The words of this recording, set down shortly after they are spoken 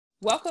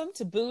Welcome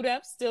to Boot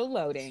Up, Still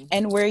Loading.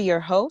 And we're your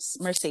hosts,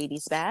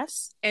 Mercedes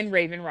Bass and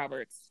Raven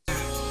Roberts.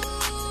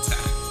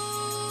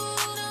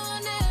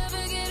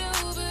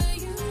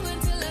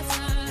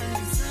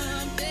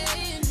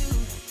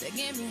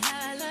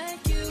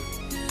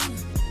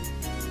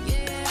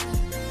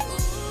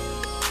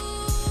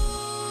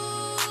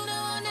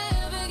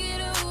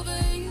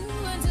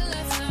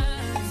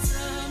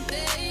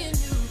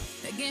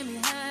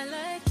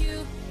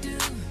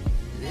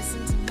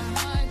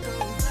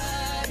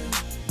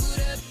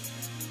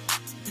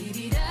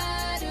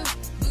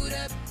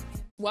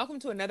 Welcome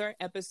to another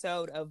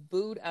episode of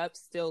Boot Up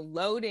Still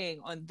Loading.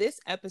 On this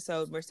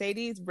episode,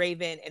 Mercedes,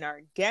 Raven, and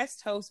our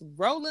guest host,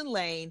 Roland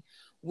Lane,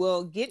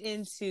 will get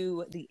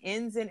into the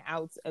ins and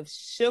outs of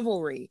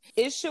chivalry.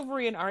 Is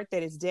chivalry an art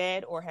that is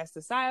dead, or has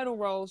societal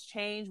roles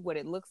changed what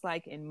it looks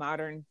like in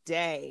modern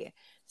day?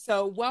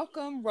 So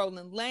welcome,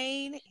 Roland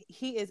Lane.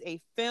 He is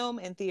a film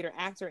and theater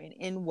actor in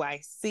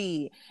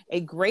NYC, a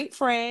great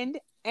friend,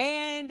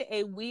 and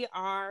a We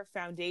Are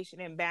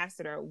Foundation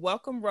ambassador.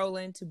 Welcome,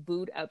 Roland, to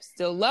Boot Up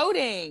Still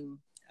Loading.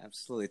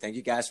 Absolutely. Thank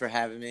you guys for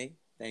having me.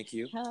 Thank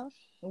you.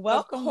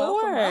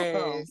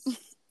 Welcome.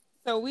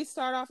 So we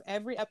start off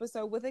every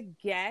episode with a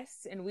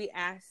guest, and we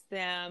ask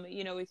them,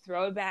 we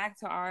throw it back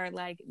to our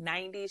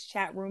 90s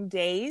chat room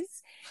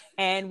days,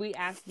 and we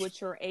ask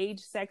what your age,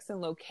 sex, and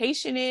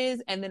location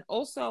is, and then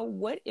also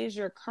what is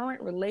your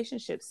current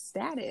relationship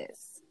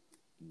status?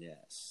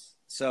 Yes.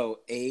 So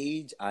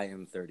age, I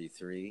am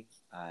 33.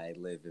 I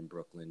live in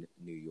Brooklyn,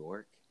 New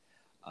York.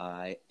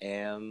 I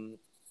am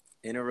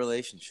in a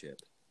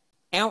relationship.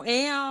 Ow.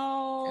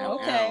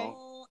 Okay.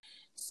 Ow.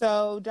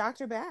 So,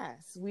 Dr.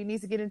 Bass, we need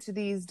to get into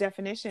these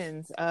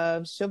definitions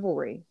of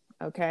chivalry.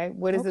 Okay.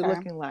 What is it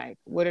looking like?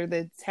 What are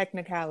the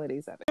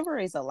technicalities of it?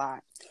 Chivalry is a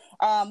lot.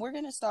 We're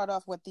going to start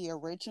off what the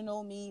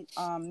original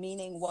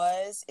meaning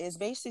is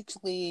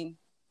basically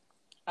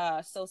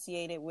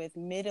associated with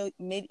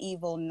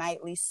medieval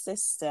knightly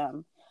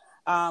system,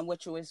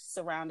 which was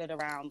surrounded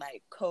around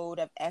code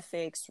of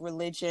ethics,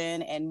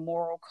 religion, and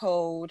moral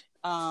code,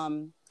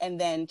 and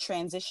then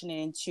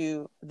transitioning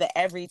into the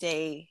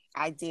everyday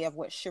idea of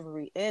what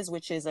chivalry is,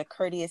 which is a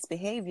courteous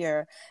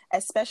behavior,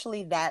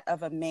 especially that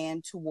of a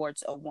man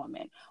towards a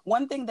woman.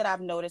 One thing that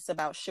I've noticed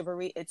about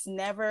chivalry, it's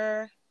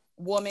never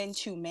woman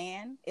to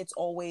man, it's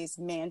always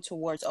man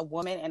towards a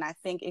woman. And I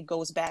think it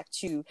goes back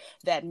to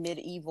that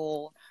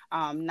medieval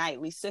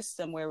knightly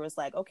system where it was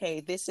okay,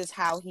 this is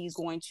how he's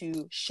going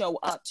to show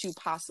up to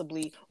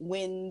possibly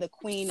win the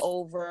queen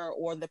over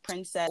or the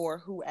princess or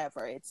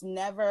whoever. It's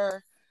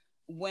never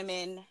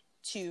women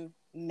to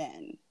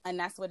men, and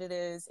that's what it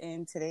is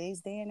in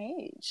today's day and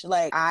age.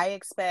 I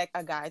expect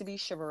a guy to be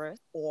chivalrous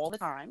all the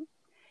time.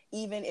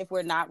 Even if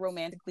we're not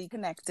romantically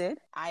connected,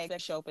 I expect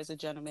to show up as a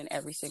gentleman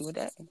every single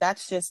day.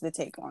 That's just the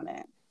take on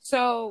it.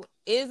 So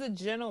is a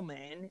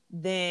gentleman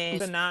then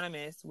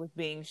synonymous with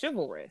being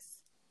chivalrous?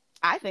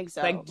 I think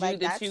so. Do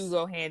the two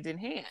go hand in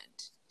hand?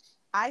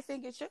 I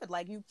think it should.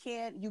 You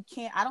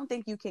can't, I don't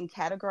think you can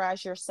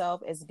categorize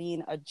yourself as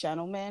being a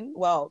gentleman.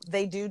 Well,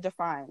 they do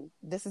define,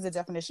 this is a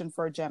definition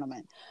for a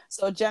gentleman.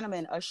 So a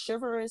gentleman, a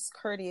chivalrous,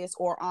 courteous,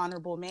 or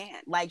honorable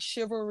man.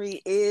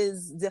 Chivalry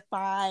is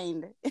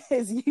defined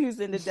as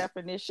using the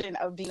definition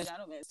of being a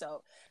gentleman.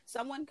 So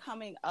someone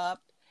coming up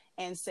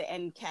and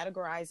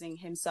categorizing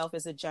himself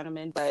as a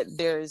gentleman, but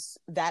there's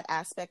that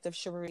aspect of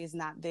chivalry is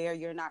not there.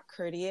 You're not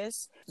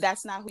courteous.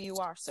 That's not who you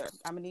are, sir.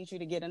 I'm gonna need you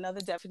to get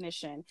another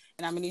definition,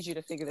 and I'm gonna need you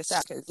to figure this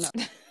out.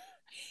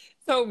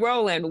 So,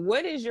 Roland,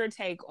 what is your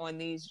take on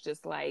these?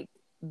 Just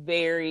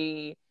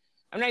very,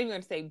 I'm not even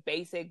going to say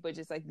basic, but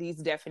just these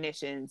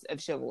definitions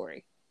of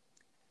chivalry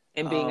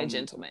and being a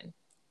gentleman.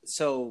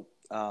 So,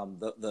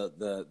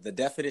 the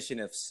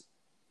definition of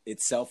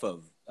itself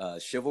of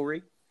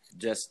chivalry,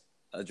 just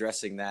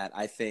addressing that,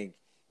 I think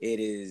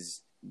it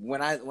is,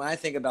 when I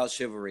think about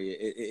chivalry,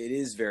 it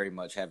is very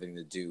much having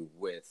to do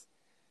with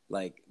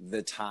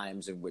the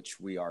times in which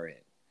we are in.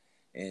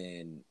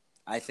 And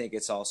I think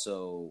it's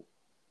also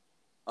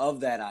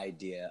of that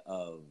idea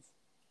of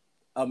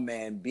a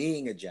man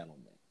being a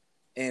gentleman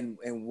and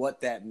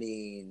what that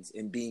means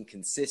and being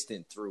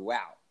consistent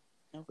throughout.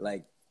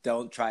 Okay.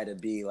 Don't try to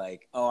be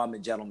oh, I'm a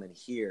gentleman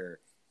here,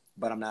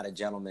 but I'm not a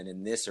gentleman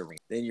in this arena.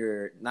 Then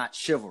you're not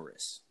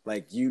chivalrous.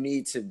 You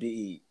need to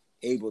be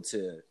able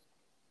to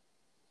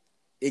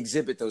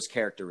exhibit those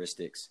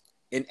characteristics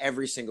in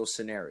every single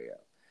scenario.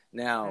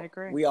 Now,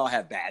 we all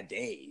have bad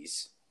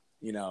days,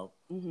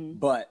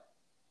 but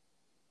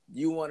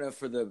you want to,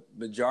 for the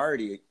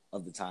majority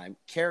of the time,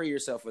 carry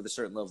yourself with a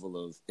certain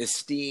level of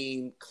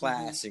esteem,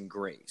 class, and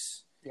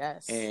grace.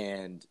 Yes.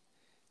 And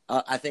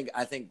I think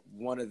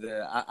one of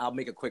I'll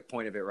make a quick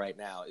point of it right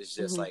now, is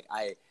just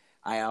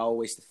I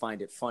always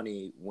find it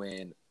funny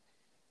when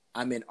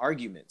I'm in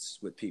arguments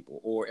with people,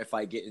 or if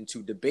I get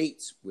into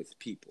debates with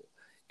people,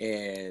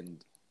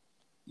 and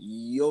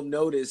you'll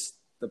notice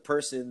the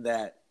person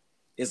that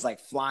is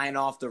flying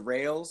off the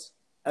rails,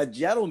 a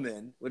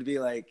gentleman would be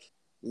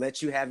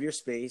let you have your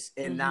space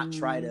and not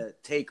try to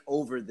take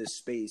over this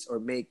space or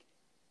make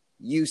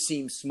you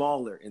seem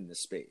smaller in the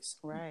space.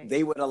 Right.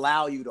 They would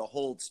allow you to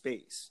hold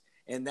space.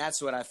 And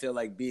that's what I feel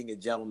like being a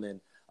gentleman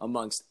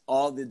amongst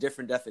all the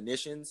different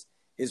definitions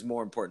is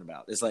more important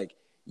about. It's like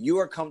you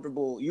are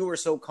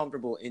so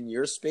comfortable in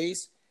your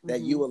space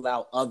that you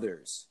allow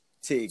others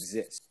to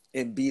exist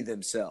and be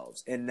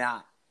themselves and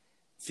not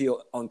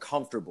feel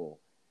uncomfortable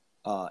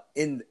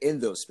in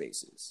those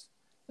spaces.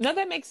 No,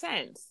 that makes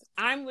sense.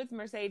 I'm with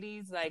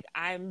Mercedes. Like,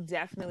 I'm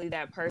definitely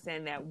that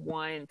person that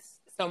wants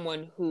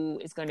someone who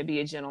is going to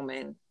be a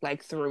gentleman,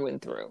 like, through and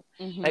through.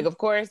 Like, of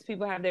course,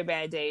 people have their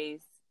bad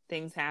days.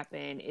 Things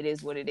happen. It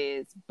is what it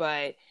is.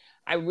 But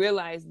I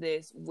realized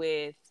this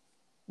with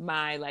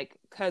my, like,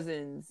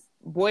 cousin's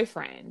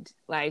boyfriend.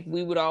 Like,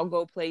 we would all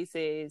go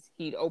places.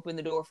 He'd open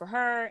the door for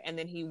her, and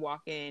then he'd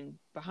walk in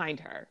behind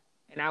her,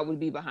 and I would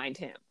be behind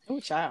him. Oh,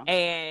 child.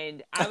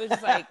 And I was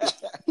just like,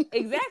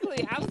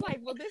 exactly. I was like,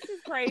 well, this is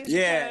crazy.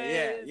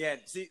 Yeah.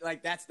 See,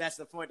 like that's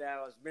the point that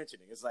I was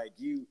mentioning. It's like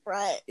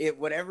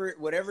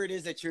whatever it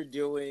is that you're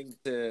doing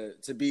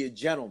to be a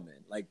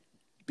gentleman, like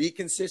be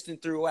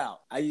consistent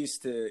throughout. I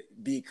used to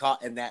be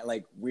caught in that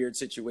like weird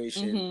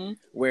situation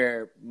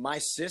where my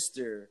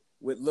sister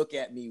would look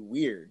at me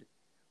weird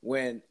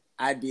when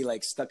I'd be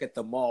like stuck at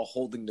the mall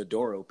holding the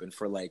door open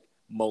for like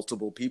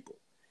multiple people.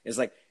 It's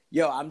like,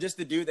 yo, I'm just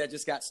the dude that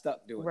just got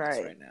stuck doing this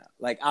right now.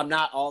 Like, I'm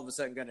not all of a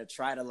sudden going to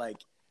try to, like,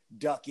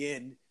 duck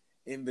in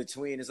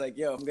between. It's like,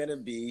 yo, I'm going to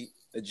be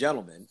a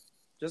gentleman.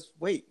 Just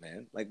wait,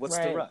 man. Like, what's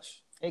the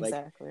rush?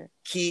 Exactly. Like,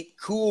 keep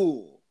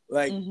cool.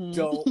 Like,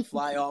 don't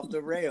fly off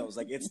the rails.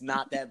 Like, it's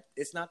not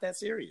that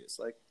serious.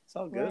 Like, it's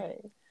all good.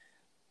 Right.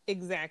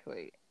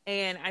 Exactly.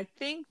 And I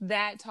think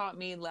that taught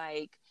me,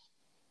 like,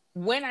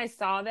 when I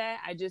saw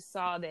that, I just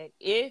saw that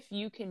if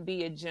you can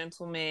be a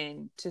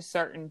gentleman to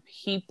certain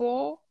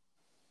people,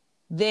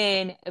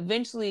 then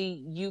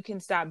eventually you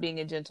can stop being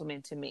a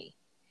gentleman to me.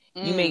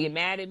 You may get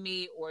mad at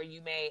me, or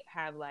you may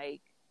have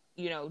like,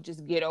 you know,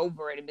 just get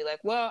over it and be like,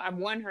 well, I've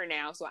won her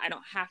now, so I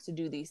don't have to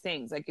do these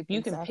things. Like, if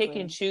you can pick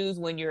and choose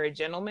when you're a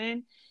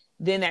gentleman,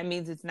 then that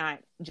means it's not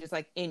just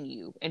like in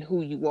you and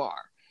who you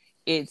are.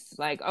 It's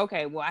like,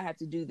 okay, well, I have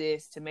to do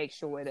this to make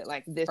sure that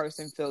like this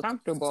person feels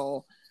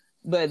comfortable,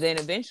 but then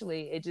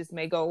eventually it just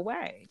may go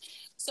away.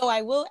 So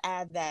I will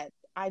add that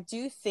I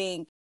do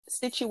think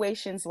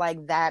situations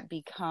like that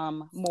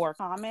become more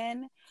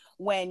common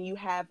when you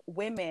have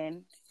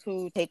women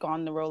who take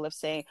on the role of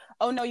saying,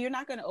 oh, no, you're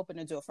not going to open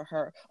the door for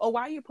her. Oh,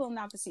 why are you pulling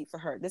out the seat for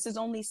her? This is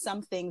only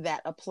something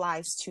that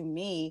applies to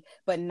me,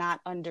 but not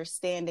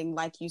understanding,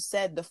 like you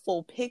said, the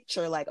full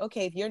picture. Like,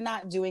 okay, if you're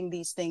not doing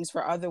these things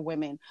for other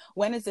women,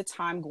 when is the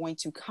time going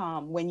to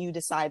come when you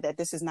decide that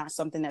this is not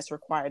something that's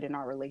required in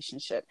our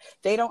relationship?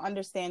 They don't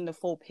understand the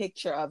full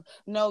picture of,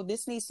 no,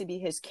 this needs to be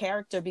his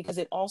character because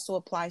it also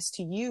applies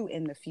to you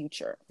in the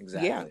future.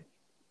 Exactly.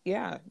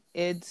 Yeah,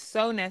 it's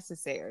so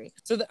necessary.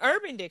 So the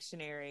Urban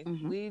Dictionary,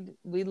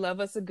 we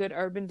love us a good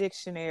Urban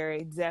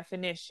Dictionary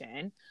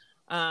definition,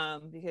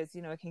 because,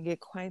 you know, it can get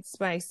quite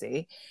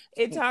spicy.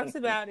 It talks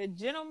about a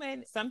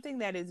gentleman, something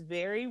that is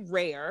very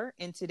rare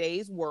in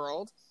today's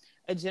world.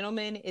 A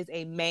gentleman is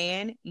a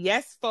man.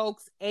 Yes,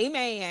 folks, a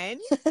man.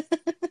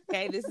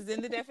 Okay, this is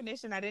in the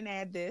definition. I didn't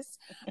add this.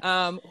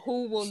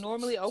 Who will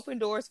normally open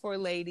doors for a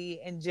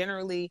lady and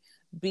generally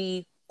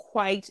be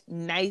quite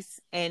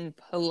nice and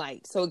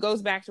polite. So it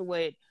goes back to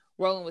what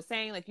Roland was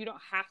saying. Like, you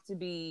don't have to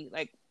be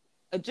like,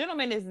 a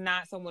gentleman is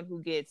not someone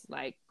who gets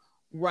like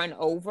run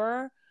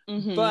over,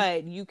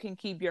 but you can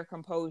keep your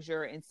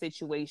composure in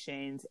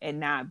situations and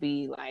not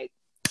be like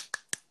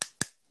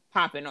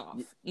popping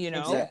off, you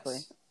know? Exactly.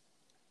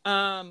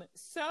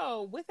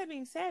 So with that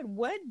being said,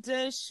 what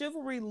does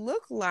chivalry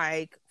look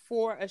like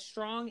for a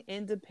strong,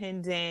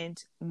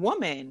 independent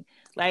woman?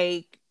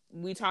 Like,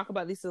 we talk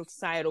about these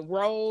societal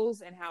roles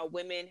and how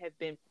women have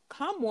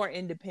become more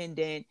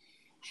independent.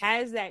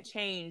 Has that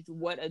changed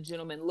what a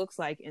gentleman looks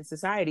like in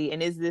society?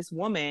 And is this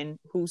woman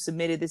who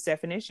submitted this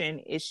definition,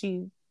 is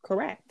she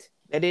correct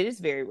that it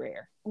is very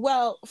rare?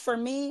 Well, for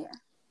me,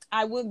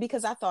 I would,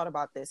 because I thought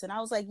about this and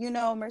I was like, you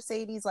know,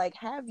 Mercedes, like,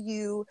 have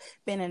you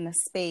been in a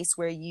space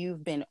where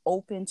you've been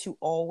open to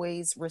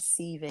always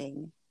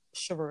receiving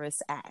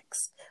chivalrous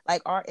acts?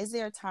 Like, is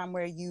there a time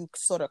where you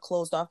sort of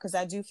closed off? Because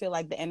I do feel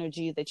like the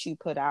energy that you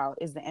put out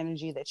is the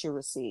energy that you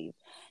receive.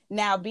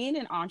 Now, being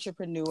an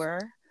entrepreneur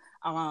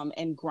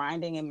and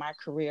grinding in my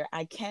career,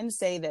 I can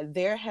say that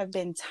there have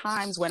been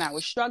times when I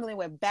was struggling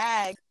with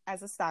bags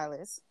as a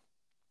stylist,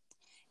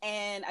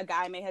 and a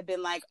guy may have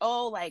been like,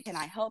 oh, like, can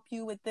I help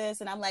you with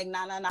this? And I'm like,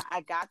 no,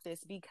 I got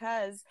this.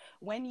 Because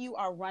when you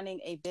are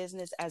running a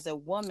business as a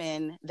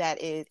woman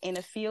that is in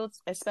a field,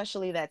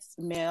 especially that's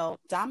male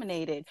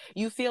dominated,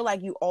 you feel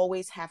like you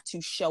always have to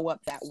show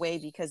up that way,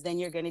 because then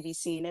you're going to be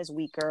seen as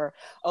weaker.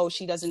 Oh,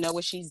 she doesn't know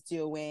what she's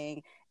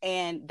doing.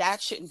 And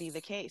that shouldn't be the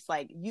case.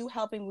 Like, you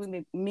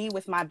helping me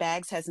with my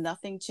bags has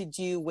nothing to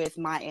do with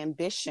my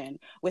ambition,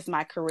 with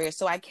my career.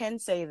 So I can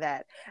say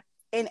that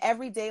in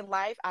everyday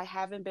life, I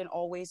haven't been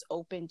always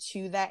open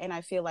to that. And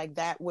I feel like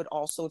that would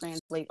also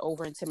translate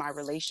over into my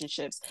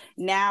relationships.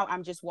 Now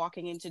I'm just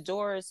walking into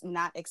doors,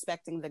 not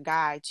expecting the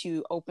guy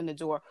to open the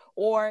door.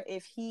 Or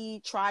if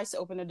he tries to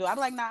open the door, I'm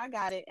like, nah, I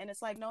got it. And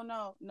it's like,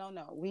 no.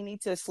 We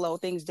need to slow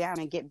things down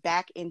and get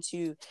back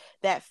into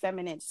that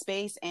feminine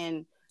space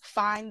and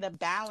find the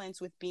balance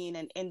with being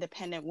an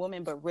independent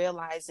woman, but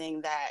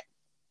realizing that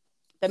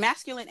the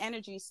masculine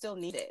energy is still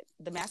needed.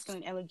 The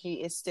masculine energy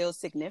is still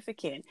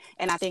significant.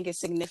 And I think it's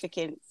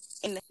significant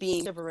in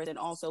being chivalrous, and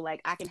also like,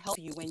 I can help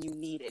you when you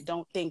need it.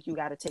 Don't think you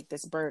got to take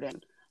this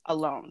burden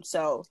alone.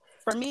 So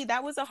for me,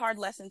 that was a hard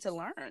lesson to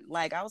learn.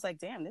 Like, I was like,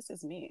 damn, this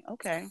is me.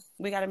 Okay.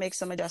 We got to make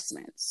some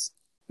adjustments.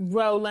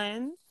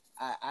 Roland?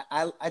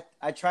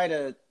 I try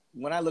to,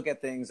 when I look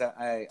at things,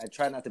 I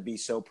try not to be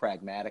so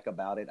pragmatic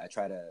about it. I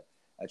try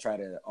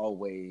to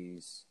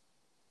always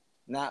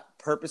not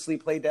purposely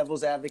play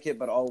devil's advocate,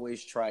 but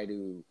always try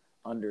to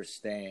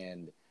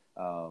understand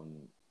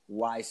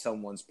why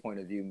someone's point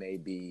of view may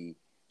be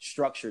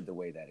structured the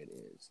way that it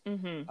is.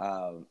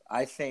 Mm-hmm.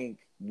 I think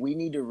we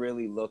need to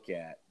really look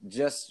at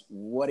just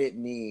what it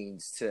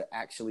means to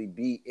actually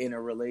be in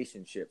a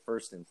relationship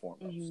first and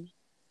foremost. Mm-hmm.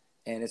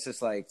 And it's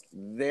just like,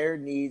 there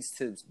needs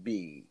to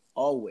be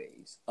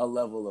always a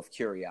level of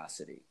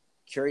curiosity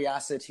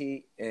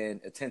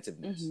and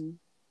attentiveness,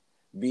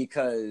 Mm-hmm.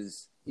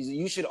 because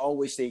you should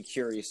always stay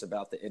curious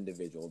about the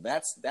individual.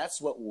 That's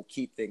what will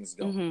keep things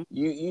going. Mm-hmm.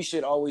 You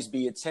should always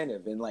be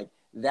attentive, and like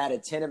that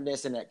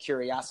attentiveness and that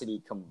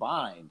curiosity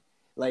combined,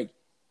 like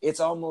it's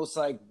almost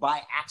like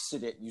by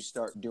accident you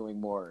start doing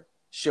more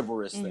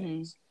chivalrous Mm-hmm.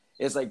 things.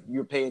 It's like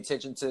you pay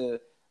attention to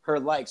her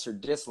likes, her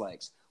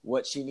dislikes,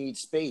 what she needs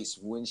space,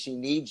 when she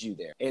needs you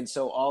there. And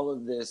so all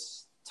of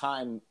this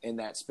time in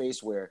that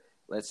space where,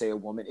 let's say, a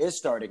woman is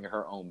starting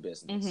her own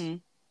business, Mm-hmm.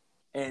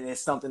 and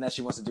it's something that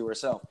she wants to do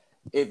herself.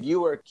 If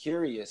you are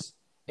curious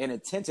and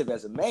attentive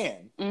as a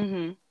man,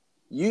 Mm-hmm.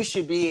 you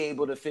should be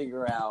able to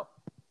figure out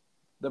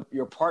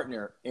your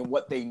partner and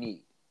what they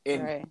need.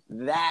 And Right.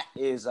 that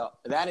is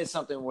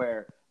something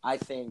where I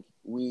think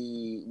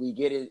we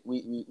get it.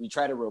 We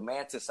try to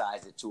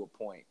romanticize it to a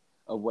point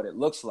of what it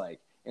looks like.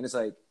 And it's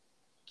like,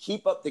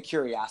 keep up the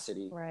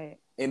curiosity, Right.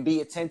 and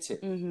be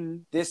attentive. Mm-hmm.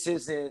 This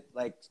isn't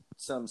like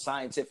some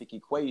scientific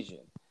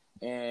equation.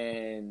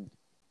 And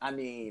I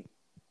mean,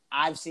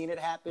 I've seen it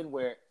happen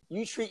where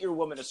you treat your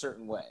woman a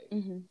certain way,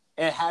 Mm-hmm.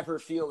 and have her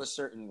feel a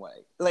certain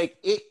way. Like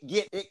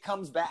it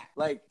comes back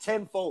like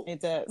tenfold.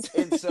 It does.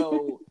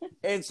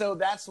 and so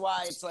that's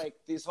why it's like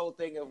this whole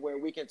thing of where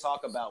we can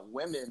talk about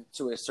women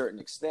to a certain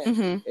extent.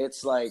 Mm-hmm.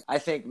 It's like, I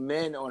think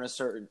men to a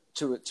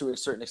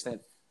certain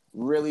extent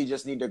really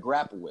just need to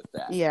grapple with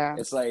that. Yeah.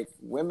 It's like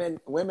women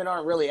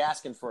aren't really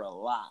asking for a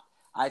lot.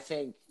 I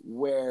think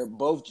where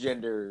both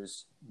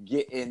genders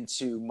get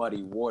into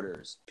muddy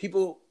waters,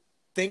 people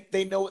think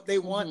they know what they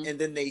want, Mm-hmm. and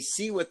then they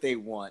see what they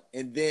want,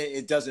 and then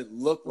it doesn't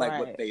look like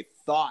what Right. they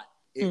thought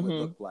it would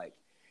Mm-hmm. look like.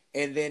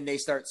 And then they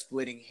start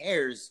splitting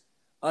hairs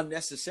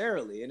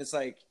unnecessarily. And it's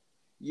like,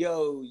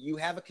 yo, you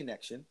have a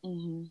connection.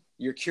 Mm-hmm.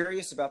 You're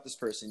curious about this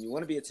person. You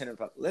want to be attentive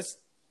about, let's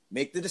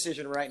make the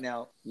decision right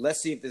now.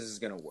 Let's see if this is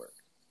going to work.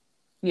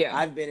 Yeah.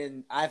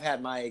 I've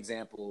had my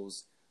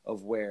examples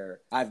of where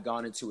I've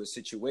gone into a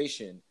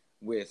situation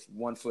with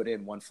 1 foot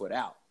in, 1 foot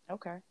out.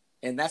 Okay.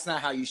 And that's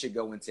not how you should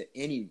go into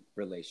any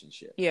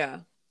relationship.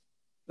 Yeah.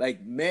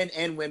 Like, men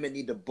and women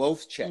need to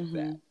both check Mm-hmm.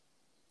 that.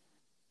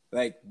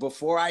 Like,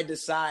 before I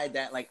decide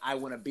that, like, I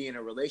want to be in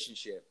a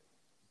relationship,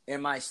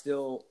 am I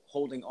still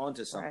holding on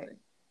to something? Right.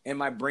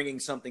 Am I bringing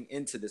something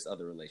into this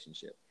other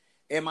relationship?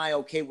 Am I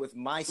okay with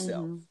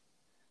myself? Mm-hmm.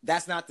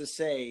 That's not to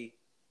say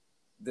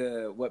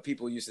what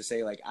people used to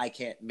say, like, I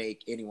can't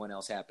make anyone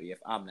else happy if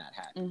I'm not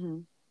happy. Mm-hmm.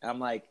 And I'm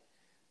like,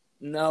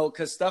 no,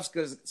 because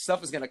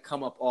stuff is going to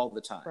come up all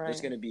the time. Right.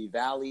 There's going to be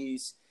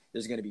valleys.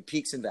 There's going to be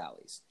peaks and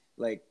valleys.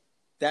 Like,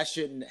 that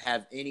shouldn't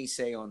have any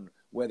say on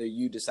whether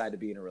you decide to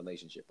be in a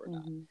relationship or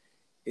not. Mm-hmm.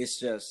 It's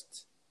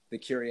just the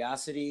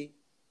curiosity,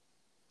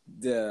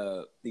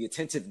 the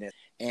attentiveness,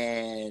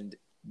 and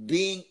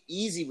being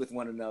easy with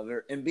one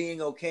another, and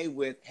being okay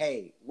with,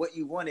 hey, what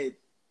you wanted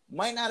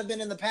might not have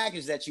been in the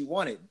package that you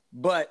wanted,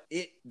 but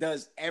it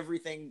does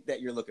everything that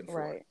you're looking for.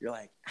 Right. You're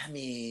like, I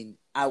mean,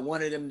 I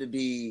wanted him to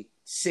be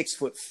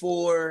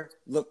 6'4",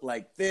 look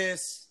like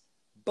this,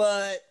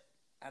 but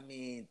I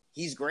mean,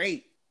 he's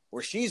great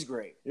or she's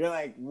great. You're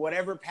like,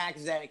 whatever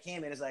package that it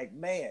came in, it's like,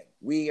 man,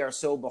 we are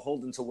so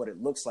beholden to what it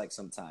looks like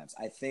sometimes.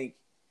 I think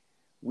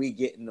we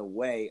get in the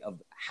way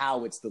of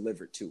how it's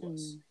delivered to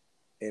us,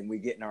 and we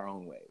get in our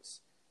own ways.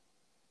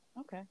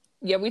 Okay.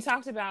 Yeah, we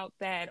talked about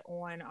that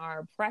on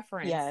our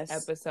preference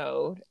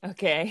episode.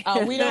 Okay.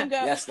 We don't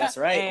go. Yes, that's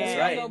right. We That's don't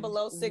right. go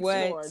below 6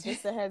 floors.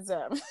 Just a heads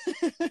up.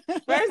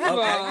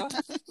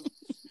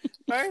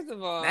 First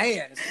of all,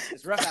 man,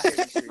 it's rough out here in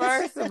the streets.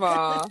 First of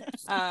all,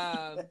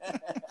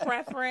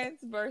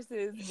 preference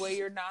versus where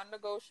your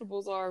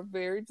non-negotiables are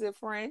very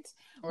different.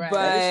 Right.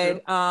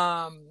 But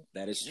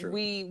that is true.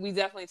 We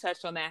definitely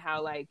touched on that,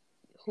 how like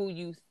who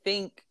you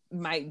think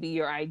might be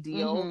your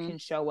ideal can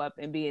show up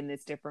and be in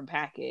this different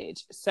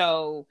package.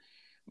 So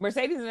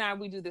Mercedes and I,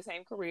 we do the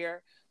same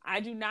career.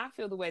 I do not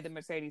feel the way that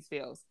Mercedes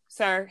feels.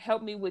 Sir,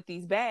 help me with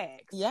these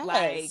bags. Yes,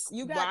 like,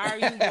 why are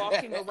you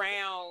walking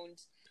around?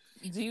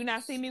 Do you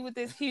not see me with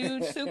this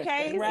huge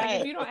suitcase? Right. Like,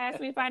 if you don't ask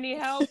me if I need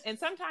help, and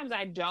sometimes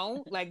I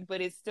don't, like,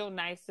 but it's still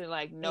nice to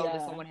like know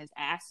that someone has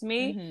asked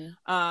me,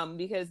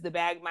 because the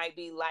bag might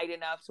be light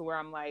enough to where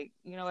I'm like,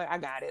 you know what, I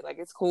got it. Like,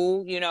 it's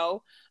cool, you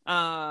know?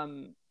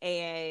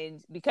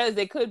 And because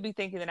they could be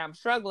thinking that I'm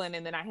struggling,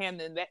 and then I hand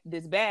them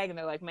this bag, and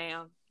they're like,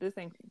 "Ma'am, this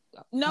thing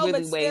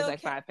really weighs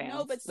like 5 pounds.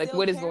 No, but like,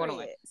 what is going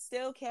on?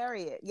 Still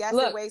carry it. Yes,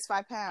 Look, it weighs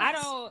 5 pounds. I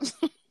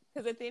don't,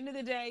 because at the end of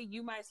the day,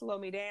 you might slow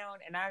me down,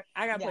 and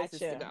I got places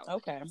to go.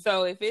 Okay.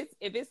 So if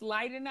it's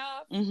light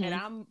enough, and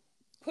I'm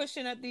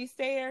pushing up these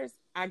stairs,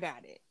 I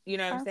got it. You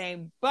know what I'm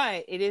saying?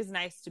 But it is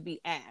nice to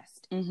be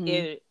asked.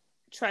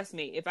 Trust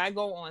me, if I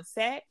go on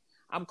set,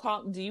 I'm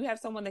calling. Do you have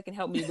someone that can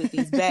help me with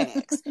these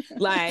bags?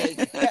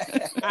 Like,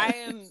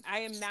 I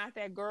am not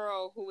that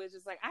girl who is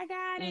just like, I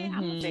got it.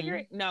 I'm gonna figure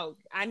it. No,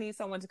 I need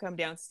someone to come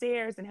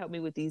downstairs and help me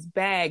with these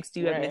bags.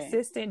 Do you have an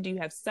assistant? Do you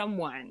have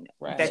someone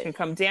that can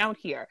come down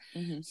here?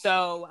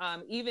 So,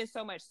 even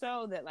so much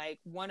so that like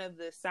one of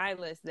the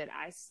stylists that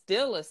I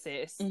still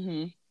assist,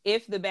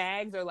 if the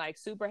bags are like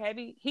super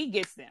heavy, he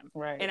gets them.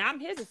 Right. And I'm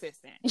his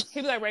assistant.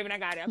 He'll be like, Raven, I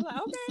got it. I'm like,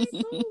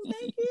 okay, cool,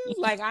 thank you.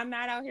 Like, I'm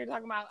not out here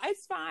talking about,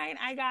 it's fine,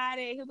 I got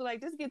it. He'll be like,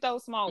 just get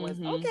those small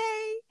ones.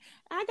 Okay,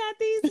 I got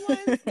these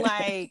ones.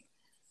 Like,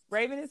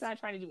 Raven is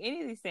not trying to do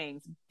any of these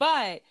things.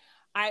 But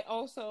I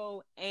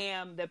also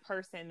am the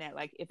person that,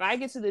 like, if I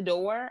get to the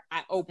door,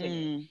 I open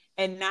it.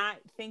 And not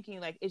thinking,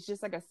 like, it's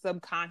just, like, a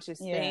subconscious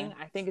thing.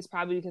 I think it's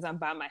probably because I'm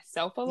by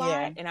myself a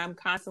lot. And I'm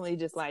constantly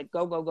just, like,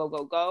 go, go, go,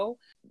 go, go.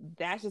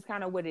 That's just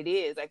kind of what it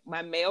is. Like,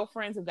 my male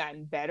friends have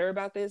gotten better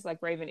about this.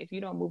 Like, Raven, if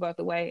you don't move out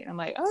the way, I'm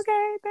like,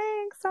 okay,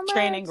 thanks so much.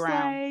 Training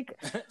ground.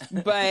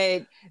 Like,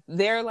 but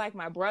they're like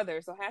my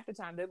brother. So half the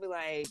time, they'll be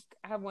like,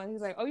 I have one,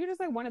 he's like, oh, you're just,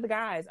 like, one of the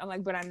guys. I'm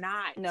like, but I'm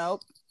not.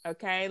 Nope.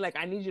 Okay? Like,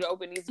 I need you to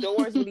open these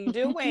doors. What are you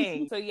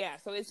doing? So, yeah.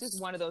 So, it's just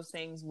one of those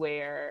things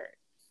where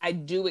I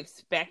do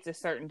expect a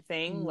certain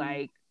thing.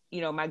 Like,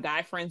 you know, my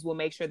guy friends will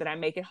make sure that I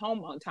make it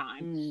home on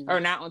time, or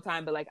not on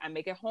time, but like I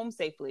make it home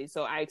safely.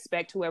 So I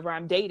expect whoever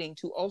I'm dating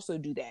to also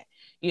do that.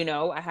 You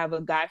know, I have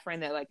a guy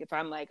friend that, like, if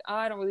I'm like, oh,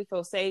 I don't really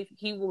feel safe,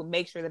 he will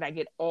make sure that I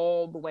get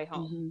all the way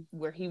home,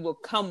 where he will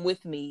come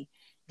with me,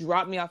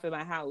 drop me off at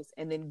my house,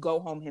 and then go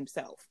home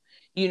himself,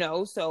 you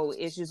know? So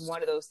it's just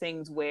one of those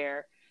things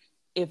where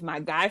if my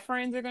guy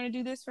friends are going to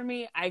do this for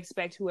me, I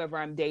expect whoever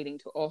I'm dating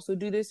to also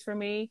do this for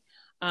me.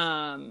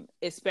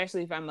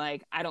 Especially if I'm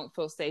like, I don't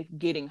feel safe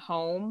getting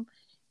home,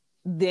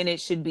 then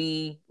it should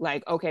be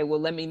like, okay, well,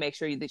 let me make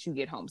sure that you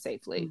get home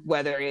safely.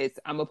 Whether it's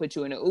I'm gonna put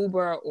you in an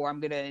Uber, or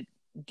I'm gonna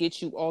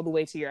get you all the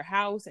way to your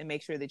house and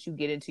make sure that you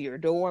get into your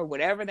door,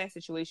 whatever that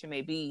situation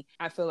may be.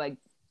 I feel like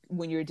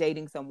when you're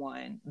dating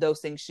someone,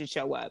 those things should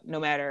show up, no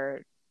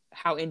matter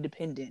how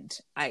independent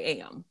I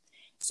am.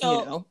 So,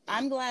 you know?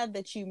 I'm glad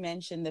that you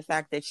mentioned the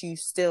fact that you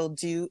still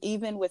do,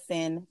 even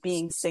within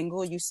being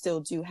single, you still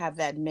do have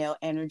that male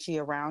energy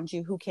around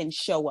you who can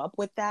show up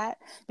with that.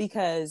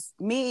 Because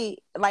me,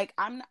 like,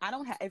 I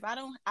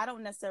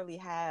don't necessarily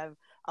have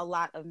a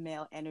lot of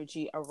male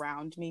energy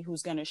around me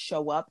who's going to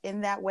show up in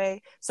that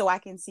way. So I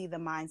can see the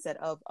mindset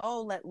of,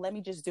 oh, let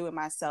me just do it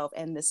myself,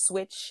 and the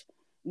switch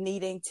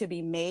needing to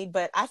be made.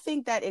 But I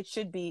think that it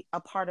should be a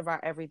part of our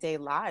everyday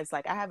lives.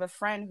 Like, I have a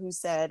friend who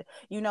said,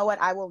 you know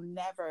what, I will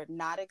never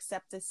not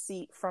accept a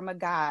seat from a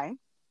guy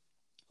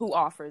who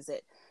offers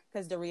it,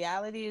 because the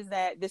reality is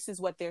that this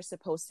is what they're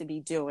supposed to be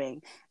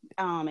doing.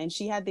 And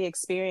she had the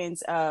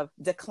experience of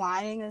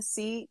declining a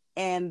seat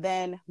and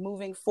then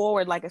moving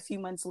forward, like a few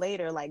months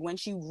later, like when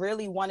she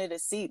really wanted a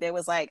seat, there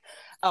was like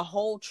a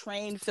whole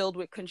train filled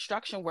with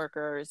construction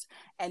workers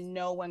and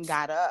no one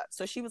got up.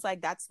 So she was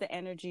like, that's the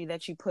energy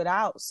that you put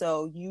out.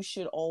 So you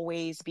should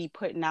always be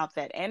putting out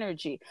that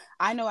energy.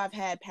 I know I've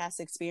had past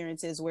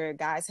experiences where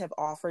guys have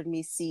offered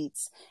me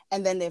seats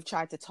and then they've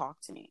tried to talk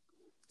to me.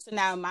 So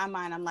now in my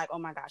mind, I'm like, oh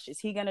my gosh, is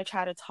he going to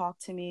try to talk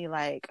to me?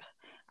 Like,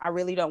 I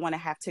really don't want to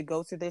have to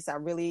go through this.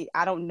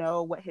 I don't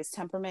know what his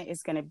temperament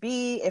is going to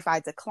be if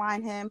I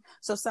decline him.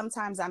 So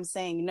sometimes I'm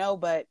saying no,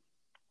 but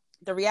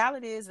the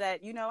reality is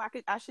that, you know,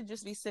 I should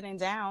just be sitting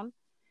down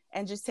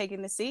and just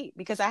taking the seat,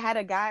 because I had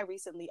a guy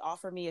recently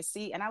offer me a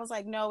seat and I was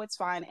like, no, it's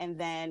fine. And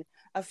then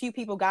a few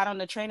people got on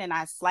the train and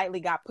I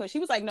slightly got pushed. He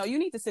was like, no, you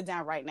need to sit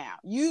down right now.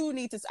 You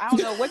need to, I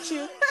don't know what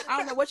you're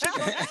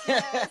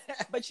doing,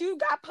 but you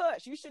got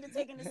pushed. You should have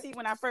taken the seat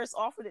when I first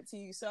offered it to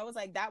you. So I was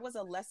like, that was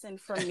a lesson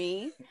for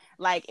me,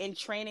 like in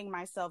training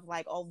myself,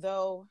 like,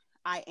 although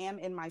I am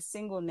in my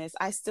singleness,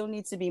 I still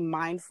need to be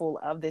mindful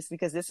of this,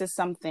 because this is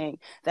something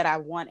that I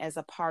want as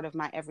a part of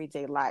my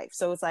everyday life.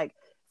 So it's like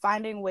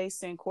finding ways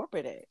to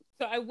incorporate it.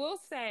 So I will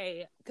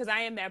say, because I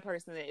am that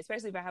person that,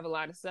 especially if I have a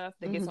lot of stuff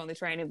that gets on the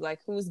train and be like,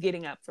 who's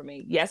getting up for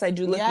me? Yes, I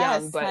do look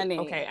young, but honey,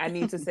 okay, I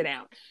need to sit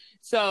down.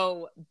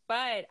 So,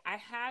 but I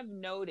have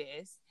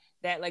noticed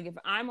that like if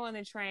I'm on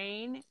the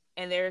train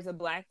and there's a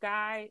black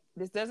guy,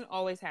 this doesn't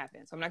always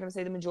happen. So I'm not going to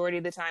say the majority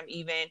of the time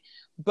even,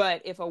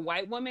 but if a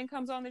white woman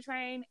comes on the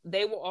train,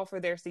 they will offer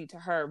their seat to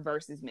her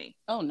versus me.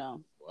 Oh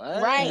no.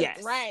 What? Right.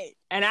 Yes. Right.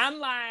 And I'm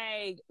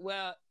like,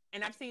 well,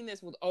 and I've seen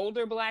this with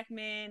older black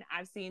men.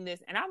 I've seen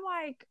this and I'm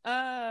like,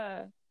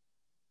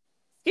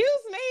 excuse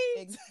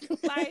me. Exactly.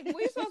 Like,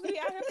 we supposed to be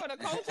out here for the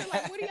culture.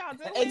 Like, what are y'all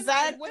doing?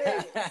 Exactly.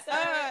 Like,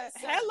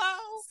 hello.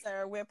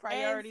 Sir, we're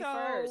priority so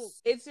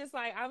first. It's just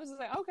like, I was just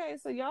like, okay,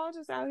 so y'all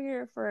just out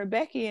here for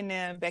Becky and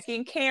them. Becky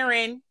and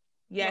Karen.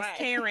 Yes, Right.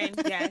 Karen.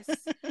 Yes.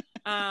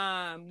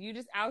 You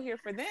just out here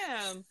for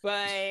them,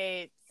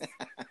 but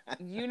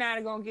you're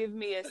not going to give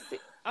me a...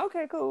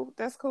 Okay, cool.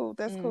 That's cool.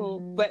 That's cool.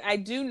 But I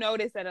do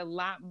notice that a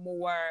lot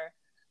more...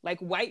 like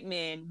white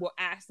men will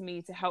ask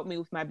me to help me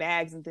with my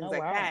bags and things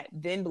that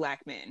than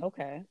black men.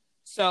 Okay.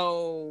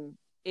 So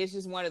it's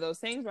just one of those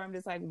things where I'm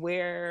just like,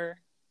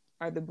 where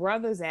are the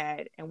brothers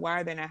at? And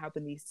why are they not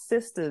helping these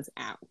sisters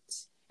out?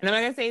 And I'm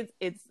not going to say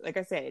it's like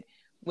I said,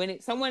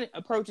 when someone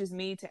approaches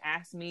me to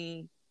ask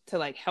me to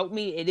like help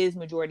me, it is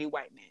majority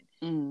white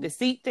men. The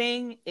seat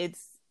thing,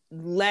 it's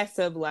less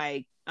of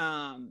like,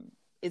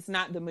 it's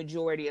not the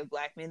majority of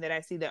black men that I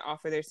see that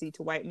offer their seat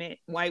to white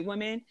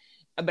women.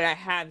 But I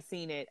have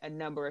seen it a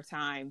number of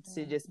times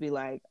to just be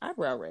like,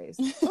 eyebrow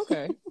raised.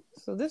 Okay.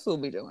 So this will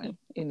be doing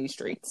in these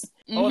streets.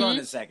 Hold on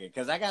a second,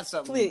 because I got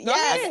something. Please.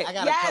 Yes. I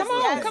got a couple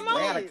of things. Come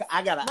on.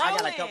 I got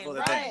a couple of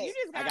Right. things.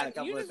 You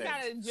just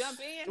gotta jump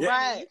in. Yeah.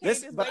 Right. You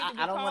can't But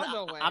I don't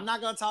want. I'm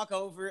not gonna talk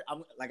over it.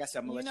 Like I said,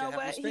 I'm gonna let you have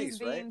your space. He's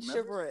being right?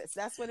 chivalrous.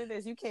 That's what it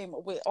is. You came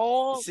with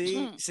all.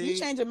 See, you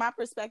changing my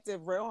perspective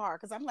real hard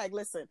because I'm like,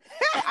 listen,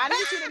 I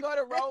need you to go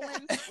to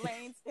Roland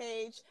Lane's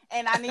page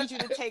and I need you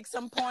to take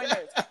some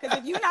pointers because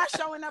if you're not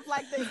showing up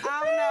like this,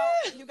 I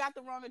don't know, you got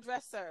the wrong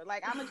address, sir.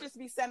 Like I'm gonna just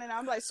be sending.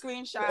 I'm like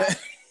screenshot.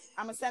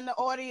 I'm gonna send the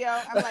audio.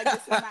 I'm like,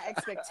 this is my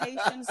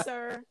expectation,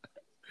 sir.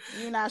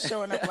 You're not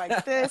showing up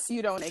like this.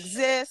 You don't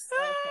exist.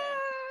 Okay.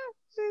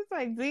 She's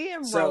like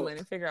DM Roland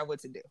and figure out what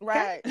to do.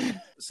 Right.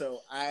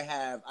 So I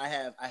have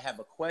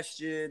a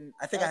question.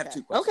 I think I have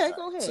two questions. Okay,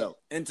 go ahead. So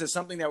into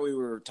something that we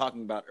were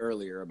talking about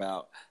earlier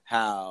about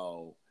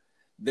how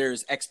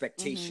there's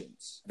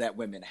expectations that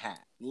women have.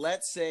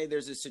 Let's say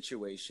there's a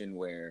situation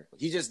where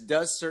he just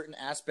does certain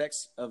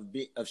aspects of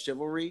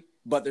chivalry,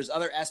 but there's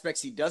other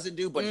aspects he doesn't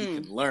do, but he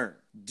can learn.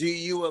 Do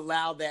you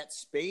allow that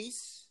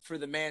space for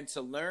the man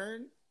to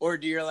learn? Or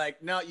do you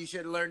like, no, you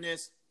should have learned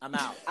this, I'm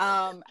out?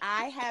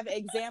 I have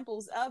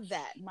examples of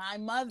that. My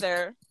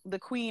mother, the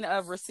queen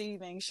of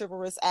receiving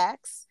chivalrous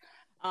acts,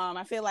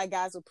 I feel like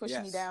guys will push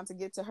me down to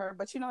get to her,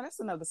 but that's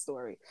another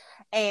story.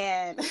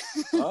 And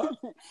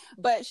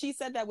but she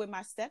said that with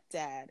my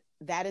stepdad,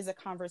 that is a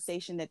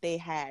conversation that they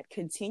had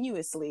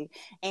continuously,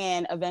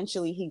 and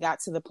eventually he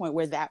got to the point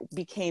where that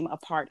became a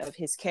part of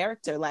his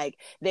character. Like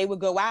they would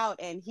go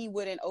out and he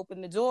wouldn't open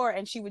the door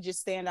and she would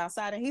just stand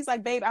outside and he's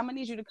like, babe, I'm gonna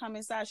need you to come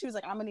inside. She was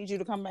like, I'm gonna need you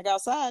to come back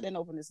outside and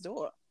open this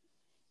door.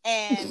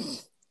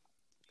 And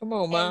come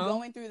on, Mom. And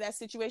going through that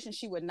situation,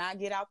 she would not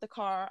get out the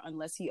car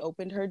unless he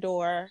opened her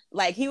door.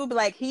 Like he would be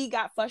like, he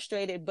got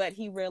frustrated, but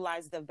he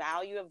realized the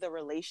value of the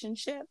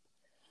relationship.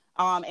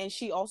 And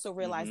she also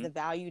realized the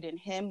value in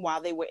him while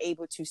they were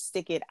able to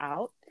stick it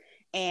out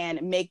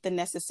and make the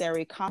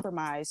necessary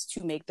compromise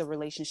to make the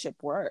relationship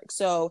work.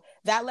 So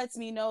that lets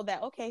me know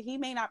that, okay, he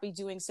may not be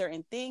doing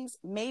certain things.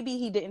 Maybe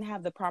he didn't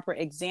have the proper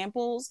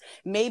examples.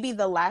 Maybe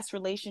the last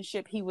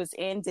relationship he was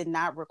in did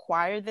not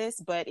require this,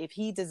 but if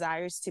he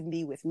desires to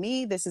be with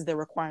me, this is the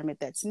requirement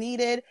that's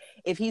needed.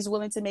 If he's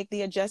willing to make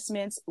the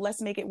adjustments,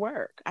 let's make it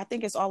work. I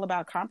think it's all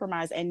about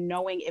compromise and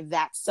knowing if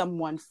that's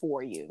someone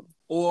for you.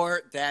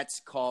 Or that's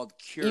called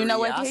curiosity. You know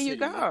what? Here you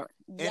go.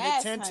 And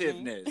yes,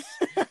 attentiveness.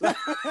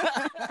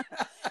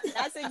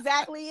 That's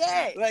exactly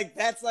it. Like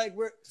that's like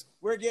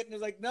we're getting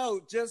like,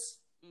 no, just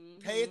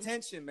pay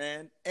attention,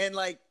 man. And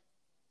like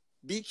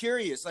be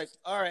curious. Like,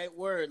 all right,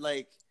 word.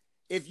 Like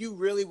if you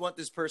really want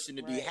this person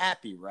to be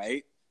happy,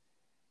 right?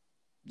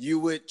 You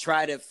would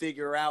try to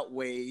figure out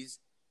ways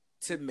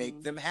to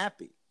make them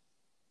happy.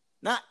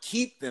 Not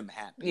keep them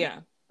happy.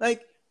 Yeah.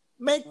 Like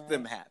make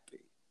them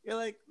happy. You're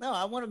like, no,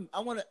 I want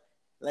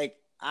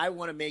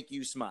to make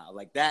you smile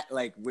like that.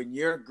 Like when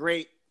you're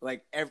great,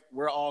 like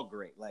we're all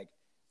great. Like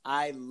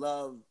I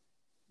love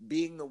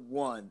being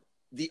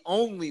the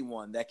only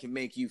one that can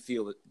make you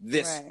feel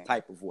this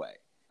type of way.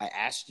 I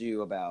asked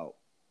you about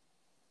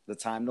the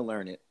time to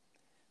learn it.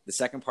 The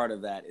second part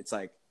of that, it's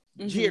like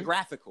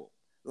geographical.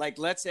 Like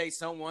let's say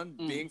someone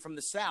being from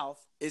the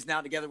South is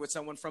now together with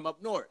someone from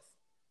up North.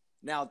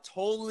 Now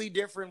totally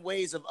different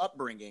ways of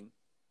upbringing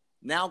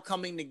now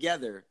coming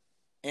together.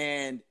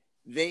 And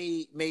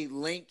they may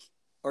link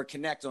or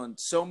connect on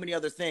so many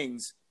other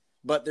things,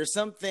 but there's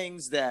some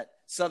things that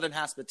Southern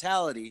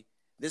hospitality,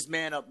 this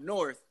man up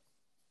north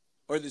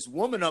or this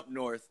woman up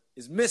north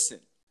is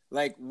missing.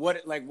 Like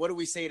what do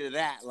we say to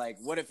that? Like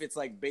what if it's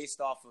like based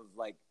off of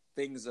like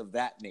things of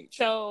that nature?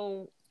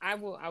 So I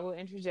will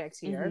interject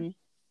here.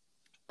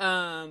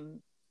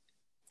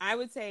 I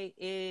would say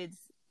it's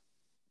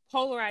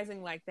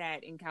polarizing like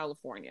that in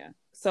California.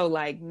 So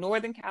like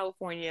Northern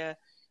California,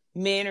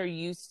 men are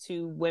used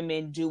to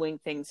women doing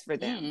things for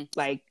them.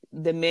 Like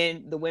the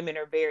women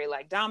are very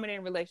like dominant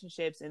in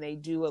relationships, and they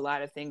do a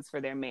lot of things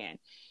for their man.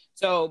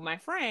 So my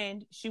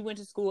friend, she went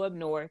to school up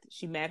north.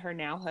 She met her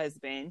now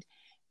husband,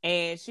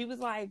 and she was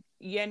like,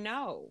 yeah,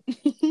 no,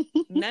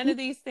 none of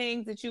these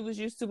things that you was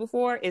used to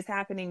before is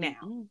happening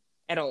now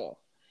at all.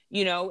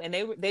 You know, and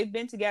they've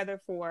been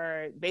together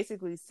for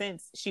basically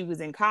since she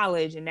was in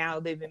college, and now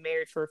they've been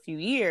married for a few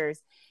years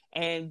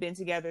and been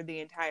together the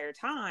entire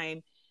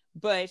time.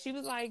 But she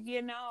was like,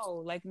 yeah,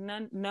 no, like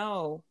none,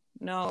 no.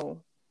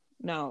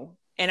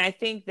 And I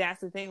think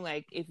that's the thing.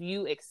 Like, if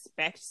you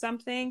expect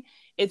something,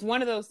 it's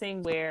one of those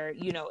things where,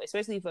 you know,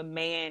 especially if a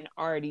man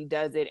already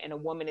does it and a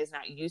woman is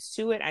not used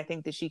to it, I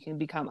think that she can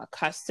become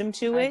accustomed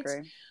to it.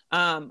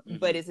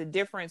 But it's a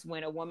difference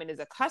when a woman is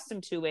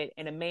accustomed to it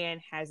and a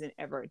man hasn't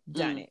ever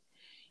done it,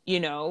 you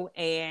know?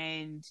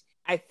 And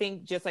I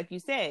think, just like you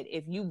said,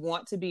 if you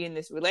want to be in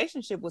this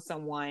relationship with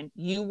someone,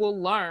 you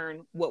will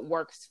learn what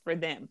works for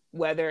them,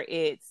 whether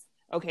it's,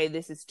 okay,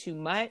 this is too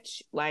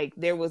much. Like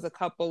there was a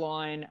couple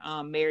on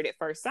Married at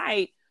First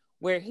Sight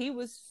where he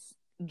was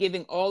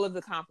giving all of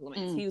the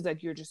compliments. He was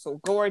like, you're just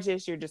so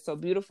gorgeous. You're just so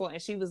beautiful.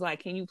 And she was like,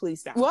 can you please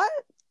stop? What?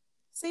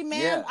 See,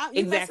 ma'am,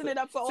 you messing it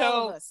up for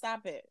all of us.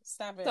 Stop it.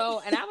 So,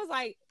 and I was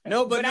like, I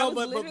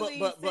was literally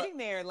sitting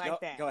there like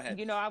that. Go ahead.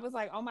 You know, I was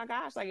like, oh my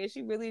gosh, like, is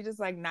she really just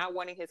like not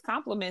wanting his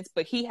compliments?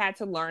 But he had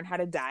to learn how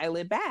to dial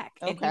it back.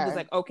 And he was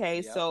like,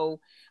 okay,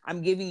 so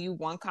I'm giving you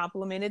one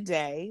compliment a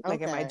day.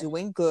 Like, am I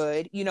doing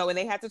good? You know, and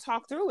they had to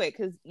talk through it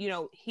because, you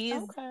know,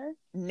 his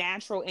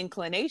natural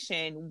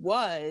inclination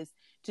was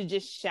to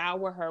just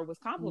shower her with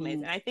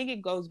compliments. And I think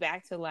it goes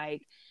back to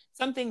like,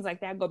 some things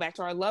like that go back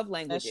to our love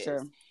languages.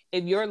 That's true.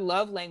 If your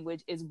love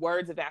language is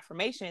words of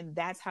affirmation,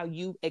 that's how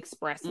you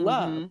express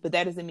love. But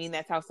that doesn't mean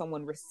that's how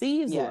someone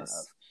receives love.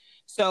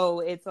 So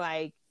it's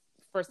like,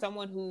 for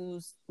someone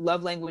whose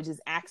love language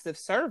is acts of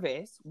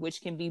service,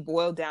 which can be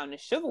boiled down to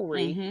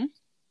chivalry,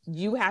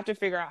 you have to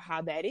figure out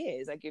how that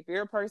is. Like, if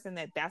you're a person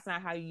that's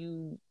not how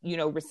you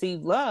know,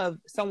 receive love,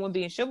 someone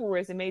being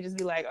chivalrous, it may just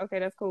be like, okay,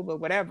 that's cool, but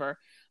whatever.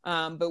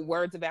 But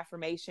words of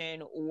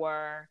affirmation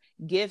or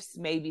gifts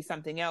may be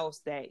something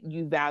else that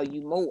you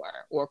value more,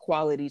 or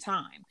quality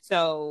time.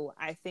 So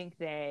I think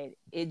that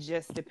it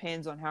just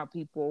depends on how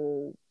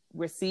people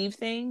receive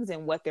things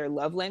and what their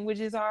love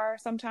languages are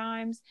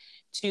sometimes,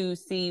 to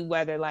see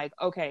whether like,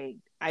 okay,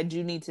 I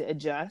do need to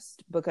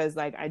adjust because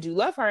like I do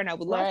love her and I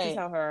would love to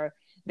tell her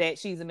that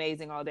she's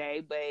amazing all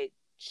day, but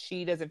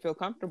she doesn't feel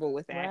comfortable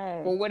with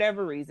that for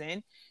whatever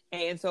reason.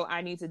 And so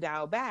I need to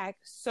dial back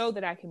so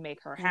that I can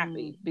make her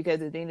happy.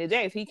 Because at the end of the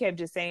day, if he kept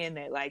just saying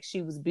that like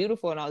she was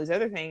beautiful and all these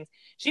other things,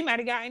 she might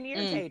have gotten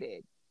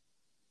irritated.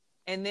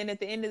 And then at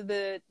the end of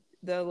the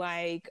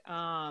like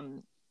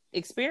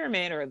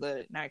experiment, or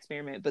the not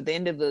experiment, but the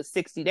end of the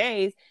 60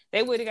 days,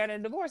 they would have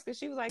gotten a divorce because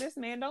she was like, this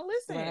man don't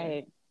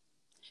listen.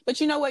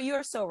 But you know what?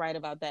 You're so right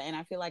about that. And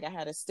I feel like I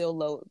had a still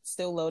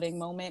loading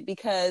moment,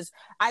 because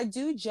I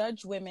do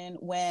judge women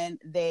when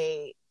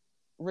they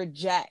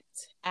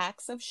reject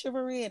acts of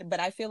chivalry,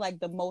 but I feel like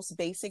the most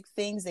basic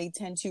things they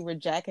tend to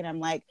reject, and I'm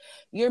like,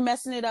 you're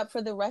messing it up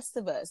for the rest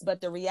of us.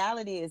 But the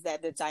reality is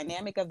that the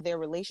dynamic of their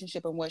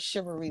relationship and what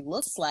chivalry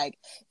looks like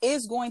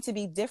is going to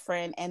be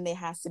different, and there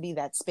has to be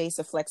that space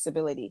of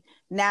flexibility.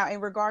 Now,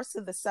 in regards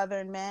to the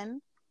Southern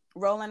men,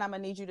 Roland, I'm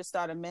gonna need you to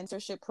start a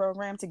mentorship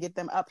program to get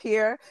them up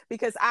here,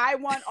 because I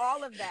want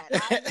all of that.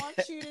 I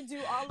want you to do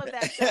all of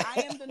that. So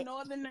I am the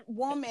Northern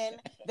woman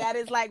that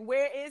is like,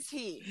 where is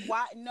he?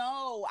 Why?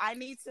 No, I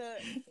need to,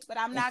 but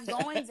I'm not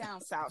going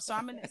down south. So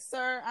I'm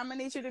gonna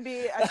need you to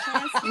be a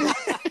translator.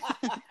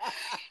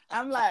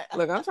 I'm like,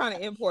 look, I'm trying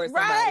to import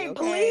somebody.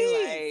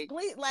 Okay?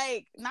 Please,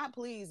 like not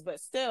please, but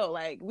still,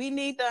 like we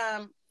need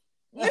them.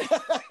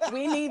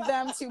 We need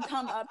them to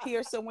come up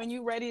here. So when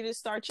you're ready to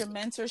start your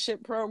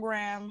mentorship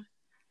program,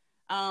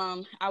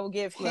 I will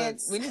give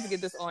hints. We need to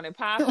get this on and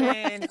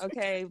popping.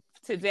 Okay,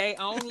 today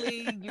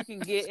only. You can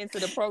get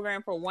into the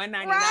program for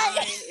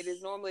 $199. It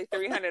is normally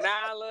 $300.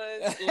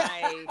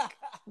 Like,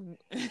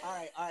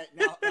 all right.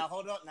 Now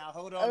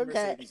hold on,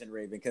 Mercedes and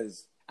Raven,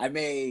 because I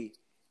may,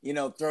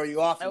 throw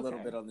you off a little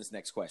bit on this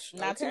next question.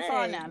 Not too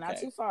far now. Not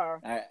too far.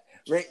 All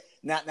right.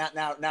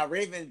 Now,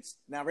 Raven's.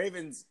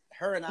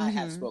 Her and I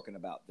have spoken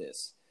about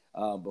this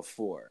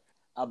before,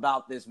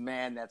 about this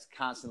man that's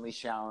constantly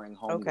showering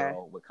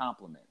homegirl with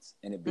compliments,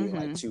 and it being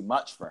like too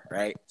much for her,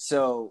 right?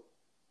 So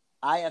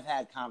I have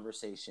had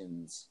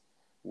conversations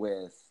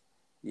with,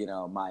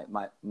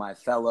 my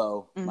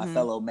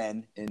fellow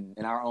men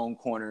in our own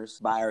corners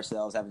by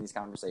ourselves, having these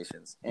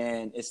conversations.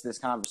 And it's this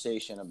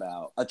conversation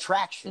about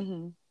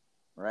attraction,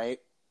 right?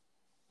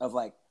 Of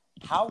like,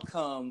 how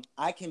come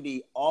I can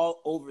be all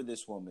over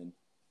this woman?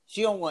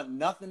 She don't want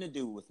nothing to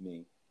do with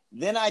me.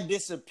 Then I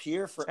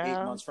disappear for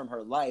 8 months from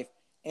her life.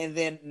 And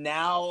then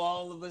now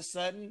all of a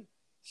sudden,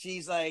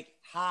 she's like,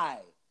 hi,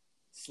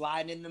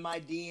 slide into my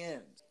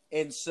DMs.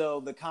 And so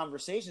the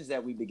conversations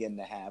that we begin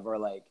to have are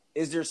like,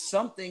 is there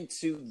something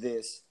to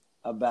this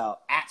about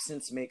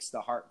absence makes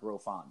the heart grow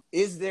fond.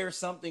 Is there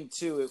something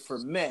to it for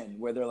men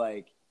where they're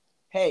like,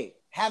 hey,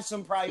 have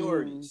some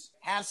priorities,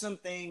 have some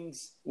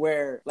things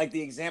where, like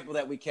the example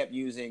that we kept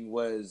using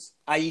was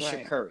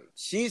Ayesha Curry.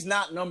 She's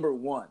not number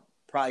one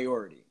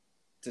priority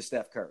to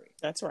Steph Curry.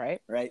 That's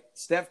right. Right?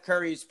 Steph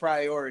Curry's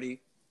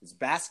priority is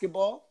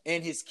basketball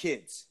and his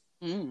kids,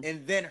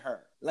 and then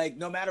her. Like,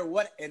 no matter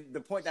what, and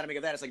the point that I make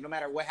of that is like, no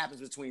matter what happens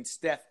between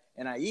Steph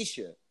and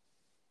Ayesha,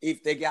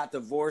 if they got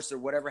divorced or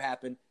whatever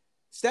happened,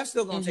 Steph's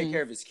still going to take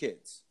care of his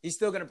kids. He's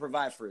still going to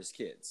provide for his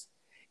kids.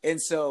 And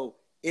so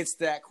it's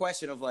that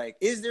question of like,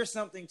 is there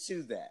something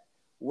to that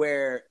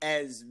where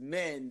as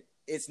men,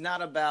 it's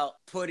not about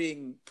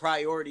putting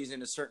priorities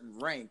in a certain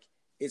rank.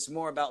 It's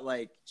more about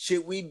like,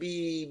 should we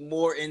be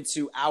more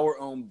into our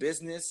own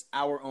business,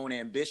 our own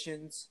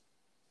ambitions,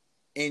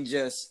 and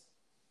just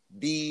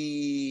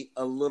be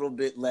a little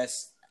bit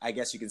less, I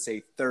guess you can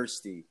say,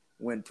 thirsty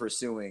when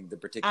pursuing the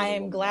particular. I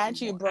am glad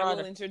you brought.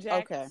 I will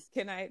interject. Okay.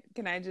 Can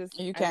I just?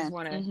 You can. I just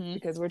want to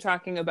because we're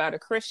talking about a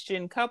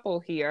Christian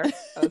couple here,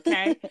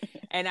 okay?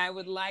 And I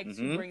would like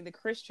to bring the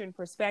Christian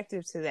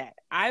perspective to that.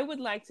 I would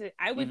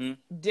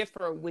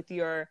differ with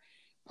your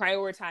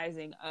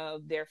prioritizing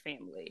of their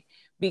family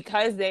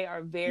because they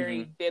are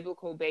very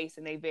biblical based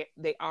and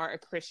they are a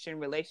Christian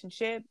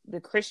relationship. The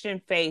Christian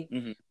faith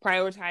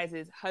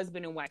prioritizes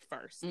husband and wife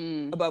first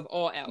above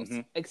all else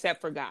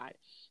except for God.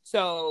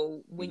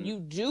 So when you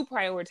do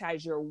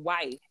prioritize your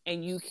wife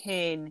and you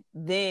can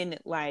then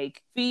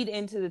like feed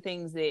into the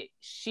things that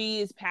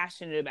she is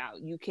passionate about,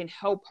 you can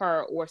help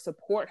her or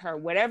support her,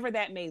 whatever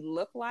that may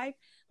look like.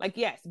 Like,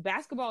 yes,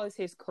 basketball is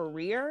his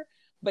career,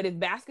 but if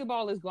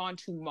basketball is gone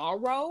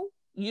tomorrow,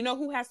 you know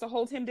who has to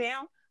hold him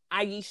down?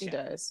 Ayesha. He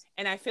does.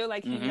 And I feel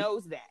like he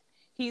knows that.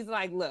 He's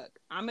like, look,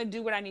 I'm going to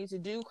do what I need to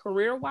do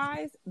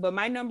career-wise, but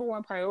my number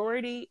one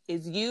priority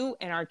is you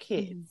and our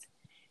kids.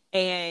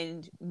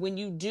 And when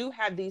you do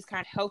have these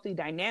kind of healthy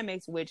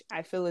dynamics, which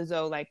I feel as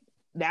though like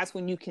that's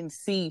when you can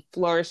see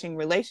flourishing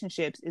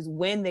relationships is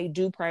when they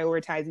do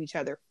prioritize each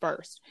other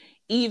first,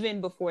 even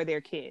before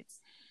their kids.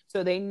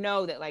 So they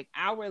know that like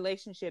our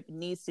relationship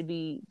needs to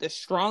be the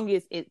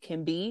strongest it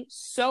can be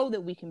so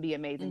that we can be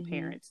amazing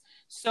parents,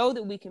 so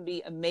that we can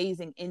be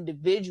amazing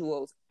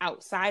individuals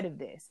outside of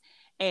this.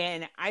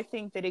 And I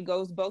think that it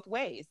goes both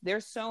ways.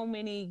 There's so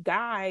many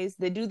guys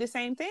that do the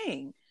same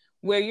thing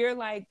where you're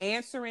like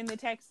answering the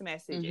text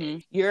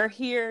messages, you're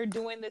here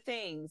doing the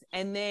things,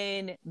 and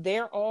then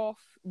they're off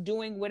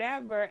doing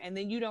whatever, and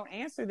then you don't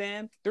answer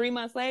them. 3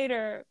 months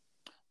later,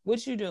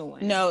 what you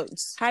doing? No.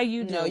 How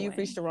you doing? No, you've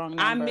reached the wrong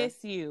number. I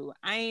miss you.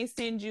 I ain't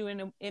send you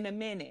in a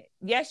minute.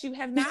 Yes, you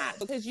have not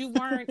because you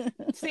weren't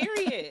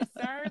serious,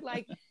 sir.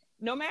 Like,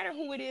 no matter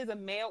who it is, a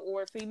male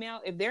or a female,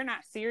 if they're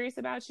not serious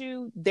about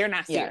you, they're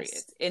not serious.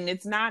 Yes. And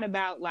it's not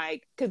about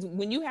like, because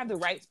when you have the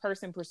right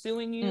person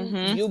pursuing you,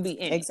 you'll be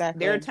in it.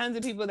 There are tons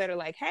of people that are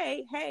like,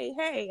 hey.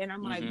 And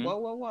I'm like,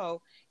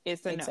 whoa.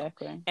 It's a no.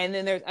 And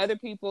then there's other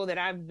people that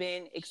I've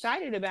been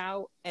excited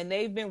about and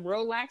they've been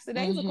real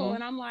lackadaisical.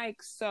 And I'm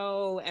like,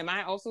 so am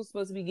I also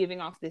supposed to be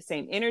giving off the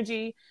same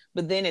energy?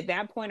 But then at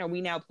that point, are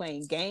we now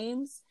playing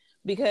games?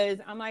 Because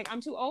I'm like, I'm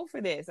too old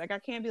for this. Like, I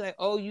can't be like,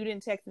 oh, you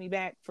didn't text me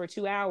back for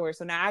 2 hours.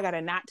 So now I got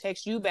to not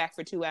text you back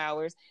for 2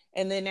 hours.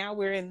 And then now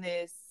we're in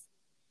this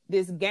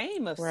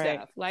game of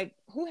stuff. Like,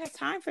 who has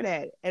time for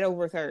that at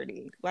over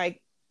 30? Like,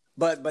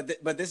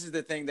 but this is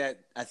the thing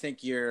that I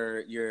think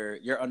you're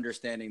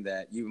understanding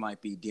that you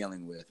might be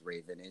dealing with,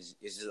 Raven, is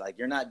just like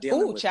you're not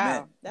dealing with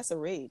men. That's a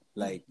read.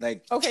 Like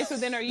okay, so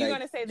then are you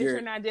going to say that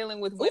you're not dealing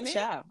with women?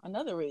 Child,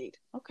 another read.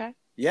 Okay.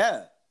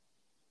 Yeah.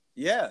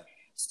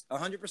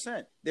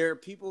 100%. There are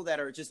people that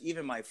are just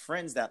even my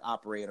friends that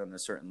operate on a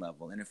certain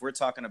level. And if we're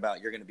talking about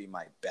you're going to be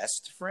my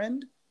best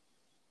friend,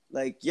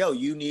 like, yo,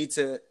 you need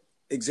to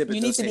exhibit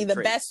those same traits. You need to be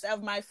the best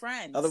of my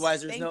friends.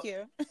 Otherwise, there's Thank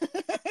you.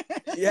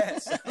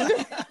 Yes.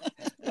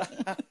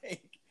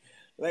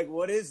 like,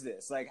 what is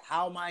this? Like,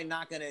 how am I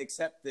not going to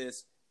accept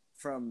this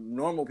from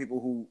normal people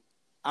who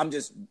I'm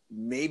just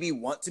maybe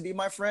want to be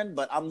my friend,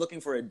 but I'm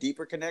looking for a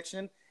deeper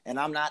connection and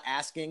I'm not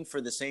asking for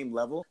the same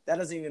level? That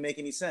doesn't even make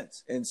any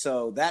sense. And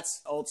so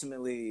that's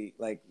ultimately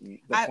like the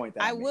point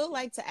that I will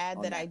like to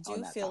add that I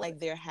do feel like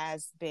there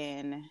has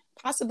been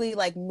possibly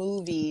like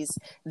movies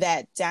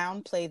that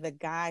downplay the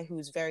guy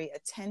who's very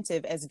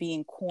attentive as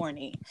being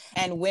corny,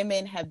 and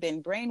women have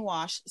been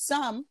brainwashed,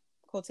 some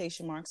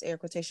quotation marks, air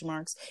quotation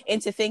marks,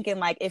 into thinking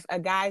like if a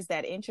guy's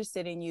that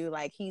interested in you,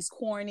 like he's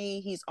corny,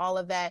 he's all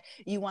of that.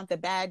 You want the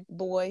bad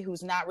boy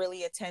who's not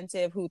really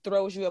attentive, who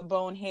throws you a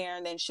bone hair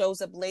and then shows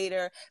up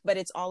later, but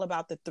it's all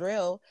about the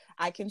thrill.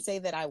 I can say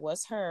that I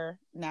was her.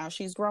 Now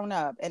she's grown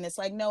up. And it's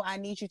like, no, I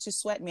need you to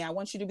sweat me. I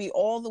want you to be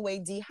all the way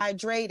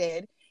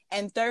dehydrated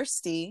and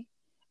thirsty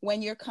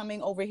when you're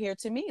coming over here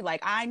to me. Like,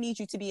 I need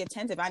you to be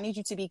attentive. I need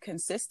you to be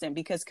consistent,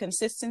 because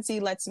consistency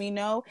lets me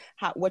know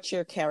what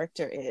your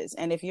character is.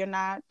 And if you're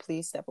not,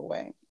 please step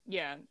away.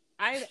 Yeah.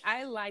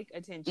 I like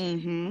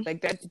attention. Mm-hmm.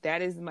 Like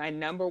that is my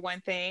number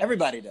one thing.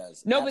 Everybody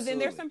does. No, Absolutely. but then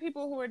there's some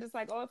people who are just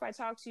like, oh, if I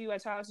talk to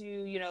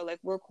you, you know, like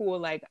we're cool.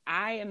 Like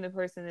I am the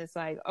person that's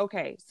like,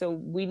 okay, so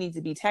we need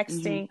to be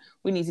texting,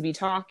 we need to be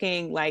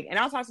talking, like, and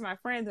I'll talk to my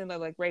friends and they're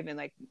like, Raven,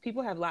 like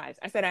people have lives.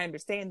 I said, I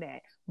understand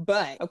that,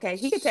 but okay,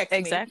 he could text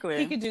me,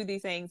 he could do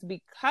these things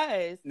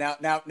because now,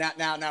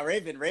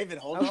 Raven,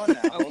 hold on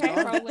now. Okay, hold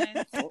on.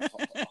 Roland.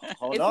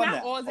 Hold it's on not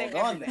now. all day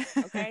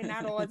everything. Okay,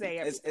 not all day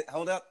everything.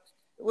 Hold up.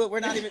 Well, we're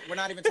not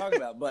even talking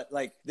about, but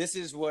like this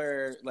is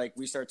where like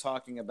we start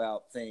talking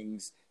about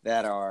things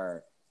that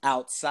are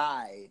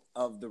outside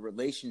of the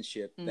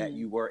relationship that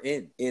you were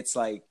in. It's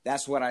like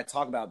that's what I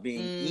talk about,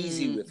 being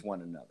easy with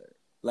one another,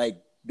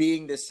 like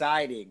being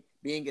deciding,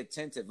 being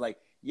attentive. Like,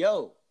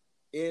 yo,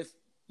 if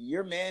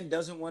your man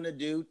doesn't want to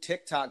do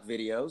TikTok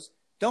videos,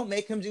 don't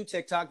make him do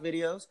TikTok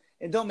videos,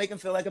 and don't make him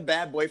feel like a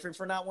bad boyfriend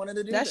for not wanting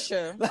to do That's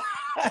them. true.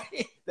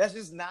 That's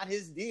just not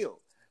his deal.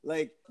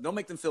 Like, don't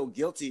make them feel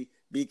guilty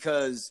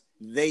because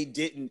they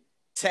didn't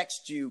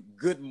text you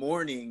good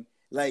morning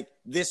like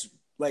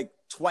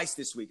twice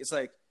this week. It's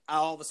like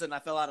all of a sudden I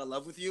fell out of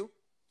love with you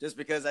just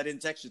because I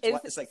didn't text you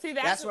twice. It's like, see,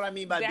 that's what I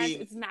mean by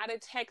being. It's not a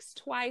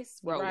text twice,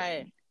 Roland.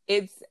 Right.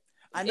 It's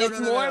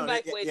more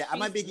like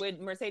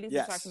what Mercedes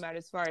yes. was talking about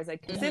as far as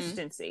like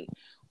consistency,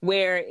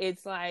 where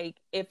it's like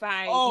if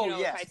I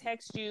if I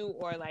text you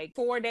or like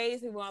 4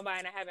 days have gone by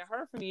and I haven't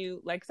heard from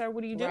you, like, sir,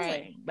 what are you doing?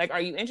 Right. Like,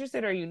 are you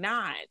interested or are you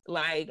not?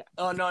 Like,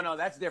 oh no,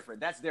 that's different.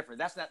 That's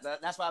not.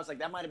 That's why I was like,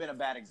 that might have been a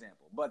bad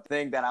example. But the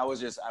thing that I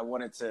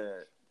wanted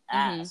to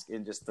ask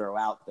and just throw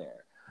out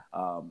there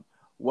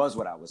was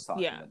what I was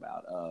talking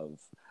about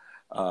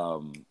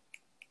of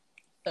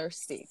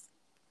thirsty.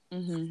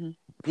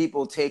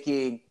 People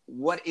taking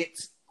what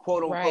it's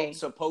quote unquote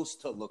supposed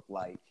to look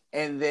like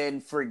and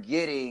then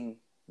forgetting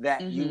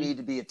that you need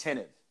to be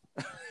attentive.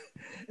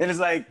 And it's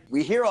like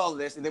we hear all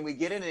this and then we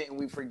get in it and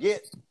we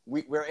forget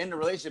we're in the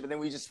relationship and then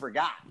we just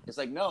forgot. It's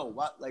like, no,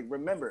 like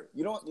remember,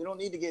 you don't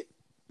need to get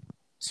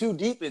too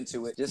deep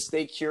into it. Just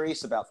stay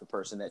curious about the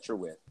person that you're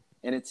with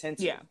and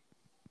attentive. Yeah.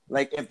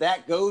 Like if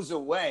that goes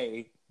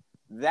away,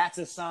 that's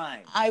a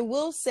sign. I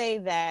will say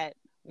that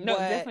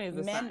definitely is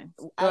a sign.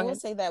 I will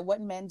say that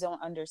what men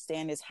don't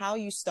understand is how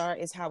you start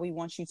is how we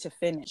want you to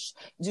finish.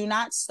 Do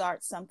not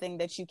start something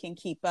that you can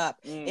keep up.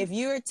 If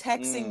you're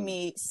texting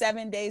me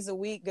 7 days a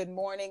week, good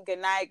morning, good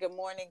night, good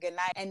morning, good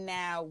night, and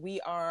now we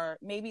are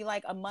maybe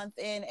like a month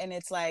in and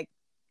it's like,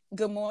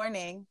 good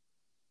morning.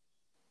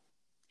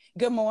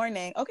 Good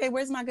morning. Okay,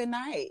 where's my good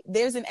night?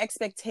 There's an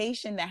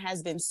expectation that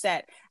has been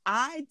set.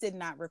 I did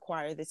not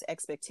require this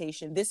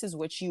expectation. This is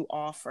what you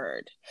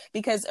offered.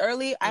 Because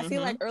I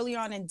feel like early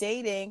on in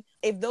dating,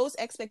 if those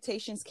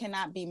expectations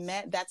cannot be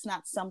met, that's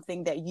not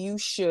something that you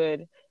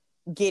should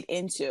get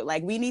into.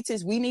 Like we need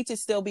to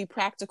still be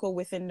practical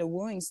within the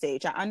wooing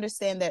stage. I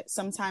understand that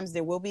sometimes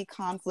there will be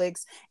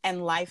conflicts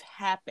and life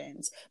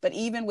happens. But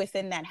even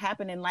within that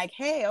happening, like,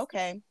 hey,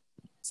 okay,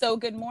 so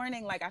good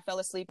morning, like I fell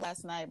asleep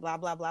last night, blah,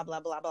 blah, blah, blah,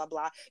 blah, blah,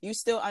 blah. You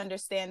still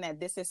understand that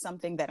this is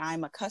something that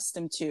I'm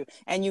accustomed to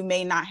and you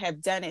may not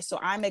have done it. So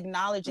I'm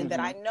acknowledging that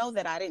I know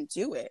that I didn't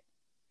do it,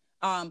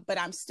 but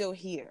I'm still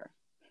here.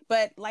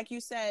 But like you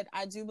said,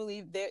 I do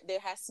believe there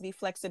has to be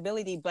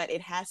flexibility, but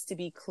it has to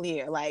be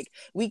clear. Like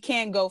we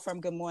can't go from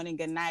good morning,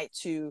 good night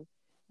to,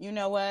 you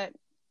know what?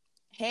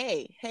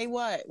 Hey,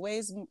 what?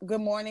 Where's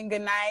good morning,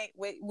 good night?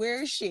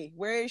 Where is she?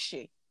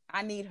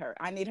 I need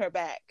her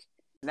back.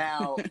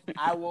 Now,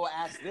 I will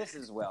ask this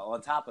as well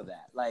on top of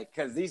that, like,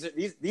 because these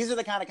are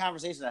the kind of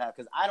conversations I have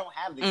because I don't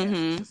have the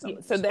answers to some of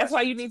these so that's questions.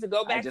 why you need to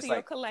go back to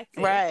your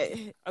collective,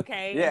 right?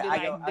 Okay,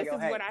 yeah. This is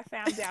what I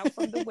found out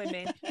from the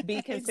women.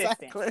 Be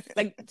consistent. Exactly.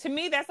 Like to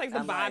me, that's like the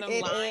bottom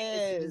line.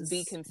 Is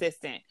be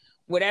consistent.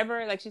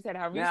 Whatever, like she said,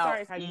 however you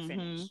start is how you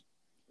finish.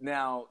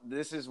 Now,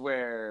 this is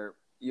where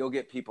you'll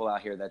get people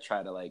out here that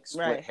try to like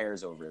split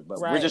hairs over it, but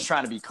we're just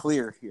trying to be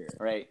clear here,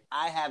 right?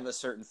 I have a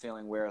certain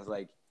feeling where it's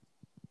like,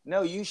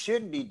 no, you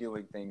shouldn't be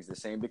doing things the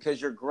same because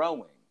you're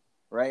growing,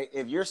 right?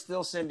 If you're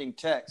still sending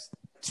texts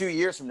 2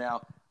 years from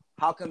now,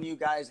 how come you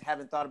guys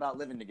haven't thought about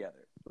living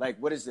together? Like,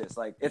 what is this?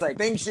 Like, it's like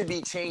things should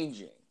be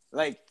changing.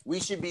 Like, we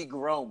should be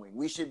growing.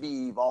 We should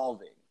be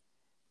evolving.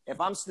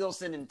 If I'm still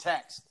sending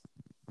texts,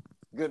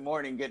 good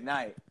morning, good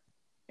night,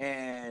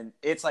 and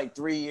it's like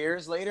 3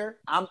 years later,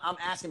 I'm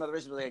asking about the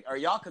relationship, like, are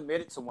y'all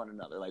committed to one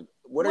another? Like,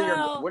 what are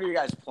your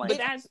guys' plans? But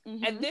that's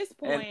at this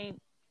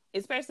point,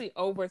 especially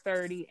over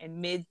 30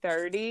 and mid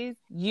 30s,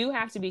 you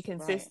have to be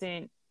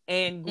consistent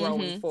and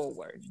growing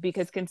forward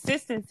because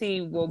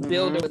consistency will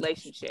build a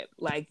relationship.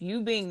 Like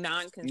you being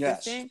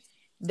non-consistent,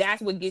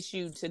 that's what gets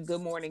you to good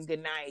morning,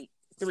 good night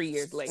 3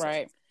 years later.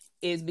 Right.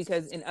 Is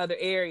because in other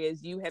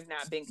areas you have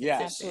not been consistent.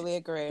 Yeah, absolutely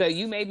agree. So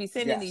you may be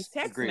sending these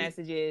text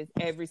messages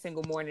every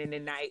single morning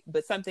and night,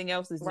 but something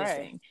else is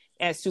missing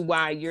as to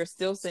why you're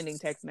still sending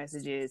text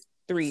messages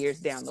 3 years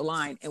down the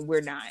line and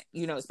we're not,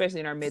 especially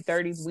in our mid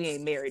 30s, we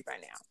ain't married by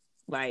now.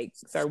 Like,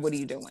 sir, what are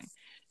you doing?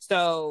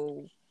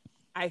 So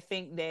I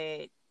think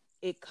that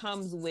it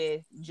comes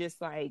with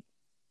just like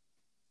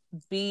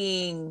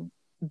being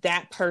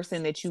that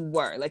person that you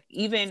were. Like,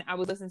 even I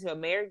was listening to a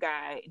married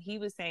guy, and he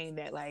was saying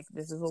that, like,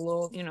 this is a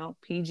little,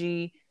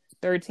 PG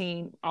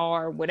 13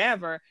 or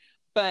whatever,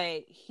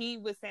 but he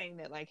was saying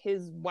that, like,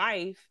 his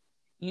wife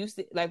used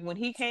to, like, when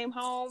he came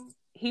home,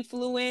 he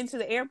flew into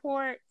the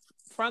airport,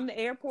 from the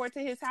airport to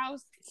his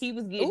house, he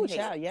was getting hit.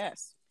 Child,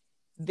 yes.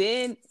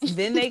 Then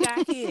they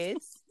got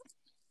kids,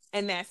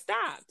 and that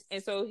stopped.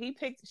 And so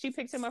she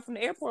picked him up from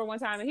the airport one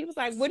time, and he was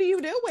like, "What are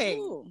you doing?"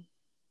 Ooh.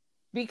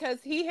 Because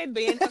he had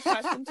been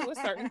accustomed to a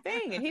certain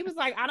thing. And he was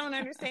like, "I don't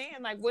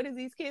understand. Like, what does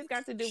these kids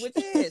got to do with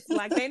this?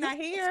 Like, they not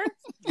here.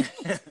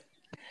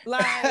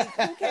 Like,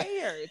 who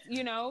cares?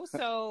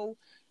 So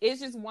it's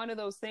just one of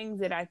those things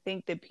that I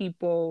think that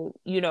people,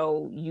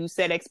 you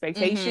set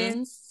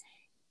expectations. Mm-hmm.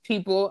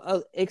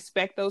 People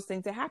expect those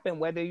things to happen,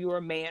 whether you're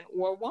a man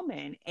or a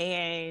woman.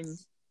 And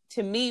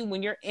to me,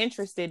 when you're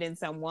interested in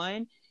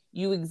someone,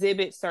 you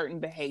exhibit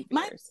certain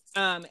behaviors.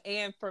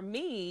 And for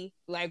me,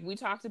 like we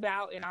talked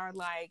about in our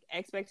like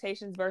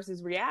expectations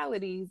versus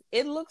realities,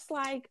 it looks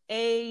like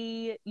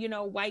a,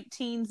 white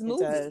teens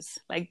movie. It does.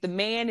 Like the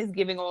man is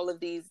giving all of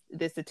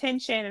this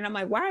attention. And I'm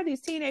like, why are these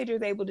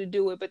teenagers able to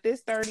do it? But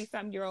this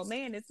 30-something-year-old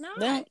man is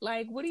not.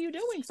 Like, what are you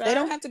doing, sir? They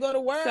don't have to go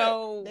to work.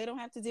 So they don't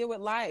have to deal with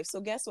life.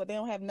 So guess what? They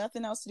don't have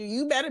nothing else to do.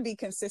 You better be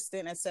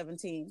consistent at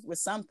 17 with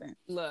something.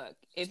 Look,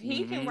 if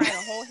he can write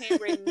a whole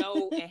handwritten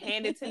note and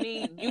hand it to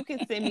me, you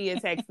can send me a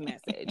text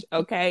message,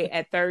 okay,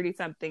 at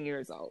 30-something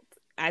years old.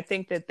 I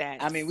think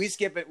that's... I mean, we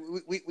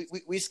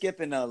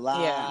skipping a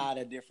lot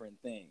of different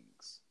things.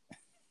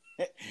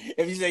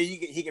 If you say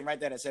he can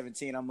write that at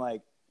 17, I'm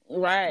like,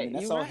 right. I mean,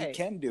 that's all he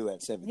can do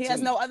at 17. He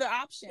has no other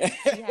options.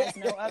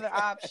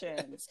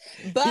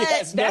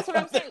 But that's what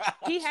I'm saying.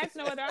 He has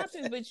no other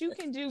options, but you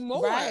can do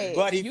more. Right.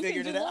 But you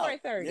figured it out. More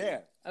at 30. Yeah.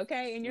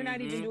 Okay, and you're not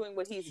even doing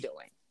what he's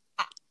doing.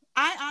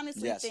 I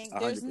honestly think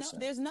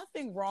there's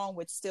nothing wrong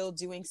with still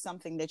doing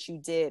something that you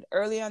did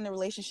early on in the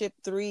relationship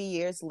 3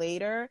 years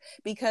later,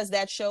 because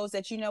that shows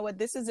that, you know what,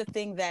 this is a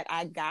thing that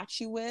I got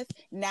you with.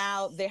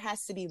 Now there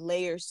has to be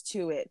layers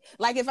to it.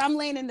 Like if I'm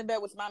laying in the bed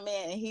with my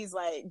man and he's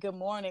like, "Good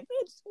morning."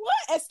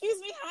 What? Excuse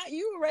me? How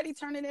you already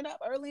turning it up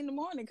early in the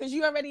morning? Because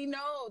you already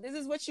know this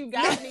is what you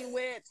got me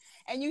with,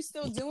 and you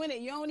still doing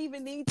it. You don't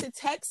even need to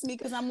text me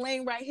because I'm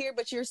laying right here,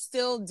 but you're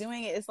still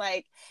doing it. It's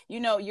like,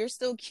 you're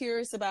still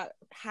curious about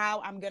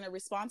how I'm going to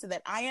respond to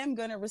that. I am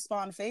going to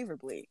respond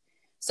favorably.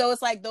 So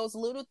it's like those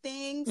little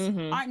things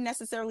aren't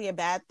necessarily a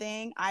bad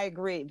thing. I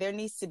agree. There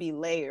needs to be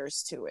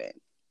layers to it.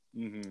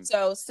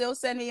 So still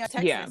send me a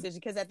text message,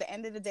 because at the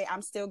end of the day,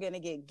 I'm still going to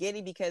get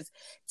giddy, because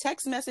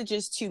text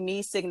messages to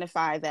me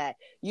signify that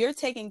you're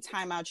taking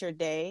time out your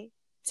day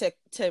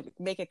to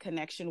make a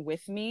connection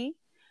with me.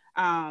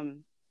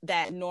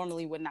 That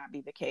normally would not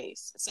be the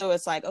case. So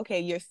it's like,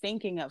 okay, you're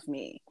thinking of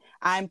me.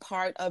 I'm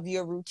part of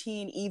your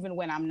routine even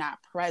when I'm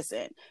not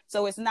present.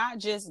 So it's not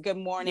just good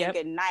morning,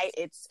 good night.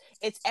 It's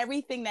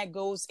everything that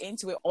goes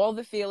into it. All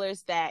the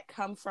feelers that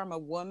come from a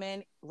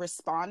woman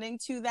responding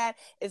to that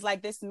is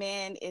like, this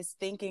man is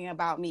thinking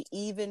about me,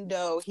 even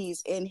though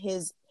he's in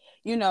his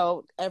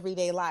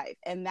everyday life.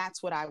 And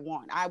that's what I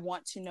want. I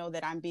want to know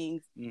that I'm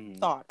being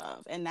thought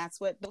of. And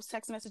that's what those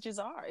text messages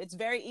are. It's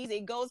very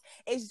easy.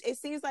 It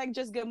seems like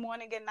just good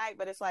morning, good night,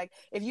 but it's like,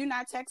 if you're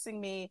not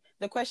texting me,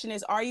 the question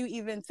is, are you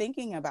even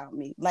thinking about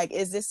me? Like,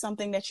 is this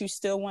something that you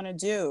still want to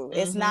do?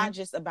 It's not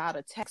just about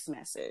a text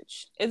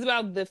message. It's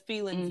about the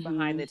feelings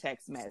behind the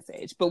text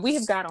message. But we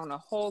have got on a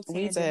whole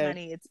tangent,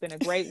 honey. It's been a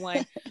great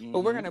one, but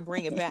we're going to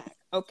bring it back.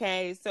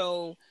 Okay.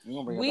 So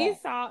we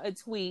saw a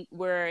tweet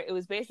where it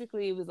was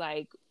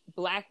like,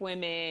 Black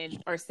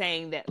women are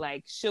saying that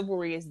like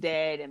chivalry is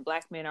dead and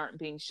Black men aren't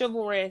being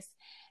chivalrous.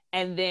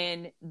 And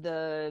then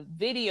the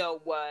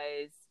video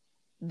was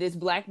this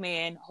Black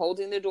man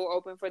holding the door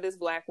open for this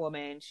Black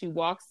woman. She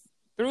walks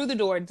through the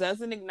door,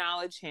 doesn't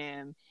acknowledge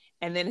him.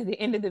 And then at the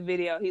end of the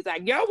video, he's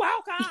like, "You're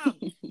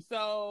welcome."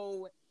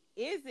 So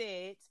is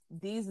it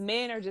these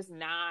men are just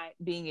not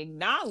being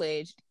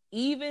acknowledged,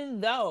 even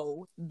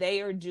though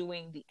they are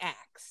doing the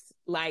acts?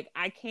 Like,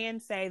 I can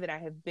say that I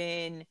have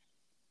been,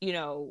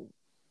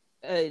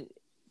 a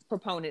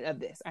proponent of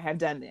this. I have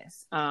done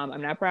this.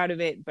 I'm not proud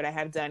of it, but I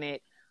have done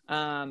it.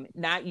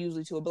 Not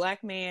usually to a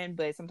Black man,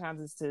 but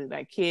sometimes it's to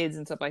like kids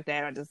and stuff like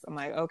that. I'm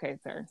like, okay,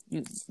 sir,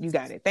 you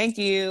got it. Thank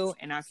you.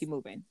 And I'll keep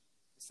moving.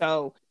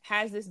 So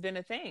has this been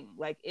a thing?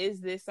 Like,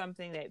 is this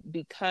something that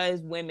because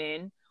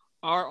women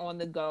are on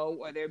the go,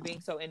 or they're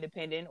being so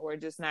independent, or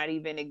just not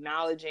even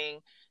acknowledging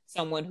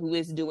someone who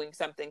is doing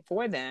something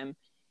for them,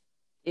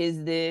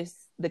 is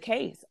this the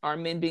case? Are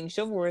men being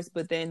chivalrous,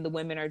 but then the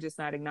women are just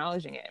not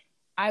acknowledging it?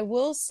 I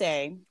will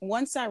say,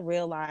 once I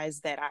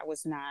realized that I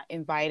was not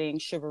inviting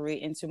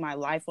chivalry into my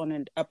life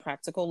on a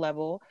practical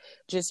level,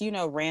 just,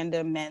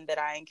 random men that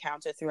I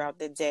encounter throughout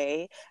the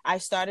day, I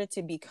started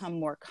to become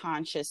more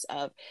conscious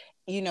of,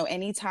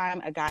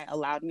 anytime a guy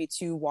allowed me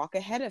to walk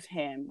ahead of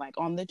him, like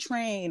on the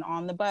train,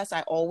 on the bus,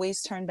 I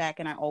always turn back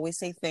and I always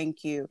say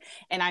thank you.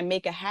 And I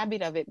make a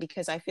habit of it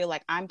because I feel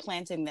like I'm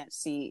planting that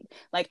seed.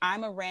 Like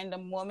I'm a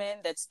random woman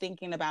that's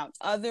thinking about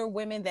other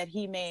women that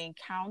he may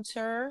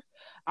encounter,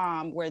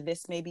 where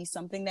this may be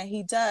something that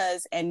he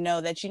does, and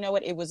know that,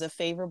 it was a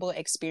favorable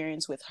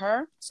experience with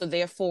her. So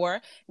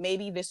therefore,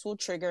 maybe this will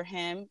trigger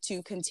him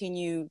to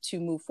continue to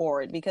move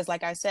forward. Because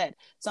like I said,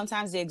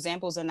 sometimes the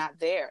examples are not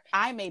there.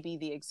 I may be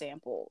the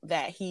example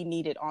that he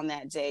needed on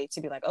that day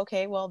to be like,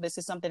 okay, well, this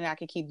is something that I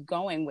could keep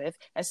going with,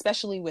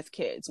 especially with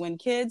kids. When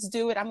kids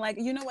do it, I'm like,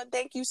 you know what?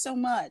 Thank you so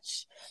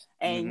much.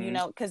 And,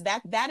 because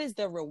that is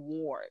the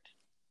reward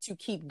to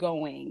keep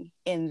going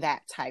in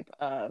that type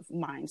of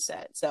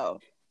mindset. So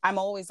I'm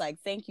always like,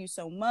 thank you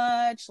so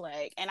much.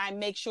 Like, and I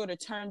make sure to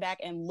turn back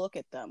and look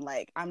at them.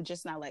 Like, I'm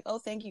just not like, oh,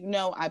 thank you.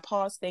 No, I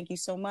pause. Thank you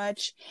so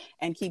much.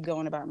 And keep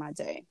going about my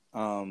day.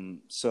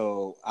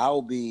 So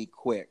I'll be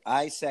quick.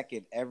 I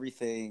second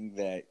everything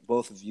that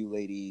both of you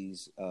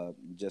ladies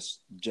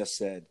just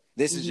said.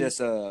 This is just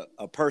a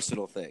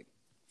personal thing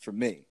for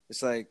me.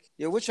 It's like,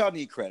 what y'all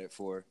need credit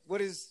for?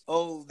 What is,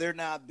 they're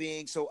not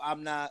being, so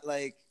I'm not,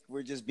 like,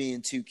 we're just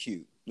being too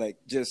cute. Like,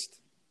 just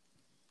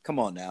come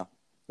on now.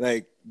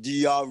 Like, do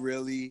y'all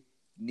really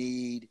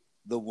need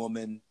the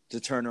woman to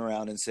turn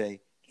around and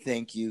say,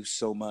 thank you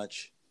so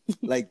much?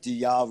 Like, do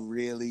y'all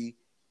really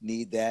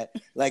need that?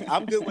 Like,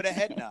 I'm good with a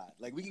head nod.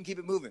 Like, we can keep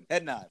it moving.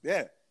 Head nod.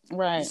 Yeah.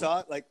 Right. You saw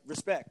it? Like,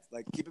 respect.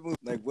 Like, keep it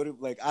moving.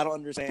 Like, I don't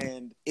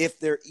understand if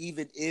there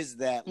even is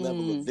that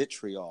level of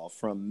vitriol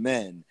from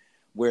men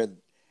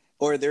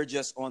or they're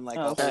just on like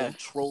a whole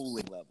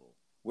trolling level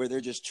where they're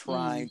just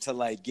trying to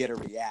like get a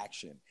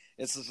reaction.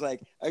 It's just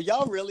like, are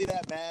y'all really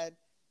that mad?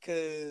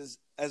 Because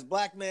as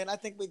Black men, I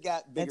think we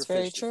got bigger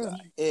fish to fry.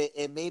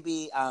 It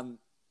maybe I'm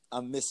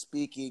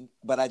misspeaking,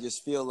 but I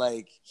just feel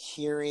like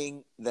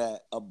hearing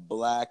that a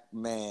Black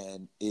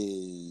man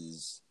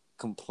is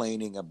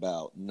complaining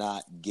about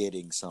not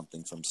getting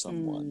something from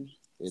someone,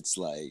 it's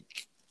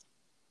like,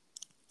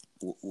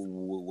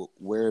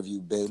 where have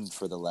you been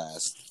for the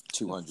last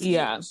 200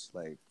 years?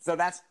 Like, so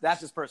that's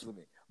just personal to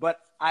me. But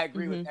I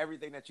agree with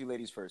everything that you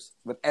ladies first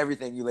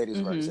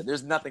said.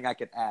 There's nothing I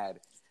could add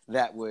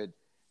that would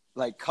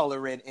like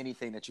color in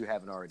anything that you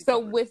haven't already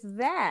covered. With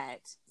that,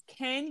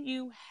 can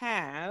you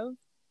have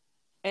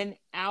an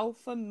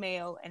alpha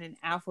male and an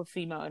alpha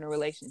female in a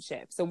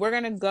relationship? So we're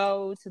going to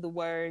go to the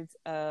words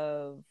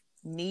of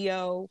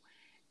Neo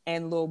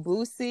and Lil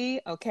Boosie.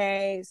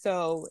 Okay.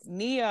 So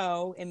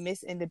Neo in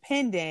Miss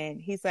Independent,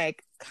 he's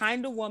like,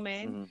 kind of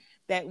woman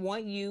that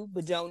want you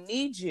but don't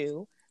need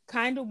you,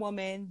 kind of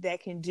woman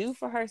that can do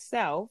for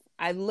herself.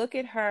 I look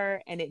at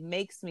her and it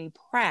makes me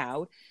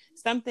proud.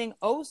 Something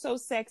oh so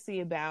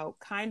sexy about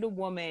kind of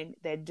woman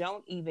that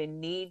don't even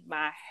need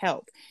my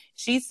help.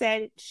 She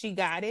said she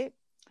got it.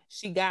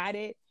 She got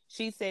it.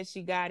 She said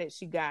she got it.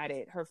 She got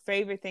it. Her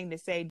favorite thing to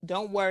say,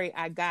 don't worry,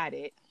 I got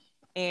it.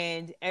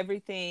 And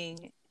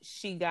everything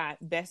she got,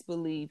 best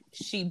believe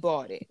she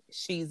bought it.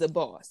 She's a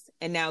boss.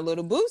 And now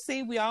Little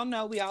Boosie, we all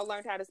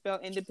learned how to spell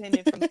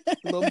independent from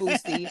Little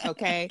Boosie,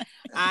 okay?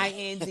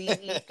 INDEPENDENT.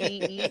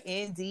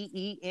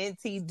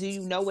 Do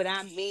you know what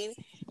I mean?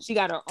 She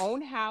got her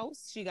own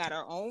house. She got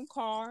her own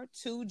car,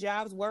 2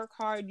 jobs, work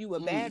hard. You a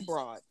bad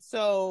broad.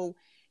 So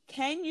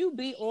can you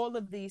be all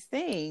of these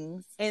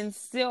things and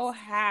still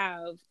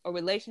have a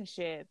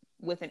relationship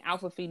with an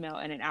alpha female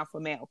and an alpha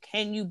male?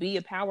 Can you be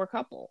a power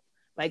couple?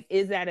 Like,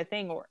 is that a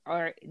thing,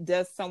 or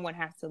does someone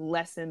have to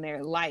lessen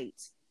their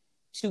light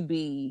to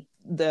be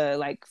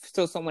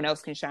so someone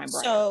else can shine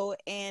bright? So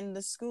in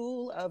the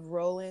school of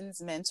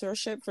Roland's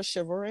mentorship for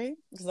chivalry,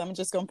 because I'm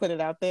just going to put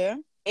it out there,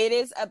 it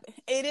is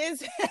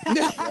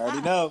you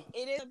already know.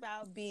 It is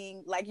about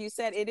being, like you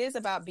said, it is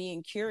about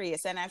being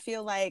curious. And I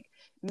feel like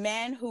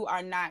men who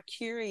are not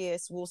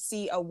curious will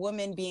see a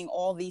woman being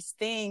all these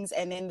things,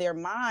 and in their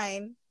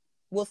mind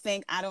will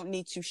think, I don't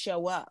need to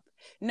show up.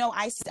 No,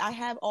 I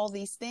have all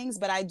these things,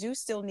 but I do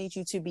still need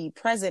you to be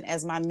present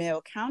as my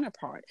male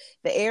counterpart.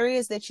 The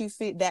areas that you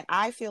feel that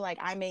I feel like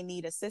I may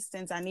need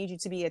assistance, I need you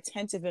to be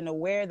attentive and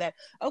aware that,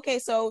 okay,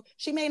 so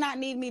she may not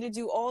need me to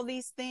do all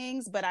these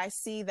things, but I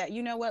see that,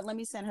 you know what, let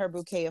me send her a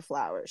bouquet of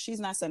flowers. She's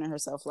not sending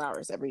herself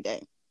flowers every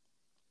day.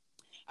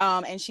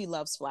 And she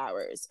loves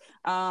flowers.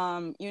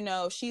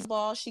 She's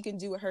boss, she can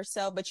do it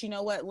herself, but you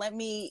know what, let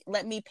me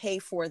pay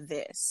for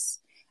this.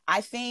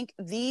 I think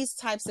these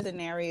types of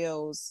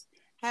scenarios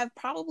have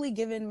probably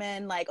given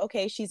men like,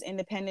 okay, she's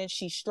independent,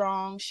 she's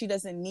strong, she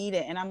doesn't need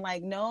it. And I'm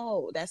like,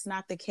 no, that's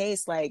not the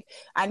case. Like,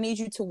 I need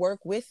you to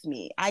work with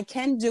me. I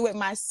can do it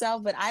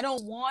myself, but I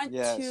don't want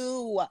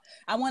to.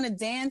 I want to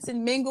dance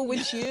and mingle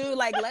with you.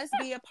 Like, let's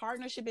be a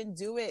partnership and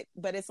do it.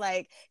 But it's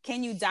like,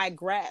 can you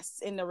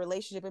digress in the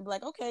relationship and be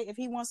like, okay, if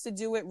he wants to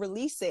do it,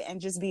 release it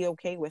and just be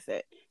okay with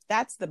it.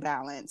 That's the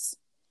balance.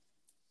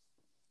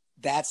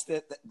 That's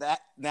the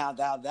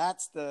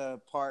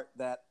part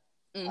that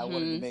I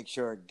wanted to make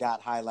sure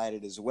got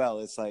highlighted as well.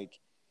 It's like,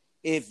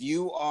 if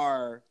you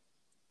are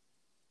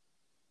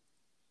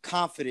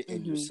confident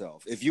in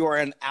yourself, if you are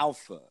an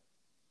alpha,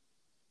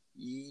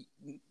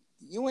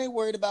 you ain't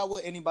worried about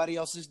what anybody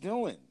else is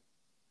doing.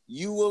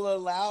 You will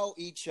allow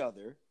each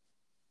other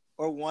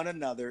or one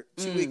another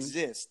to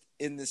exist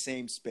in the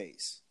same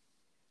space.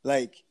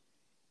 Like,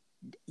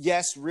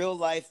 yes, real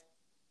life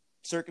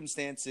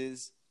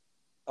circumstances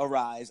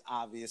arise,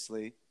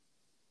 obviously,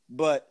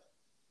 but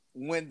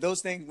when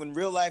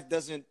real life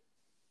doesn't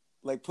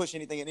like push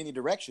anything in any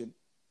direction,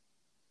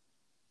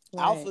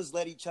 alphas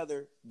let each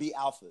other be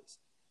alphas.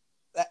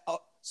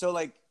 So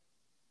like,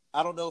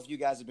 I don't know if you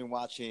guys have been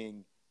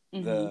watching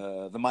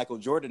the Michael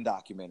Jordan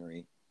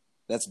documentary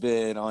that's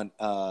been on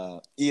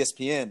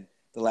ESPN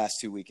the last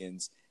 2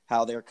 weekends,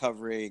 how they're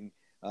covering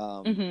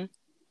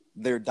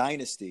their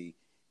dynasty.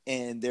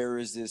 And there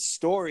is this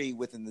story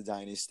within the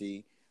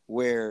dynasty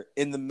where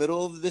in the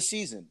middle of the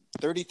season,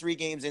 33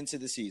 games into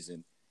the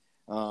season,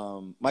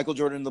 Michael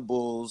Jordan and the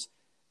Bulls,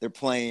 they're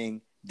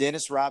playing.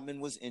 Dennis Rodman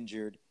was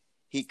injured.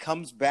 He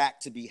comes back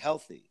to be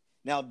healthy.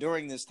 Now,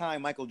 during this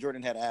time, Michael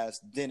Jordan had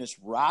asked Dennis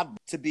Rodman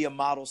to be a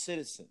model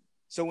citizen.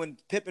 So when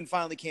Pippen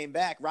finally came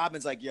back,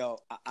 Rodman's like, yo,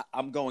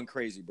 I'm going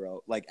crazy,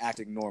 bro. Like,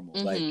 acting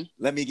normal. Like,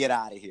 let me get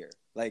out of here.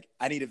 Like,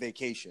 I need a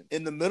vacation.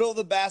 In the middle of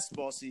the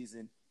basketball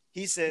season,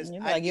 he says,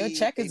 I need your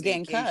check is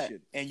getting cut.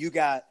 And you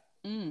got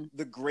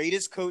the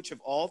greatest coach of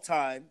all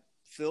time,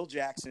 Phil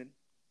Jackson,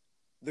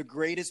 the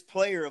greatest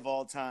player of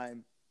all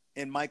time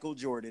in Michael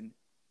Jordan,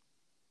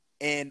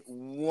 and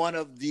one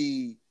of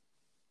the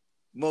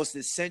most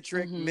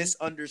eccentric,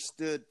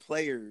 misunderstood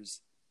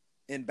players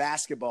in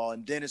basketball,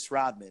 and Dennis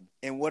Rodman.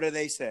 And what do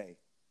they say?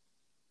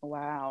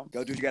 Wow.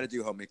 Go do what you got to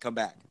do, homie. Come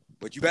back.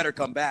 But you better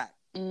come back.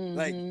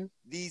 Like,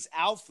 these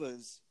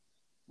alphas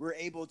were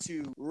able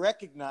to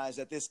recognize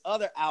that this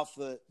other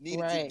alpha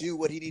needed to do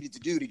what he needed to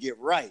do to get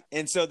right.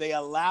 And so they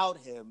allowed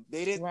him.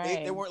 They didn't,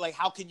 they weren't like,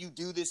 how can you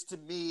do this to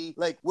me?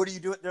 Like, what are you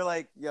doing? They're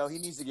like, yo, he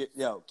needs to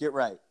get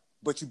right.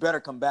 But you better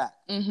come back.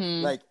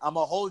 Like, I'm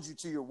going to hold you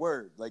to your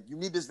word. Like, you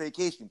need this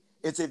vacation.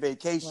 It's a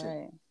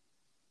vacation.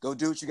 Go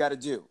do what you got to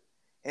do.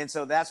 And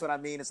so that's what I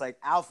mean. It's like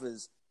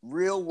alphas,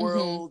 real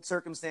world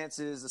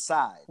circumstances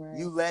aside,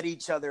 you let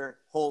each other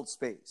hold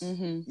space.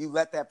 You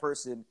let that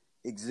person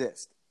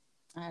exist.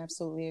 I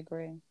absolutely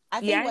agree. I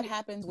think what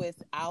happens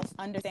with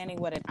understanding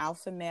what an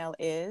alpha male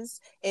is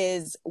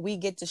we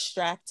get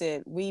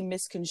distracted. We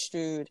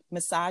misconstrued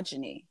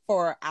misogyny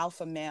for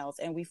alpha males,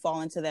 and we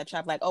fall into that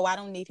trap. Like, oh, I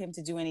don't need him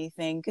to do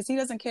anything because he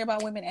doesn't care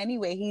about women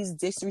anyway. He's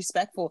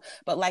disrespectful.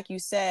 But like you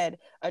said,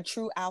 a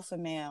true alpha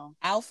male,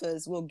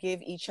 alphas will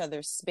give each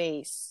other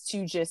space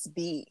to just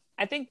be.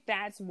 I think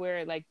that's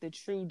where like the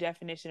true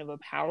definition of a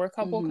power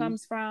couple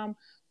comes from,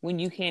 when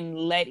you can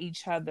let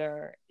each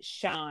other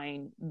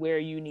shine where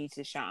you need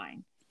to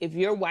shine. If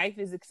your wife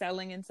is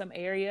excelling in some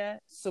area,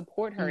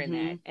 support her in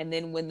that. And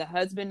then when the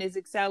husband is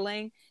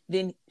excelling,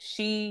 then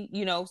she,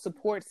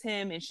 supports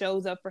him and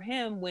shows up for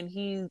him when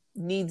he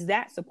needs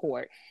that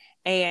support.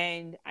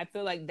 And I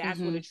feel like that's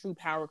what a true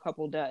power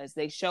couple does.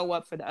 They show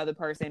up for the other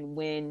person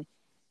when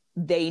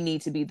they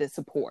need to be the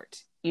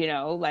support.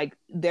 Like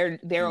they're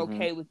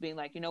okay with being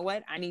like, you know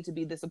what? I need to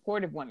be the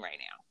supportive one right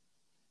now.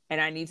 And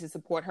I need to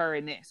support her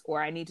in this,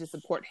 or I need to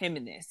support him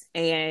in this.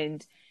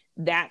 And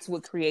that's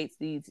what creates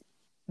these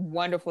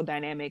wonderful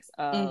dynamics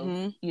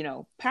of,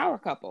 power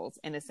couples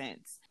in a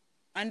sense.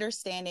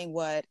 Understanding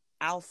what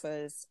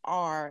alphas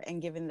are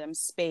and giving them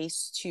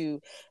space to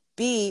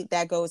be,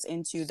 that goes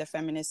into the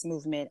feminist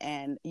movement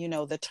and,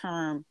 the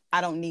term,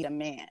 I don't need a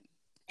man.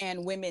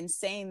 And women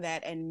saying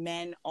that, and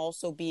men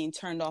also being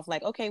turned off,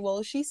 like, okay, well,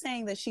 if she's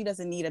saying that she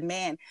doesn't need a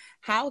man,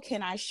 how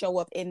can I show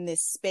up in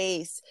this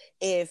space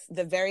if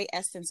the very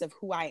essence of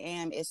who I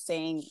am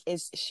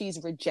is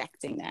she's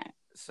rejecting that?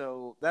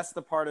 So that's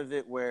the part of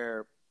it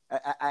where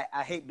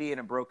I hate being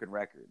a broken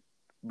record.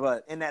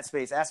 But in that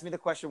space, ask me the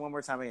question one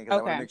more time again,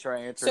 because I want to make sure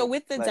I answer So it,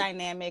 with the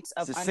dynamics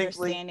of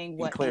understanding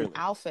what an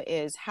alpha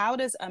is, how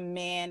does a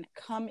man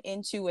come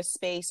into a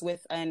space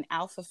with an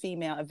alpha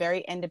female, a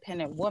very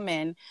independent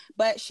woman,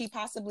 but she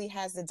possibly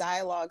has the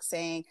dialogue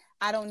saying,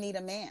 I don't need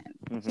a man.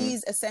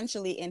 He's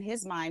essentially, in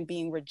his mind,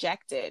 being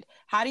rejected.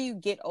 How do you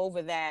get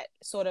over that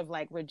sort of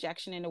like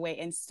rejection in a way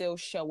and still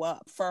show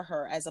up for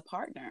her as a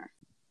partner?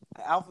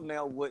 An alpha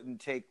male wouldn't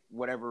take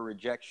whatever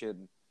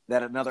rejection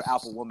that another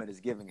alpha woman is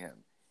giving him.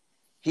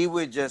 He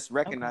would just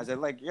recognize that,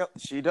 like, yo,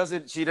 she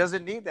doesn't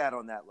need that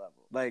on that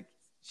level. Like,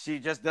 she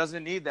just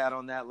doesn't need that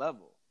on that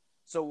level.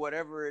 So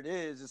whatever it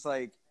is, it's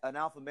like an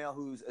alpha male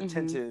who's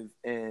attentive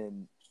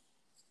and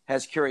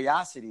has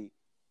curiosity.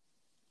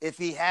 If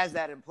he has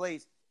that in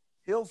place,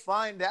 he'll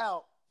find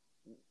out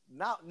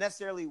not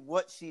necessarily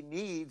what she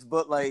needs,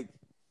 but like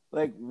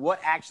what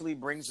actually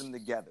brings them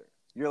together.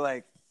 You're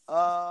like,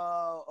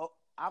 oh,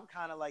 I'm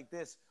kind of like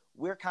this.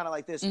 We're kind of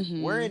like this.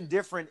 We're in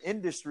different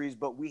industries,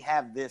 but we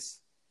have this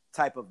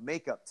type of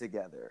makeup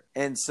together.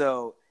 And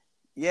so,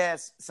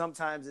 yes,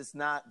 sometimes it's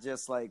not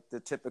just like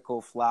the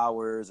typical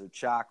flowers or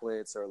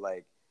chocolates or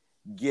like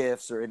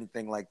gifts or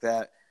anything like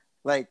that.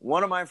 Like,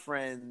 one of my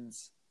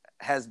friends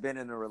has been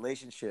in a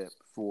relationship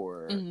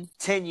for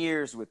 10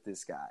 years with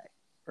this guy,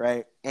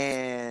 right?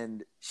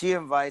 And she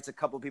invites a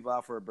couple people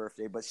out for her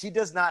birthday, but she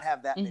does not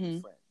have that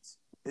many friends.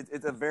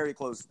 It's a very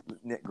close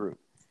knit group.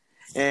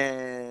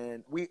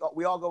 And we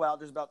all go out.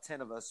 There's about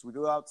 10 of us. We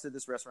go out to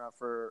this restaurant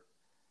for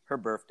her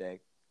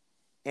birthday.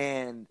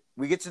 And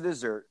we get to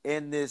dessert.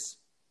 And this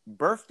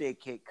birthday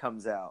cake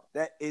comes out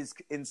that is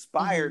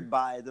inspired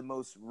by the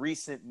most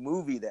recent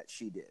movie that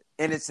she did.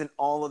 And it's in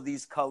all of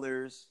these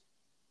colors.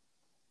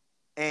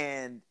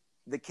 And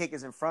the cake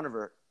is in front of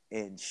her.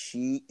 And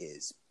she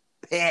is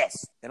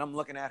pissed. And I'm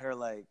looking at her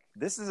like,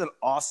 this is an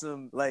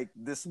awesome like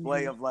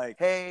display of like,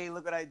 hey,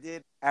 look what I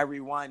did. I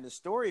rewind the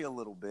story a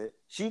little bit.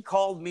 She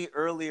called me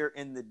earlier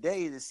in the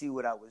day to see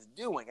what I was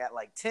doing at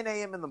like 10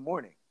 a.m. in the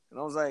morning. And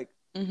I was like,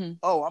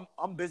 oh,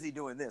 I'm busy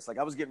doing this. Like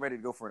I was getting ready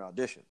to go for an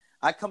audition.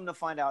 I come to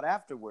find out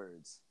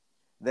afterwards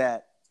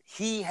that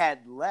he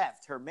had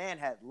left, her man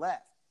had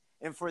left.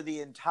 And for the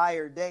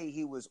entire day,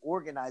 he was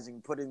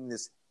organizing, putting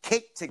this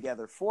cake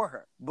together for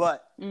her.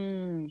 But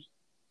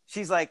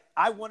she's like,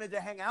 I wanted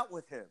to hang out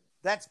with him.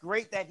 That's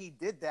great that he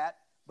did that,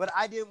 but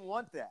I didn't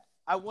want that.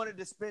 I wanted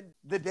to spend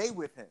the day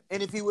with him.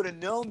 And if he would have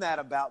known that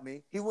about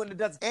me, he wouldn't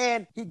have done it.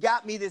 And he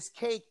got me this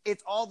cake.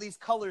 It's all these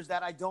colors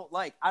that I don't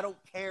like. I don't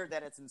care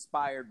that it's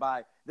inspired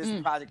by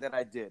this project that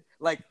I did.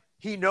 Like,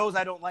 he knows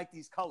I don't like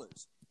these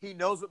colors. He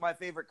knows what my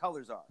favorite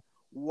colors are.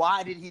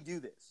 Why did he do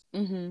this?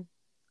 And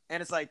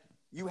it's like,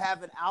 you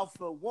have an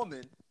alpha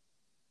woman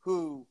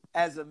who,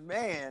 as a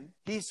man,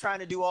 he's trying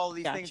to do all of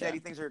these things that he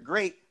thinks are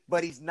great,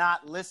 but he's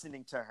not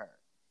listening to her.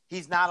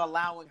 He's not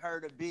allowing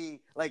her to be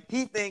like,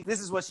 he thinks this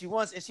is what she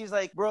wants. And she's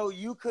like, bro,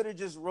 you could have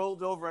just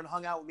rolled over and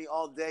hung out with me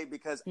all day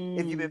because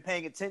if you've been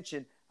paying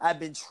attention, I've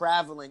been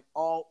traveling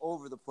all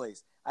over the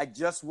place. I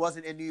just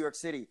wasn't in New York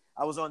City.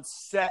 I was on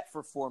set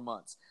for 4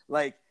 months.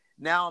 Like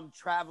now I'm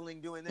traveling,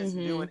 doing this,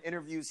 doing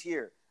interviews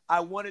here. I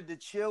wanted to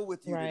chill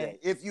with you today.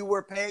 If you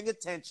were paying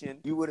attention,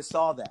 you would have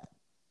saw that.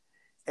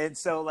 And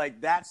so,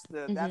 like, that's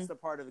the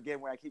part of,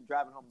 again, where I keep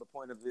driving home the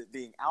point of it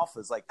being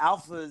alphas. Like,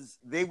 alphas,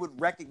 they would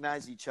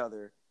recognize each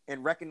other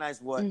and recognize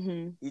what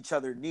each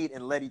other need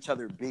and let each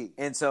other be.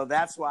 And so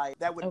that's why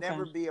that would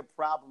never be a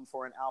problem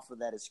for an alpha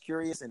that is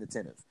curious and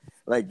attentive.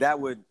 Like, that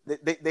would,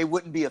 they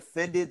wouldn't be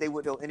offended. They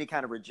wouldn't feel any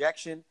kind of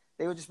rejection.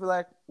 They would just be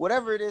like,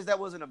 whatever it is, that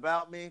wasn't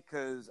about me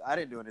because I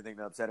didn't do anything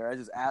to upset her. I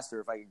just asked her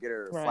if I could get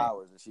her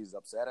flowers and she's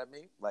upset at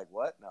me. Like,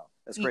 what? No,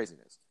 that's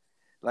craziness.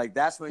 Like,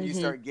 that's when you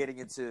start getting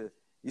into,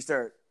 you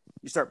start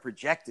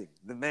projecting.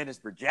 The man is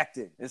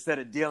projecting instead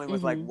of dealing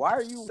with like, why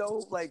are you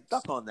so like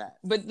stuck on that?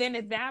 But then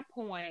at that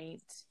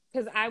point,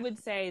 because I would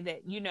say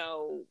that, you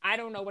know, I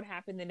don't know what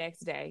happened the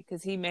next day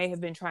because he may have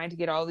been trying to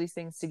get all these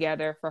things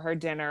together for her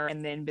dinner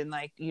and then been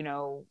like, you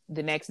know,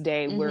 the next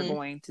day we're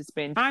going to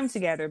spend time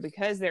together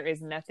because there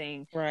is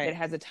nothing that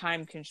has a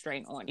time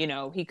constraint on. You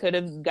know, he could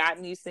have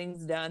gotten these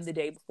things done the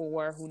day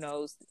before. Who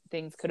knows?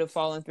 Things could have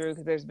fallen through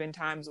because there's been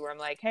times where I'm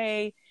like,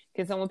 hey,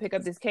 can someone pick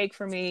up this cake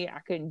for me? I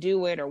couldn't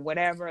do it or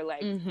whatever.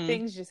 Like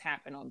things just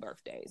happen on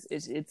birthdays.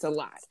 It's a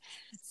lot.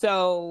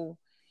 So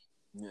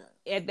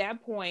at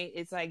that point,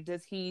 it's like,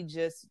 does he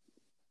just,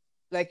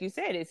 like you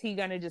said, is he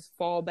going to just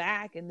fall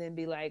back and then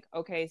be like,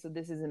 okay, so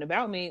this isn't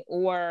about me?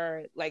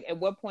 Or like, at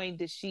what point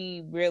does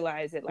she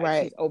realize that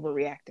like she's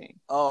overreacting?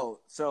 Oh,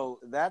 so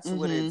that's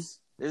what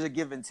there's a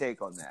give and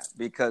take on that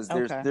because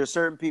there's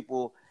certain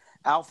people,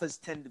 alphas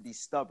tend to be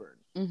stubborn.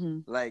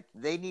 Like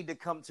they need to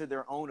come to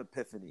their own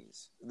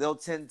epiphanies. They'll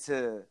tend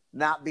to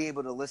not be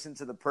able to listen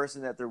to the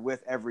person that they're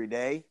with every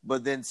day,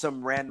 but then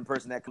some random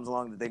person that comes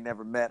along that they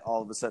never met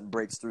all of a sudden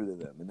breaks through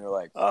to them. And they're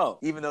like, oh,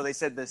 even though they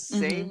said the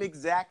same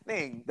exact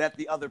thing that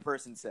the other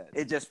person said.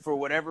 It just, for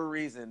whatever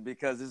reason,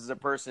 because this is a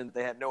person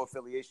they had no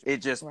affiliation, it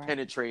just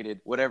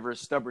penetrated whatever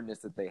stubbornness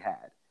that they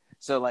had.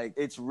 So, like,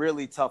 it's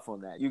really tough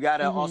on that. You got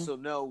to also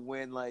know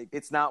when, like,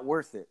 it's not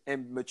worth it.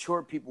 And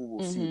mature people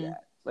will see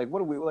that. Like,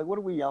 what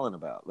are we yelling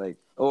about? Like,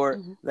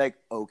 or like,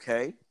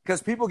 okay.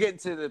 Because people get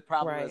into the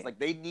problem is like,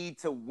 they need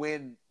to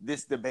win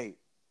this debate.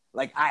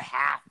 Like, I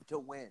have to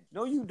win.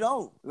 No, you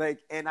don't. Like,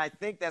 and I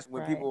think that's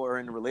when people are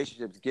in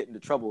relationships get into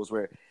trouble is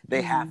where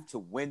they have to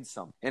win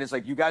something. And it's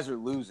like, you guys are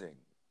losing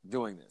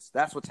doing this.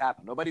 That's what's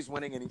happened. Nobody's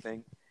winning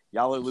anything.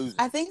 Y'all are losing.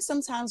 I think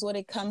sometimes what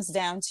it comes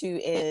down to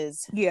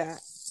is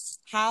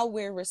how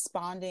we're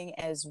responding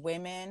as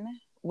women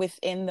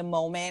within the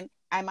moment.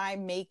 Am I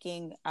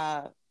making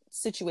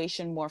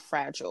situation more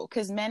fragile?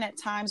 Because men at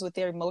times with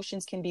their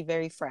emotions can be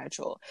very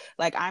fragile.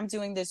 Like, I'm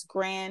doing this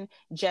grand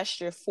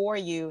gesture for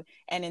you,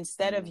 and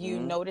instead of you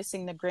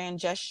noticing the grand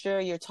gesture,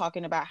 you're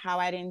talking about how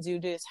I didn't do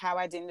this, how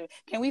I didn't do.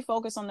 Can we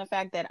focus on the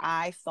fact that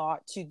I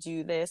thought to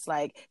do this?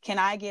 Like, can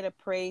I get a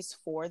praise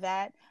for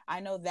that? I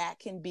know that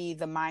can be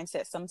the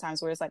mindset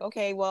sometimes where it's like,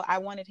 okay, well, I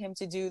wanted him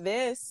to do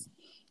this,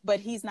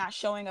 but he's not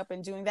showing up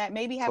and doing that.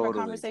 Maybe have a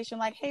conversation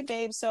like, hey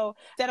babe, so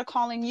instead of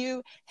calling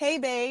you, hey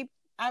babe,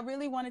 I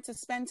really wanted to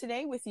spend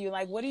today with you.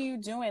 Like, what are you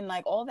doing?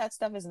 Like, all that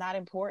stuff is not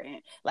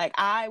important. Like,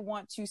 I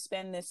want to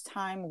spend this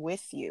time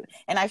with you.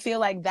 And I feel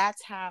like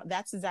that's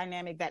the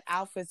dynamic that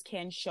alphas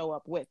can show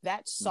up with.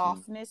 That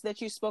softness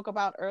that you spoke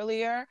about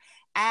earlier,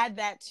 add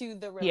that to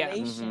the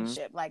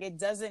relationship. Like, it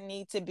doesn't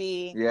need to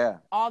be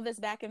all this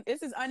back and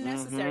this is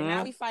unnecessary.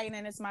 Now we fighting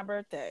and it's my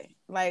birthday.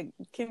 Like,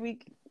 can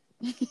we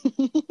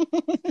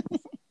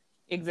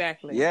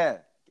Exactly. Yeah.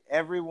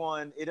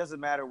 Everyone, it doesn't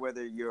matter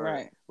whether you're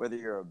Right. whether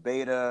you're a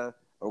beta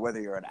or whether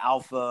you're an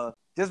alpha.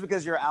 Just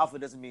because you're an alpha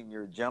doesn't mean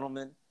you're a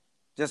gentleman.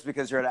 Just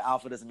because you're an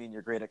alpha doesn't mean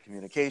you're great at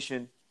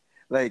communication.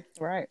 Like,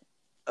 Right.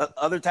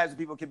 other types of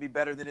people can be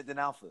better than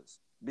alphas,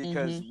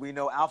 because we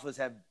know alphas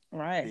have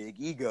Right. big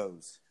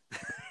egos.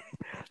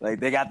 Like,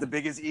 they got the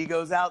biggest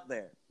egos out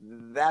there.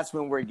 That's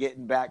when we're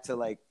getting back to,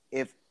 like,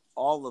 if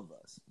all of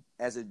us,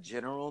 as a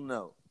general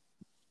note,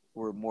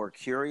 were more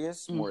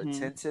curious, more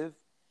attentive,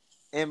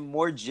 and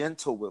more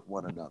gentle with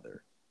one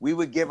another, we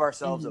would give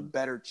ourselves a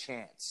better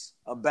chance,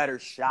 a better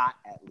shot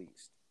at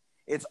least.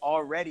 It's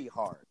already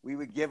hard. We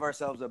would give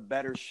ourselves a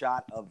better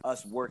shot of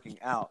us working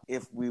out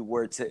if we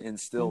were to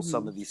instill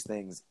some of these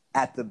things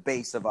at the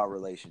base of our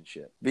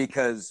relationship.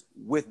 Because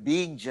with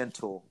being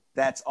gentle,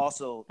 that's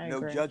also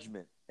no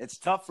judgment. It's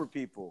tough for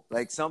people.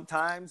 Like,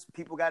 sometimes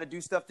people got to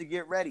do stuff to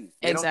get ready.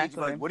 They don't need you,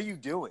 like, what are you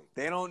doing?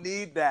 They don't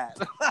need that.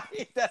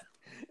 You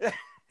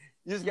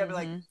just got to be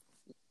like,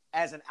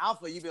 as an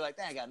alpha, you'd be like,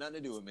 that ain't got nothing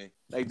to do with me.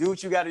 Like, do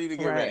what you got to do to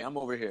get ready. I'm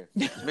over here.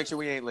 Just make sure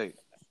we ain't late.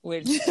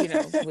 Which,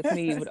 with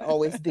me would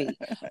always be.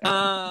 It's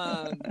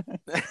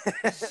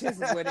just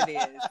what it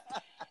is.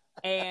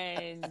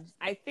 And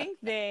I think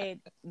that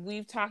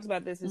we've talked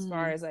about this as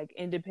far as like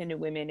independent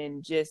women,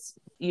 and just,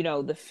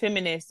 the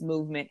feminist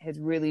movement has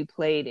really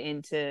played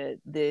into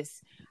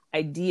this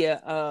idea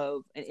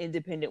of an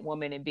independent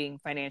woman and being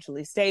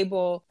financially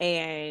stable.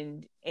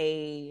 And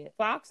a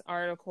Fox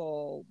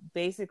article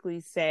basically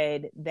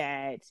said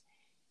that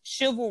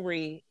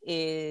chivalry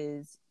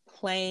is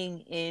playing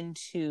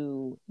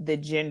into the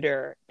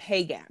gender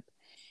pay gap.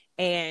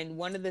 And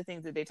one of the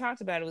things that they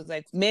talked about, it was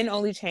like, men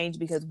only change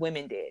because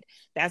women did.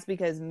 That's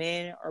because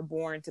men are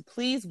born to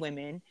please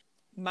women.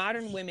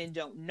 Modern women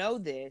don't know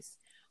this,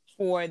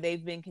 or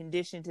they've been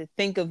conditioned to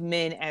think of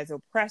men as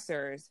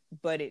oppressors,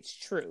 but it's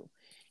true.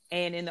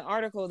 And in the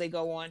article, they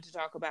go on to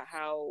talk about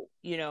how,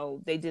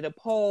 they did a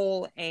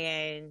poll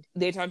and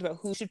they talked about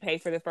who should pay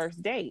for the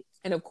first date.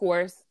 And of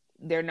course,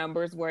 their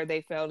numbers were,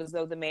 they felt as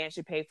though the man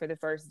should pay for the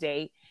first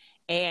date.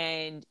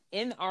 And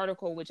in the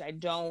article, which I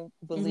don't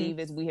believe,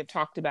 as we have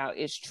talked about,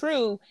 is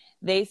true,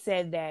 they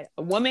said that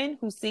a woman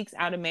who seeks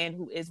out a man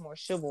who is more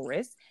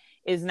chivalrous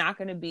is not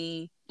going to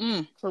be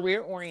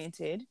career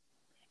oriented,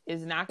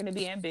 is not going to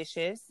be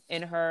ambitious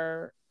in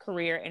her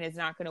career, and is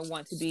not going to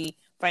want to be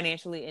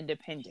financially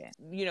independent.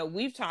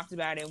 We've talked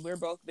about it, and we're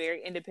both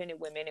very independent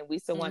women, and we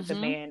still want the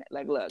man,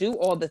 like, look, do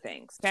all the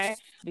things, okay?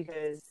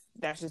 Because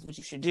that's just what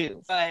you should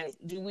do. But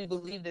do we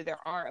believe that there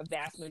are a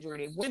vast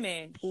majority of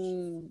women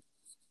who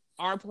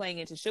are playing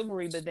into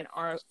chivalry, but then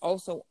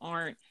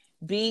aren't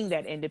being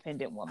that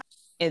independent woman?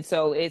 And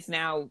so it's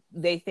now,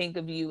 they think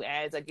of you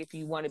as like, if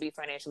you want to be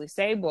financially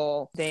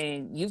stable,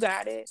 then you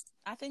got it.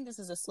 I think this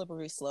is a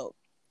slippery slope.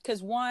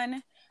 Because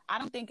one, I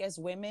don't think as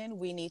women,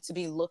 we need to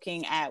be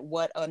looking at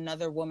what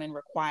another woman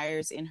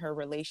requires in her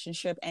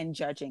relationship and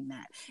judging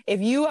that. If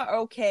you are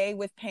okay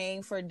with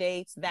paying for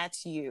dates,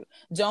 that's you.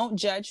 Don't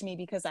judge me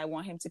because I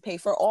want him to pay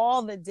for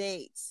all the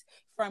dates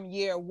from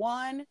year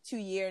 1 to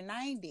year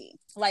 90.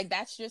 Like,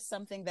 that's just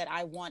something that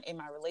I want in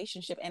my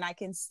relationship. And I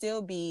can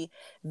still be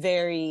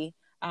very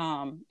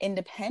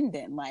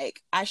independent.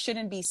 Like, I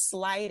shouldn't be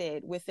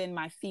slighted within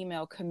my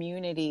female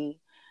community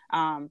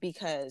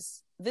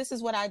because this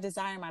is what I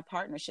desire in my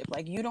partnership.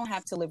 Like, you don't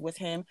have to live with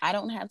him. I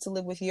don't have to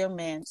live with your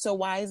man. So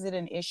why is it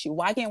an issue?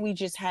 Why can't we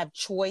just have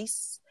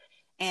choice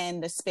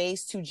and the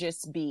space to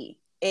just be?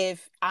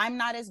 If I'm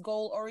not as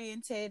goal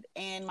oriented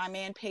and my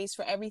man pays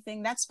for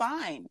everything, that's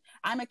fine.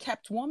 I'm a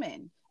kept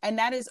woman, and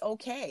that is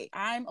okay.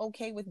 I'm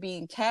okay with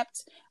being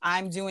kept.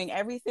 I'm doing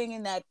everything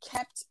in that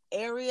kept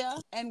area,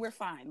 and we're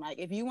fine. Like,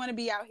 if you want to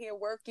be out here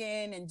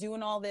working and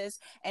doing all this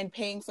and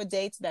paying for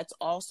dates, that's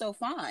also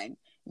fine.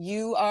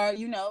 You are,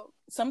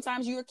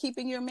 sometimes you are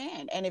keeping your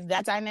man. And if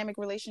that dynamic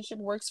relationship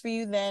works for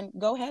you, then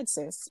go ahead,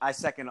 sis. I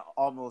second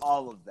almost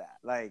all of that.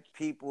 Like,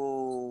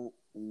 people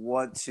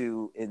want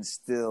to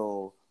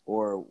instill,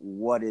 or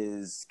what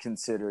is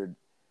considered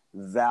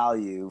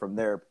value from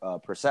their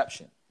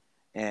perception.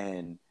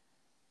 And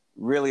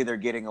really, they're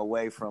getting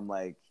away from,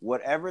 like,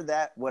 whatever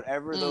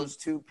those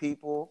two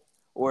people,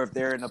 or if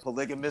they're in a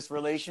polygamous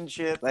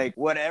relationship, like,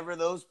 whatever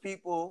those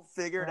people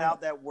figured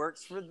out that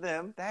works for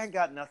them, that ain't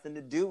got nothing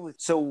to do with.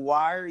 So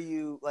why are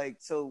you, like,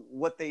 so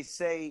what they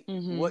say,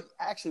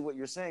 what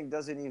you're saying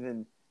doesn't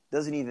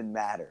even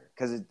matter,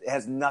 because it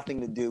has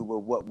nothing to do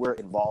with what we're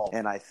involved.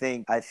 And I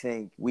think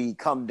we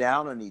come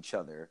down on each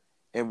other,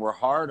 and we're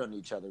hard on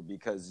each other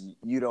because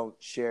you don't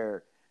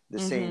share the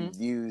same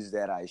views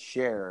that I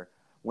share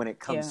when it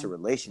comes to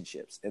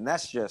relationships. And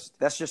that's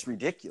just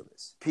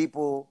ridiculous.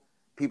 People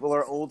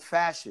are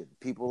old-fashioned.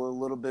 People are a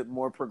little bit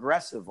more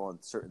progressive on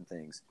certain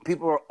things.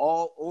 People are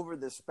all over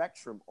the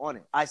spectrum on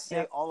it. I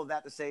say all of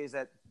that to say is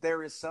that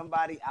there is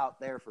somebody out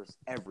there for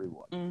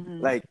everyone.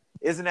 Like,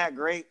 isn't that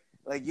great?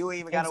 Like, you ain't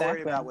even got to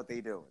worry about what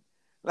they doing.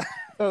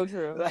 So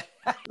true.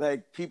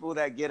 Like, people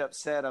that get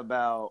upset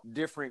about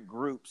different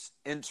groups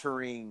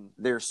entering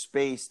their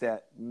space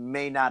that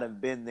may not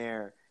have been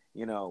there,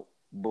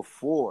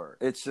 before.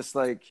 It's just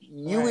like,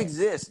 you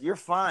exist, you're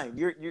fine,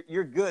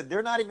 you're good.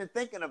 They're not even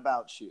thinking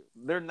about you.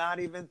 They're not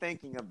even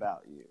thinking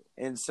about you.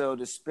 And so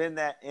to spend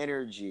that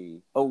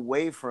energy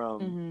away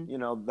from, you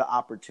know, the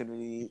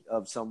opportunity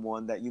of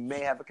someone that you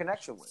may have a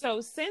connection with.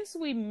 So since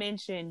we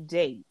mentioned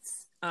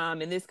dates,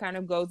 and this kind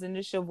of goes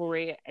into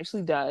chivalry, it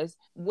actually does.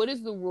 What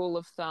is the rule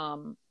of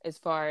thumb as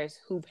far as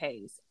who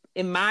pays?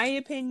 In my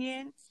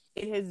opinion,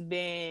 it has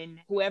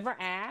been whoever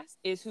asks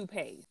is who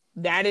pays.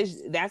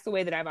 That's the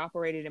way that I've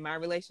operated in my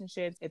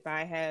relationships. If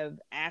I have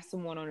asked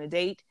someone on a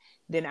date,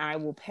 then I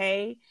will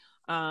pay.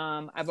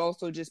 I've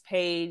also just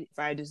paid if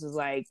I just was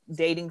like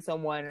dating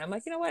someone and I'm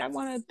like, you know what, I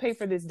want to pay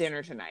for this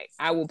dinner tonight.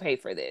 I will pay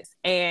for this.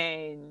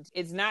 And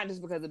it's not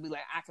just because it'd be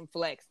like, I can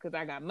flex because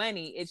I got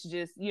money. It's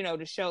just, you know,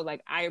 to show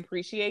like, I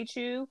appreciate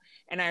you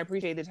and I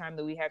appreciate the time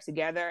that we have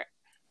together.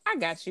 I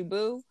got you,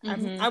 boo.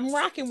 I'm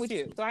rocking with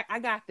you. So I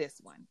got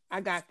this one. I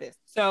got this.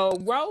 So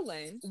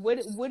Roland,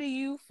 what do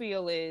you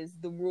feel is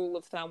the rule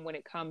of thumb when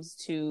it comes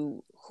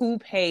to who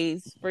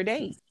pays for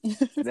dates?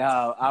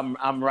 No,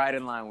 I'm right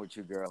in line with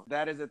you, girl.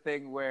 That is a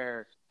thing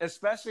where,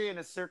 especially in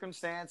a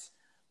circumstance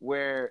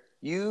where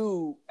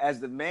you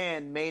as the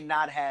man may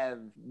not have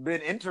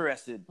been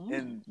interested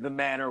in the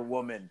man or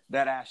woman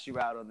that asked you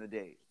out on the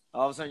date.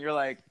 All of a sudden you're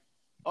like,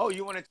 oh,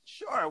 you want to?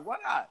 Sure, why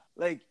not?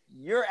 Like,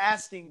 you're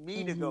asking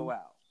me to go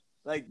out.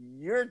 Like,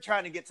 you're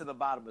trying to get to the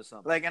bottom of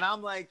something. Like, and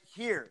I'm like,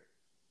 here.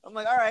 I'm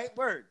like, all right,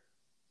 word.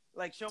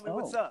 Like, show me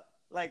what's up.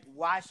 Like,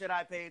 why should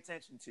I pay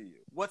attention to you?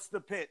 What's the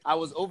pitch? I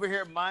was over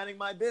here minding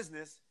my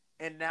business,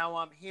 and now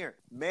I'm here.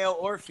 Male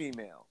or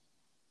female.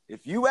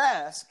 If you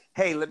ask,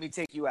 hey, let me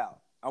take you out.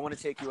 I want to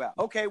take you out.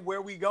 Okay, where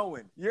are we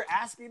going? You're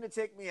asking to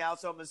take me out,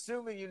 so I'm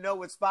assuming you know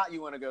what spot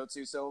you want to go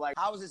to. So, like,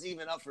 how is this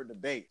even up for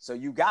debate? So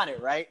you got it,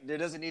 right? There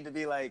doesn't need to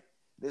be, like,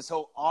 this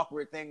whole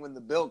awkward thing when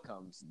the bill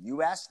comes.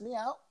 You asked me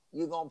out,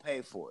 you're going to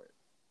pay for it.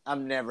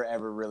 I'm never,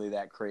 ever really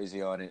that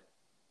crazy on it.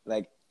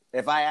 Like,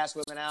 if I ask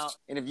women out,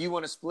 and if you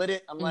want to split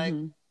it, I'm like,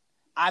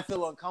 I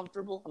feel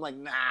uncomfortable. I'm like,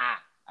 nah,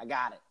 I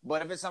got it.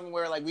 But if it's something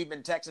where, like, we've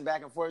been texting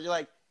back and forth, you're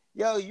like,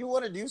 yo, you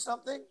want to do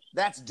something?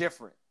 That's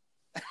different.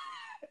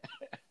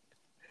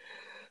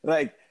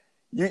 Like,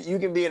 you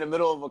can be in the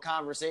middle of a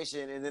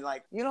conversation and then,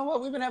 like, you know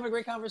what? We've been having a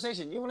great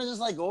conversation. You want to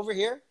just, like, go over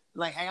here and,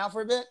 like, hang out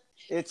for a bit?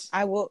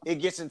 It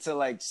gets into,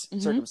 like,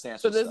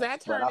 circumstances. So does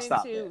that turn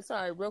into,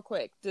 sorry, real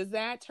quick, does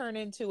that turn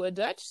into a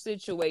Dutch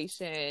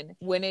situation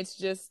when it's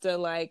just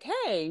like,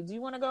 hey, do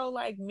you want to go,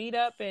 like, meet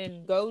up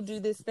and go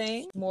do this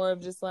thing? More of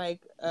just, like,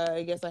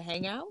 I guess a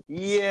hangout?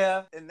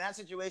 Yeah. In that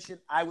situation,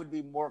 I would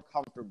be more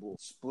comfortable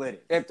splitting.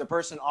 If the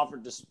person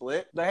offered to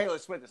split, like, hey,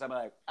 let's split this. I'd be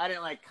like, I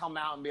didn't, like, come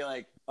out and be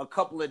like, a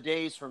couple of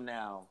days from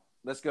now,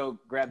 let's go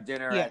grab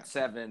dinner at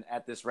 7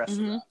 at this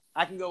restaurant.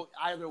 I can go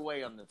either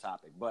way on the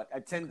topic, but I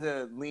tend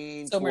to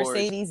lean towards,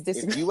 Mercedes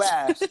if you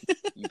ask,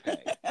 you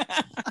pay.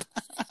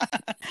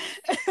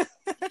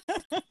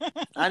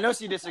 I know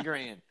she's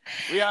disagreeing.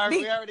 We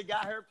already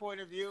got her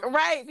point of view.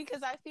 Right,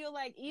 because I feel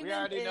like even we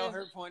already if, know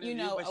her point of you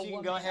view, know, but a she can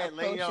woman go ahead,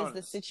 lay it on approaches the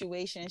us.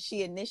 situation,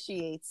 she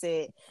initiates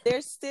it.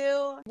 There's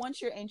still,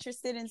 once you're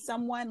interested in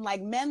someone,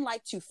 like, men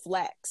like to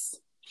flex.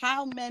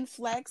 How men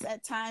flex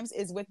at times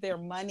is with their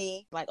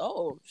money. Like,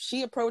 oh,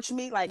 she approached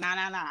me. Like, nah.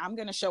 I'm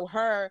going to show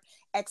her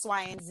X,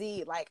 Y, and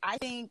Z. Like, I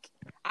think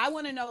I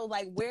want to know,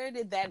 like, where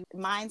did that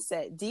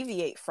mindset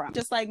deviate from?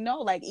 Just like,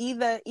 no, like,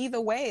 either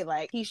way,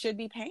 like, he should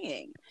be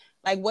paying.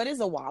 Like, what is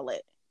a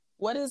wallet?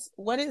 What is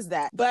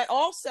that? But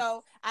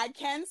also, I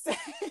can say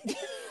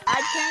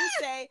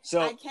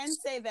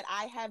that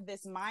I have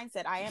this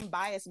mindset. I am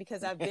biased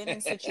because I've been in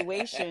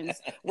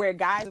situations where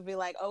guys would be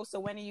like, "Oh, so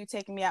when are you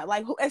taking me out?"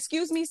 Like,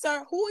 excuse me,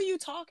 sir, who are you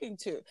talking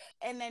to?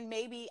 And then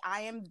maybe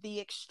I am the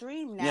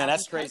extreme now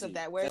that's because crazy. of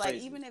that. Where, that's like,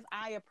 crazy. even if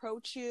I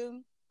approach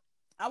you,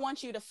 I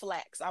want you to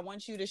flex. I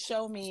want you to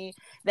show me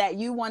that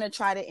you want to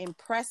try to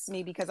impress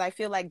me, because I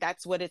feel like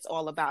that's what it's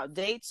all about.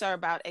 Dates are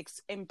about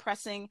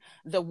impressing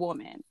the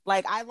woman.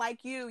 Like, I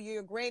like you,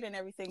 you're great and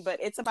everything, but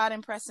it's about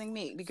impressing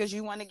me because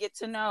you want to get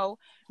to know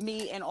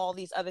me and all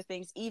these other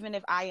things, even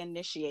if I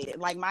initiate it.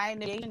 Like, my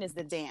initiation is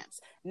the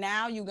dance.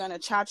 Now you're going to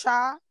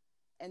cha-cha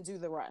and do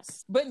the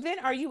rest. But then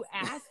are you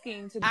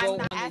asking to go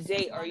on a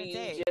date? Or are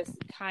you just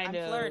kind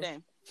of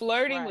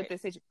flirting with the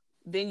situation?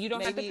 Then you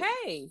don't have to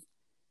pay.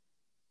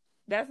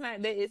 That's not,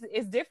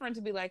 it's different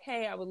to be like,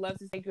 hey, I would love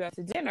to take you out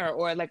to dinner,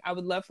 or like, I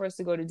would love for us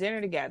to go to dinner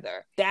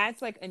together.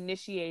 That's like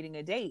initiating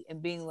a date and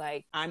being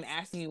like, I'm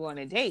asking you on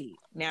a date.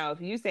 Now,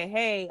 if you say,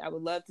 hey, I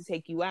would love to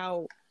take you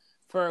out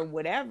for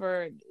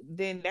whatever,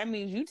 then that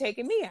means you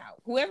taking me out.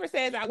 Whoever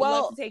says I would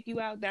love to take you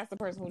out, that's the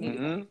person who needs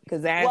to go.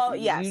 Because that's,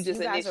 you just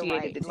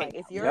initiated the take. Like,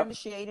 if you're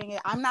initiating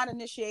it, I'm not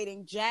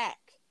initiating Jack.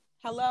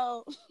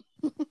 Hello.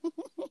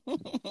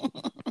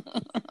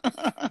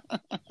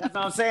 That's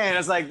what I'm saying.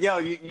 It's like, yo,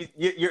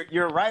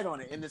 you're right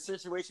on it. In the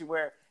situation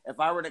where if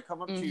I were to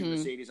come up to you,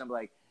 Mercedes, I'm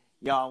like,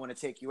 yo, I want to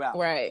take you out.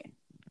 Right.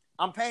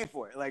 I'm paying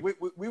for it. Like,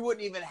 we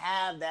wouldn't even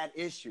have that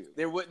issue.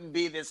 There wouldn't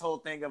be this whole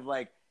thing of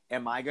like,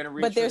 am I going to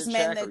reach But for there's the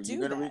men check? that Or are do you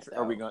going to that, reach?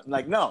 Are we going?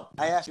 Like, no.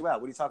 I asked you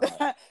out. What are you talking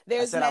about?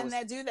 There's men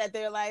that do that.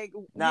 They're like,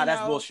 nah,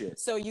 that's bullshit.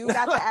 So you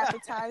got the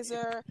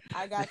appetizer,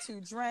 I got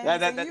 2 drinks,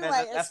 and you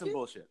like, that's some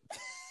bullshit.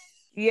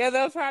 Yeah,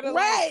 they'll try to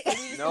right. like, so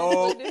we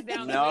just split this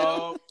down the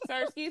middle.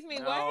 Sir, excuse me,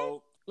 no.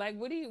 what? Like,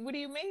 what do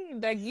you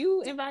mean? Like,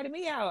 you invited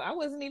me out. I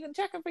wasn't even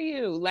checking for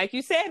you. Like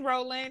you said,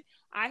 Roland,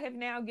 I have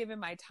now given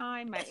my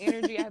time, my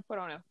energy. I have put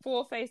on a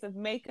full face of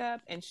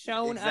makeup and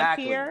shown up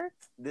here.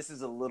 This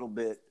is a little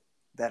bit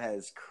that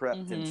has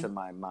crept into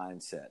my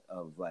mindset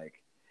of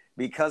like,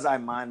 because I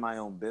mind my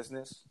own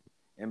business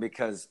and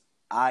because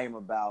I am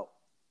about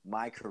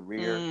my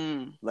career,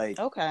 like,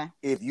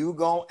 if you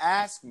gonna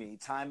ask me,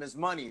 time is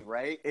money,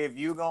 right? If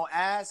you gonna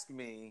ask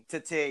me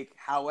to take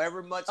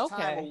however much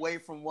time away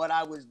from what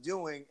I was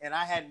doing, and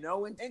I had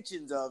no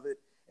intentions of it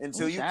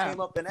until you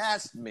came up and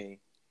asked me,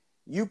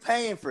 you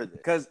paying for this,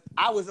 because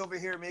I was over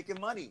here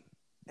making money,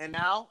 and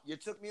now you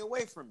took me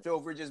away from it. So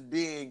if we're just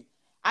being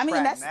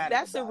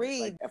that's a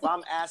read. Like, if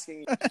I'm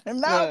asking, but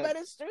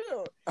it's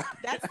true.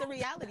 That's the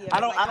reality of it. I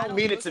don't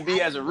mean it to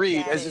be as a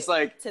read. It's just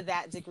like, to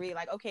that degree,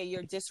 like, okay,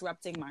 you're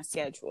disrupting my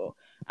schedule.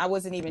 I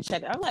wasn't even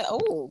checking. I'm like,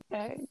 oh,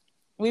 okay,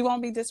 we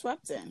won't be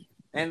disrupting.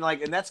 And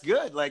that's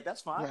good. Like,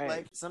 that's fine. Right.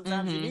 Like,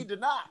 sometimes you need to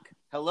knock.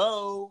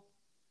 Hello,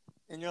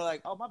 and you're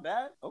like, oh, my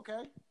bad.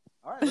 Okay,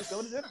 all right, let's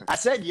go to dinner. I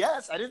said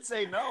yes. I didn't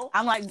say no.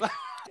 I'm like,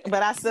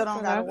 but I still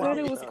don't got a wallet.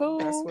 It was cool.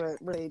 That's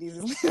what ladies.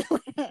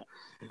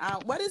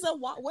 What is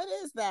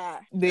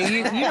that?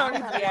 You don't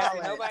need to be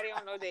asking nobody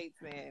on no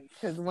dates, man.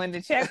 Because when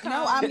the check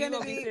comes, I'm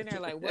gonna be sitting there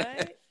like,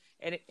 what?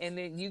 And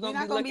then you're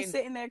not gonna be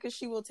sitting there because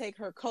she will take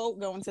her coat,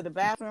 go into the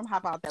bathroom,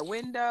 hop out that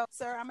window.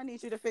 Sir, I'm gonna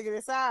need you to figure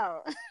this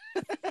out.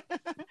 I'm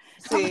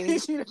gonna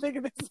need you to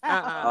figure this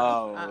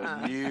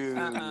out.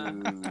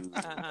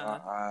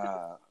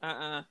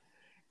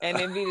 And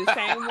then be the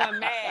same one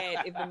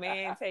mad if the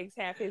man takes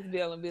half his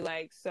bill and be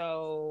like,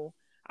 so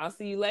I'll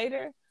see you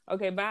later.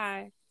 Okay,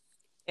 bye.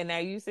 And now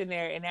you sitting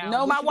there and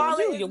now my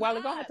wallet. Your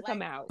wallet gonna have to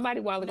come out. Somebody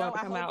wallet gonna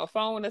have to come out, a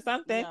phone or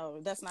something. No,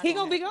 that's not. He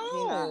gonna be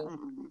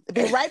gone.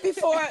 Right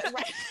before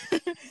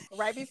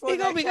he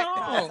gonna be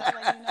gone. Like,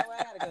 you know what?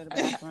 I gotta go to the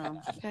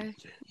bathroom. Okay.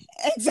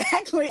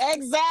 Exactly.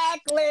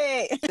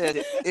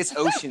 It's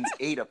Ocean's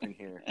 8 up in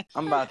here.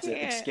 I'm about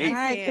to escape.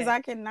 Right, because I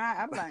cannot.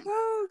 I'm like,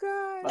 oh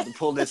god. About to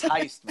pull this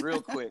heist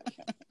real quick.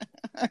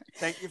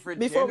 Thank you for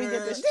before dinner. we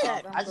get this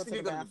chat. I just need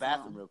to go to the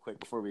bathroom real quick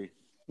before we,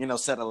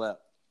 settle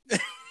up.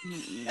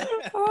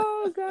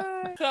 Oh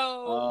god.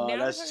 So now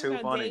that's we're too talking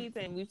about funny. dates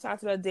and we've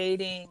talked about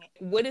dating.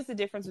 What is the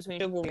difference between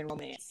chivalry and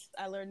romance?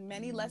 I learned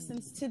many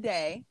lessons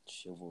today.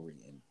 Chivalry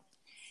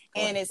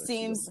and it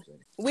seems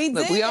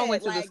we all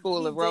went to the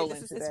school of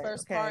Roland. This is his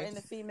first part in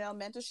the female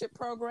mentorship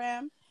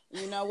program.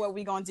 You know what,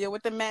 we're gonna deal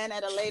with the men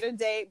at a later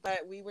date,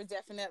 but we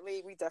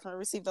definitely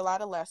received a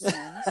lot of lessons.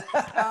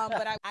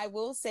 But I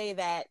will say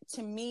that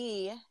to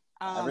me,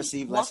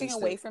 walking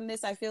away from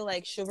this, I feel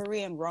like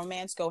chivalry and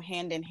romance go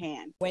hand in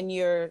hand. When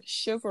you're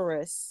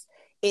chivalrous,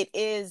 it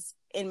is,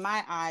 in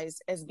my eyes,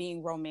 as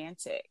being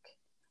romantic.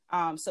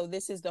 So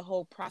this is the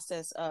whole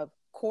process of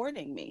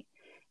courting me.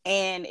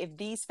 And if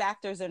these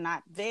factors are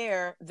not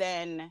there,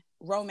 then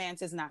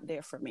romance is not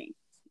there for me.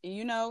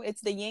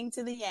 It's the yin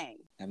to the yang.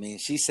 I mean,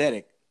 she said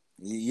it.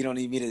 You don't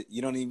need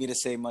me to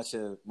say much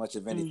of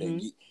anything.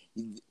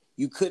 Mm-hmm.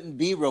 You couldn't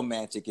be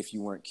romantic if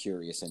you weren't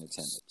curious and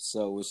attentive.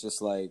 So it's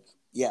just like,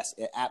 yes,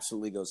 it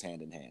absolutely goes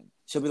hand in hand.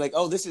 She'll be like,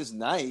 oh, this is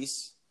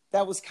nice.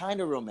 That was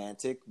kind of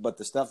romantic. But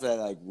the stuff that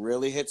like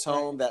really hits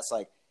home, that's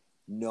like,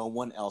 no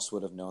one else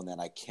would have known that.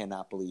 I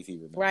cannot believe he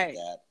remembered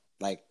that.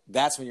 Like,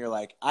 that's when you're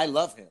like, I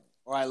love him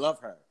or I love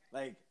her.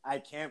 Like, I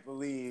can't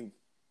believe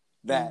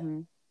that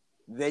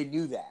they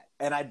knew that.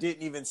 And I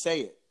didn't even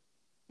say it.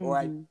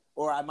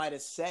 Or I might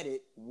have said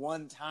it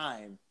one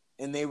time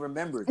and they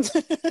remembered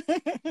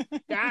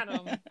it. Got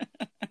him.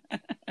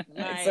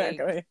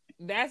 Exactly.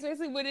 That's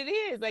basically what it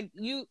is. Like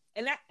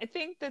I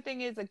think the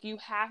thing is, like, you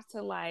have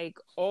to like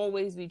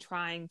always be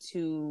trying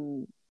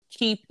to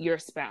keep your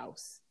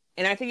spouse.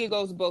 And I think it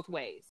goes both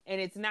ways.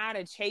 And it's not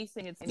a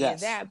chasing, it's any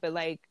of that, but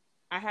like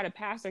I had a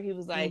pastor, he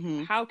was like,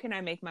 how can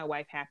I make my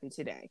wife happy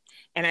today?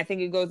 And I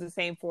think it goes the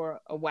same for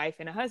a wife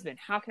and a husband.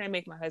 How can I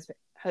make my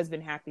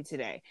husband happy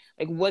today?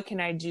 Like, what can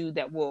I do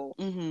that will,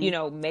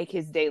 make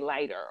his day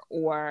lighter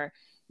or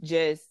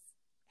just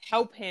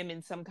help him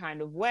in some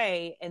kind of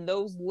way? And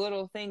those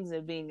little things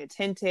of being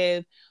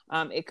attentive,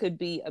 it could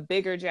be a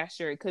bigger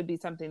gesture. It could be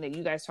something that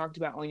you guys talked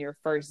about on your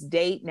first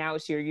date. Now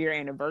it's your year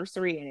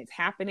anniversary and it's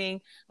happening.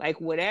 Like,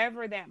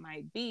 whatever that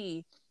might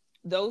be,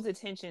 those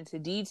attention to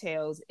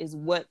details is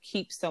what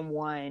keeps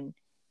someone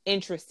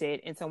interested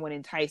and someone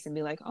enticed and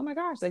be like, oh my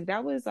gosh, like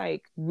that was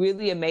like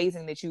really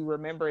amazing that you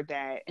remembered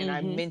that. And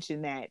I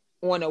mentioned that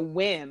on a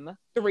whim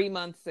 3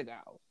 months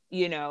ago,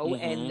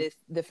 and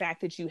the fact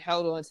that you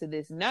held on to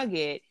this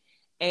nugget.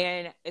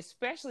 And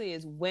especially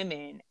as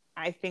women,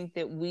 I think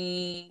that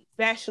we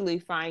especially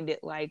find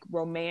it like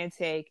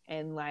romantic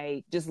and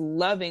like just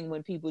loving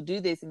when people do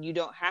this. And you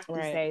don't have to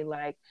say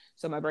like,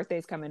 so my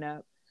birthday's coming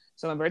up.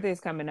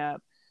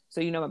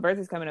 So, my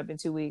birthday's coming up in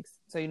 2 weeks.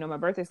 So, my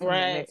birthday's coming up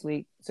next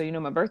week. So,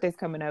 my birthday's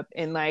coming up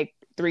in like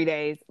 3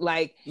 days.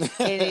 Like,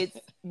 and it's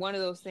one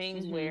of those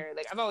things where,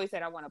 like, I've always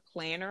said I want a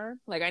planner.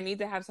 Like, I need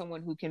to have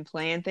someone who can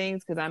plan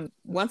things, because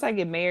once I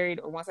get married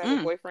or once I have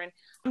a boyfriend,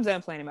 I'm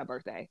done planning my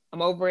birthday.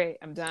 I'm over it.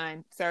 I'm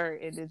done. Sir,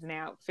 it is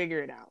now.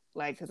 Figure it out.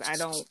 Like, because I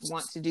don't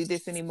want to do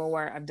this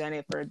anymore. I've done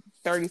it for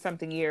 30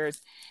 something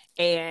years.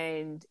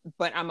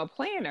 But I'm a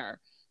planner.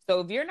 So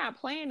if you're not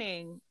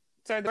planning,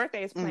 sir, the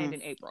birthday is planned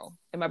in April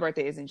and my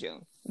birthday is in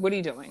June. What are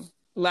you doing?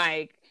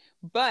 Like,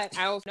 but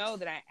I also know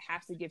that I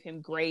have to give him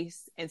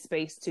grace and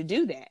space to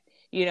do that,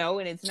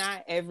 and it's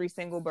not every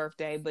single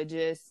birthday, but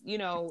just,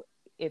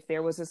 if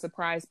there was a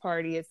surprise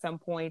party at some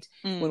point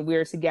when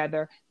we're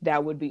together,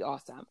 that would be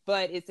awesome.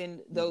 But it's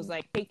in those,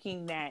 like,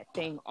 taking that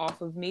thing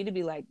off of me to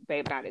be like,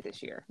 babe, got it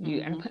this year.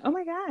 And I'm like, oh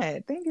my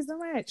God, thank you so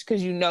much.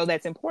 Because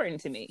that's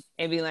important to me.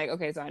 And being like,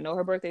 okay, so I know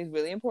her birthday is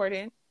really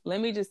important. Let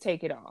me just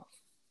take it off.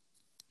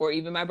 Or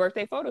even my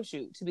birthday photo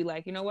shoot, to be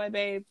like, you know what,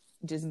 babe,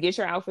 just get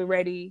your outfit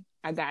ready.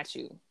 I got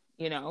you,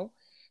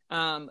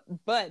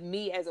 But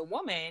me as a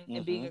woman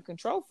and being a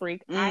control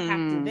freak, I have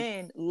to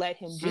then let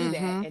him do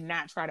that and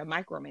not try to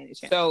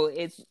micromanage him. So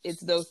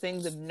it's those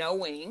things of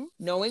knowing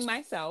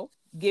myself,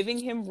 giving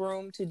him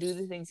room to do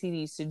the things he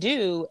needs to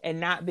do, and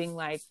not being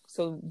like,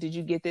 so did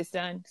you get this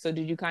done? So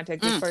did you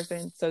contact this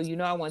person? So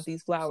I want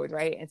these flowers,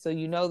 right? And so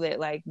that,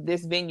 like,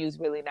 this venue is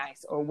really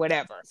nice or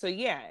whatever. So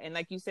yeah, and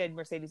like you said,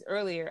 Mercedes,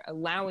 earlier,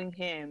 allowing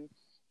him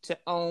to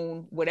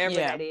own whatever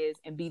that is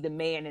and be the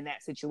man in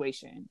that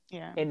situation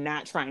and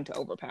not trying to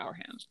overpower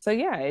him. So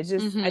yeah, it's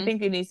just, I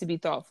think it needs to be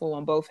thoughtful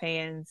on both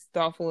hands,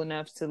 thoughtful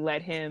enough to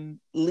let him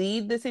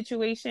lead the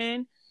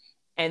situation.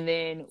 And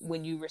then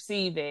when you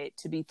receive it,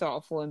 to be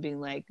thoughtful and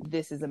being like,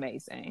 this is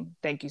amazing.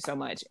 Thank you so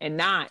much. And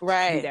not be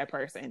that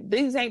person.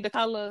 These ain't the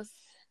colors.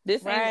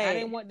 This ain't, I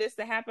didn't want this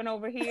to happen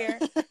over here.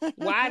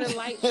 Why the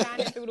light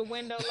shining through the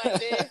window like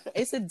this?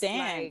 It's a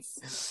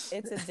dance.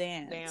 Like, it's a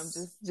dance. Damn,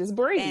 just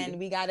breathe. And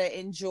we gotta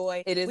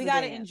enjoy. We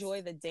gotta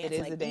enjoy the dance. It is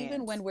like, a dance.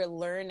 Even when we're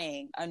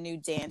learning a new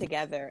dance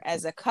together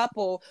as a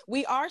couple,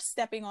 we are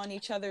stepping on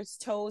each other's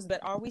toes,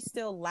 but are we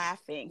still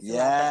laughing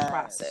throughout that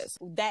process?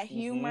 That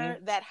humor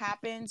that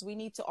happens, we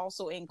need to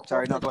also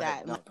incorporate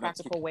that in a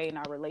practical way in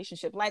our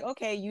relationship. Like,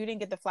 okay, you didn't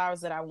get the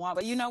flowers that I want,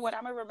 but you know what?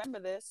 I'm gonna remember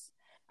this.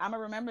 And I'm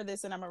going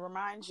to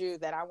remind you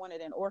that I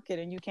wanted an orchid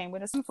and you came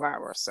with a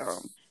sunflower. So,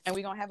 and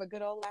we're going to have a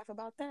good old laugh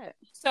about that.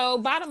 So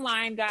bottom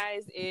line,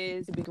 guys,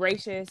 is to be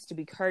gracious, to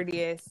be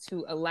courteous,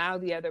 to allow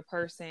the other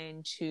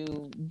person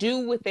to do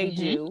what they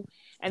do,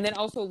 and then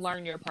also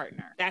learn your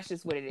partner. That's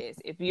just what it is.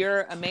 If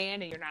you're a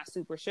man and you're not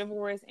super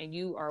chivalrous and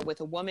you are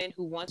with a woman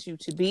who wants you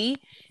to be,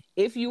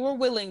 if you are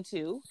willing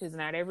to, because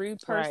not every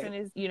person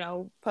is,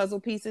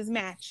 puzzle pieces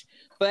match.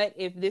 But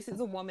if this is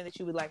a woman that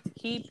you would like to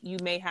keep, you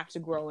may have to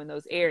grow in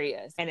those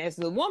areas. And as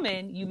the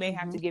woman, you may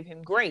have to give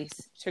him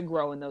grace to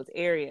grow in those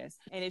areas.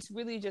 And it's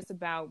really just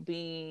about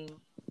being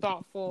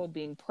thoughtful,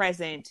 being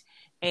present,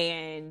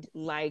 and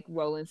like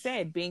Roland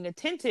said, being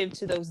attentive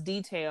to those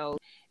details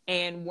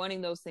and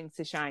wanting those things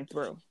to shine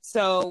through.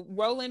 So,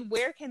 Roland,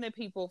 where can the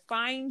people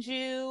find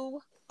you?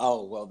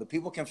 Oh, well, the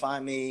people can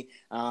find me.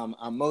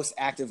 I'm most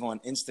active on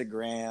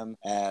Instagram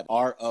at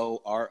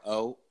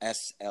ROROSL4.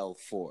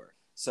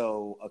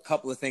 So a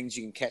couple of things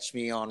you can catch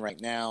me on right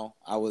now.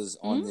 I was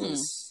on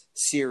this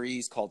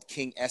series called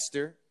King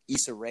Esther.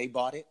 Issa Rae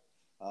bought it.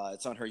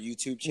 It's on her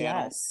YouTube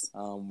channel. Yes.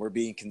 We're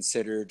being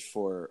considered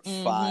for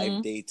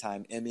 5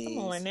 daytime Emmys.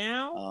 Come on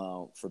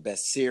now. For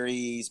Best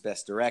Series,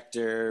 Best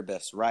Director,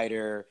 Best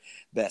Writer,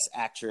 Best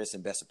Actress,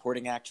 and Best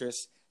Supporting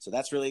Actress. So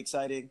that's really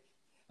exciting.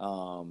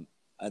 And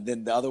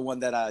then the other one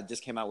that I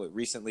just came out with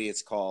recently,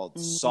 it's called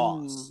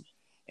Sauce.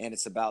 And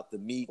it's about the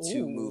Me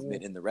Too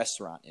movement in the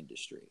restaurant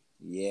industry.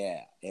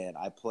 Yeah. And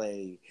I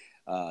play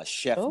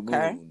Chef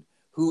Moon,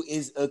 who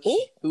is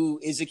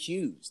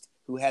accused,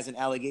 who has an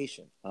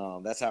allegation.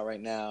 That's out right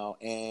now.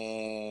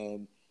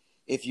 And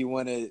if you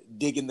want to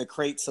dig in the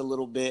crates a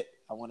little bit,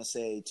 I want to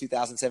say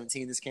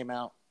 2017 this came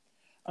out.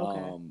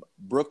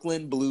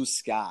 Brooklyn Blue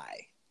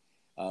Sky.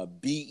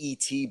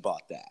 BET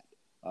bought that,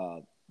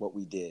 what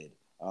we did.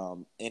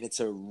 And it's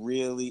a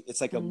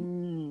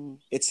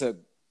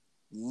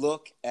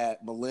look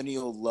at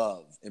millennial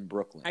love in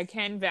Brooklyn. I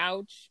can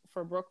vouch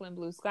for Brooklyn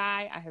Blue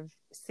Sky. I have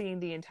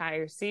seen the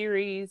entire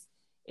series.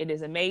 It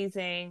is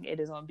amazing. It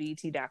is on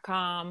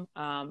BET.com.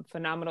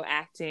 Phenomenal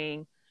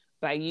acting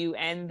by you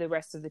and the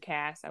rest of the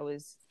cast. I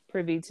was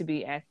privy to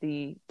be at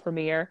the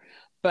premiere,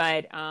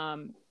 but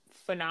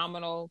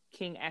phenomenal.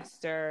 King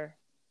Esther,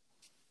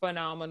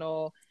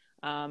 phenomenal.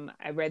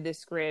 I read the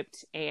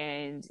script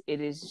and it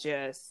is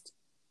just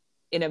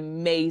an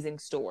amazing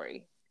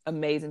story.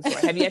 Amazing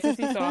story. Have yet to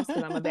see Sauce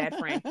because I'm a bad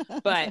friend,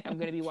 but I'm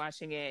going to be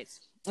watching it.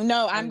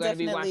 No, I'm going to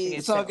be watching it.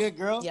 It's all good,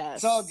 girl. Yes,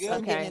 it's all good.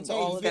 Okay, it's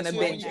all going to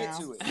binge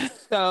it.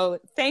 So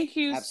thank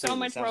you so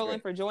much,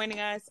 Roland, for joining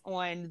us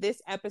on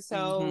this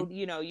episode.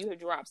 You know, you have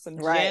dropped some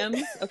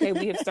gems. Okay,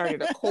 we have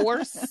started a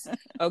course.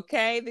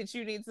 Okay, that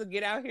you need to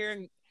get out here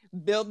and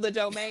build the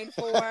domain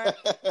for.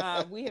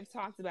 We have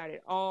talked about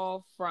it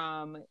all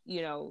from,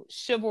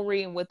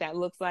 chivalry and what that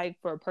looks like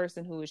for a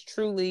person who is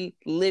truly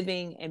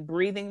living and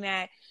breathing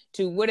that,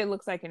 to what it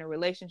looks like in a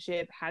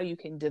relationship, how you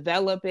can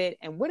develop it,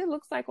 and what it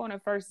looks like on a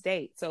first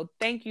date. So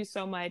thank you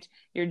so much.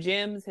 Your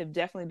gems have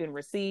definitely been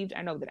received.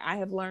 I know that I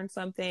have learned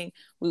something.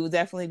 We will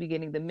definitely be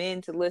getting the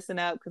men to listen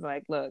up,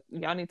 because look,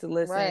 y'all need to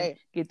listen. Right.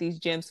 Get these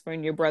gems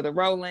from your brother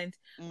Roland,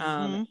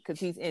 because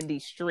he's in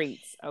these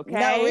streets. Okay.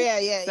 No,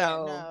 yeah.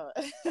 So, No.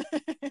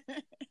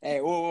 Hey,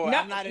 whoa, no,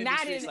 I'm not in these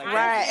streets like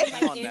right. that.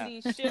 Come on in now.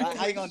 these chivalrous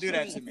How you gonna do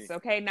that to streets, me?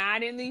 okay,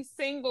 not in these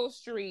single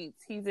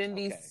streets. He's in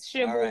these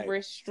All right.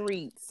 chivalrous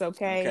streets.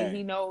 Okay?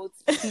 He knows,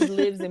 he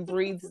lives and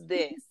breathes.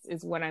 This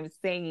is what I'm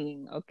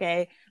saying.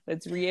 Okay,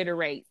 let's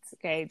reiterate.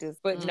 Okay,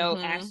 just put no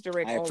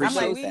asterisk. I over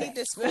appreciate I'm like, we that. need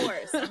this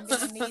course. I'm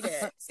gonna need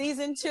it.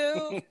 Season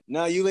 2.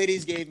 No, you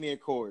ladies gave me a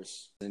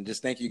course, and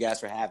just thank you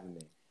guys for having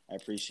me. I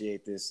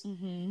appreciate this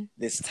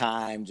this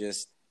time,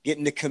 just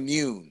getting to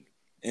commune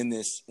in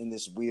this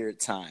weird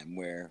time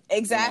where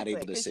Exactly. we're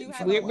not able to sit in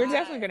front We're of one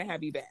definitely going to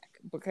have you back,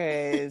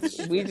 because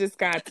we just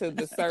got to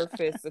the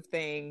surface of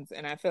things,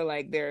 and I feel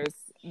like there's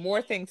more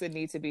things that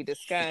need to be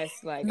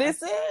discussed. Like,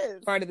 This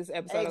is part of this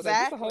episode, I was like,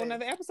 this is a whole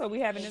nother episode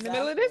we having in the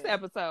middle of this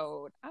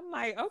episode. I'm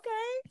like,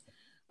 okay.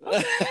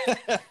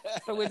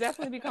 So we'll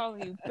definitely be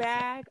calling you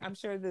back. I'm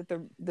sure that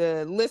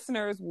the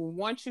listeners will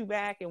want you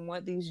back and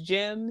want these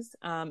gems,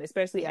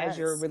 especially as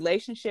your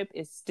relationship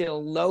is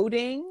still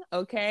loading.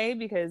 Okay,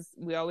 because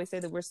we always say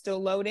that we're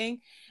still loading,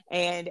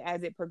 and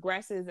as it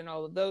progresses and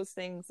all of those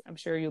things, I'm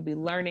sure you'll be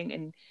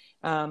learning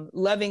and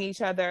loving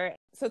each other.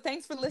 So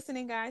thanks for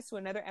listening, guys, to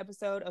another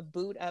episode of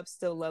Boot Up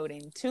Still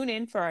Loading. Tune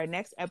in for our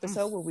next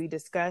episode where we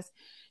discuss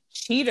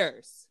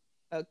cheaters.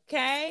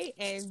 Okay,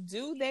 and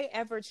do they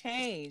ever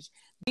change?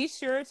 Be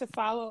sure to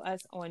follow us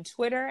on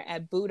Twitter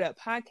at Boot Up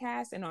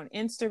Podcast and on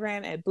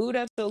Instagram at Boot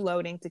Up Still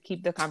Loading to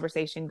keep the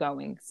conversation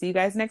going. See you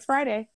guys next Friday.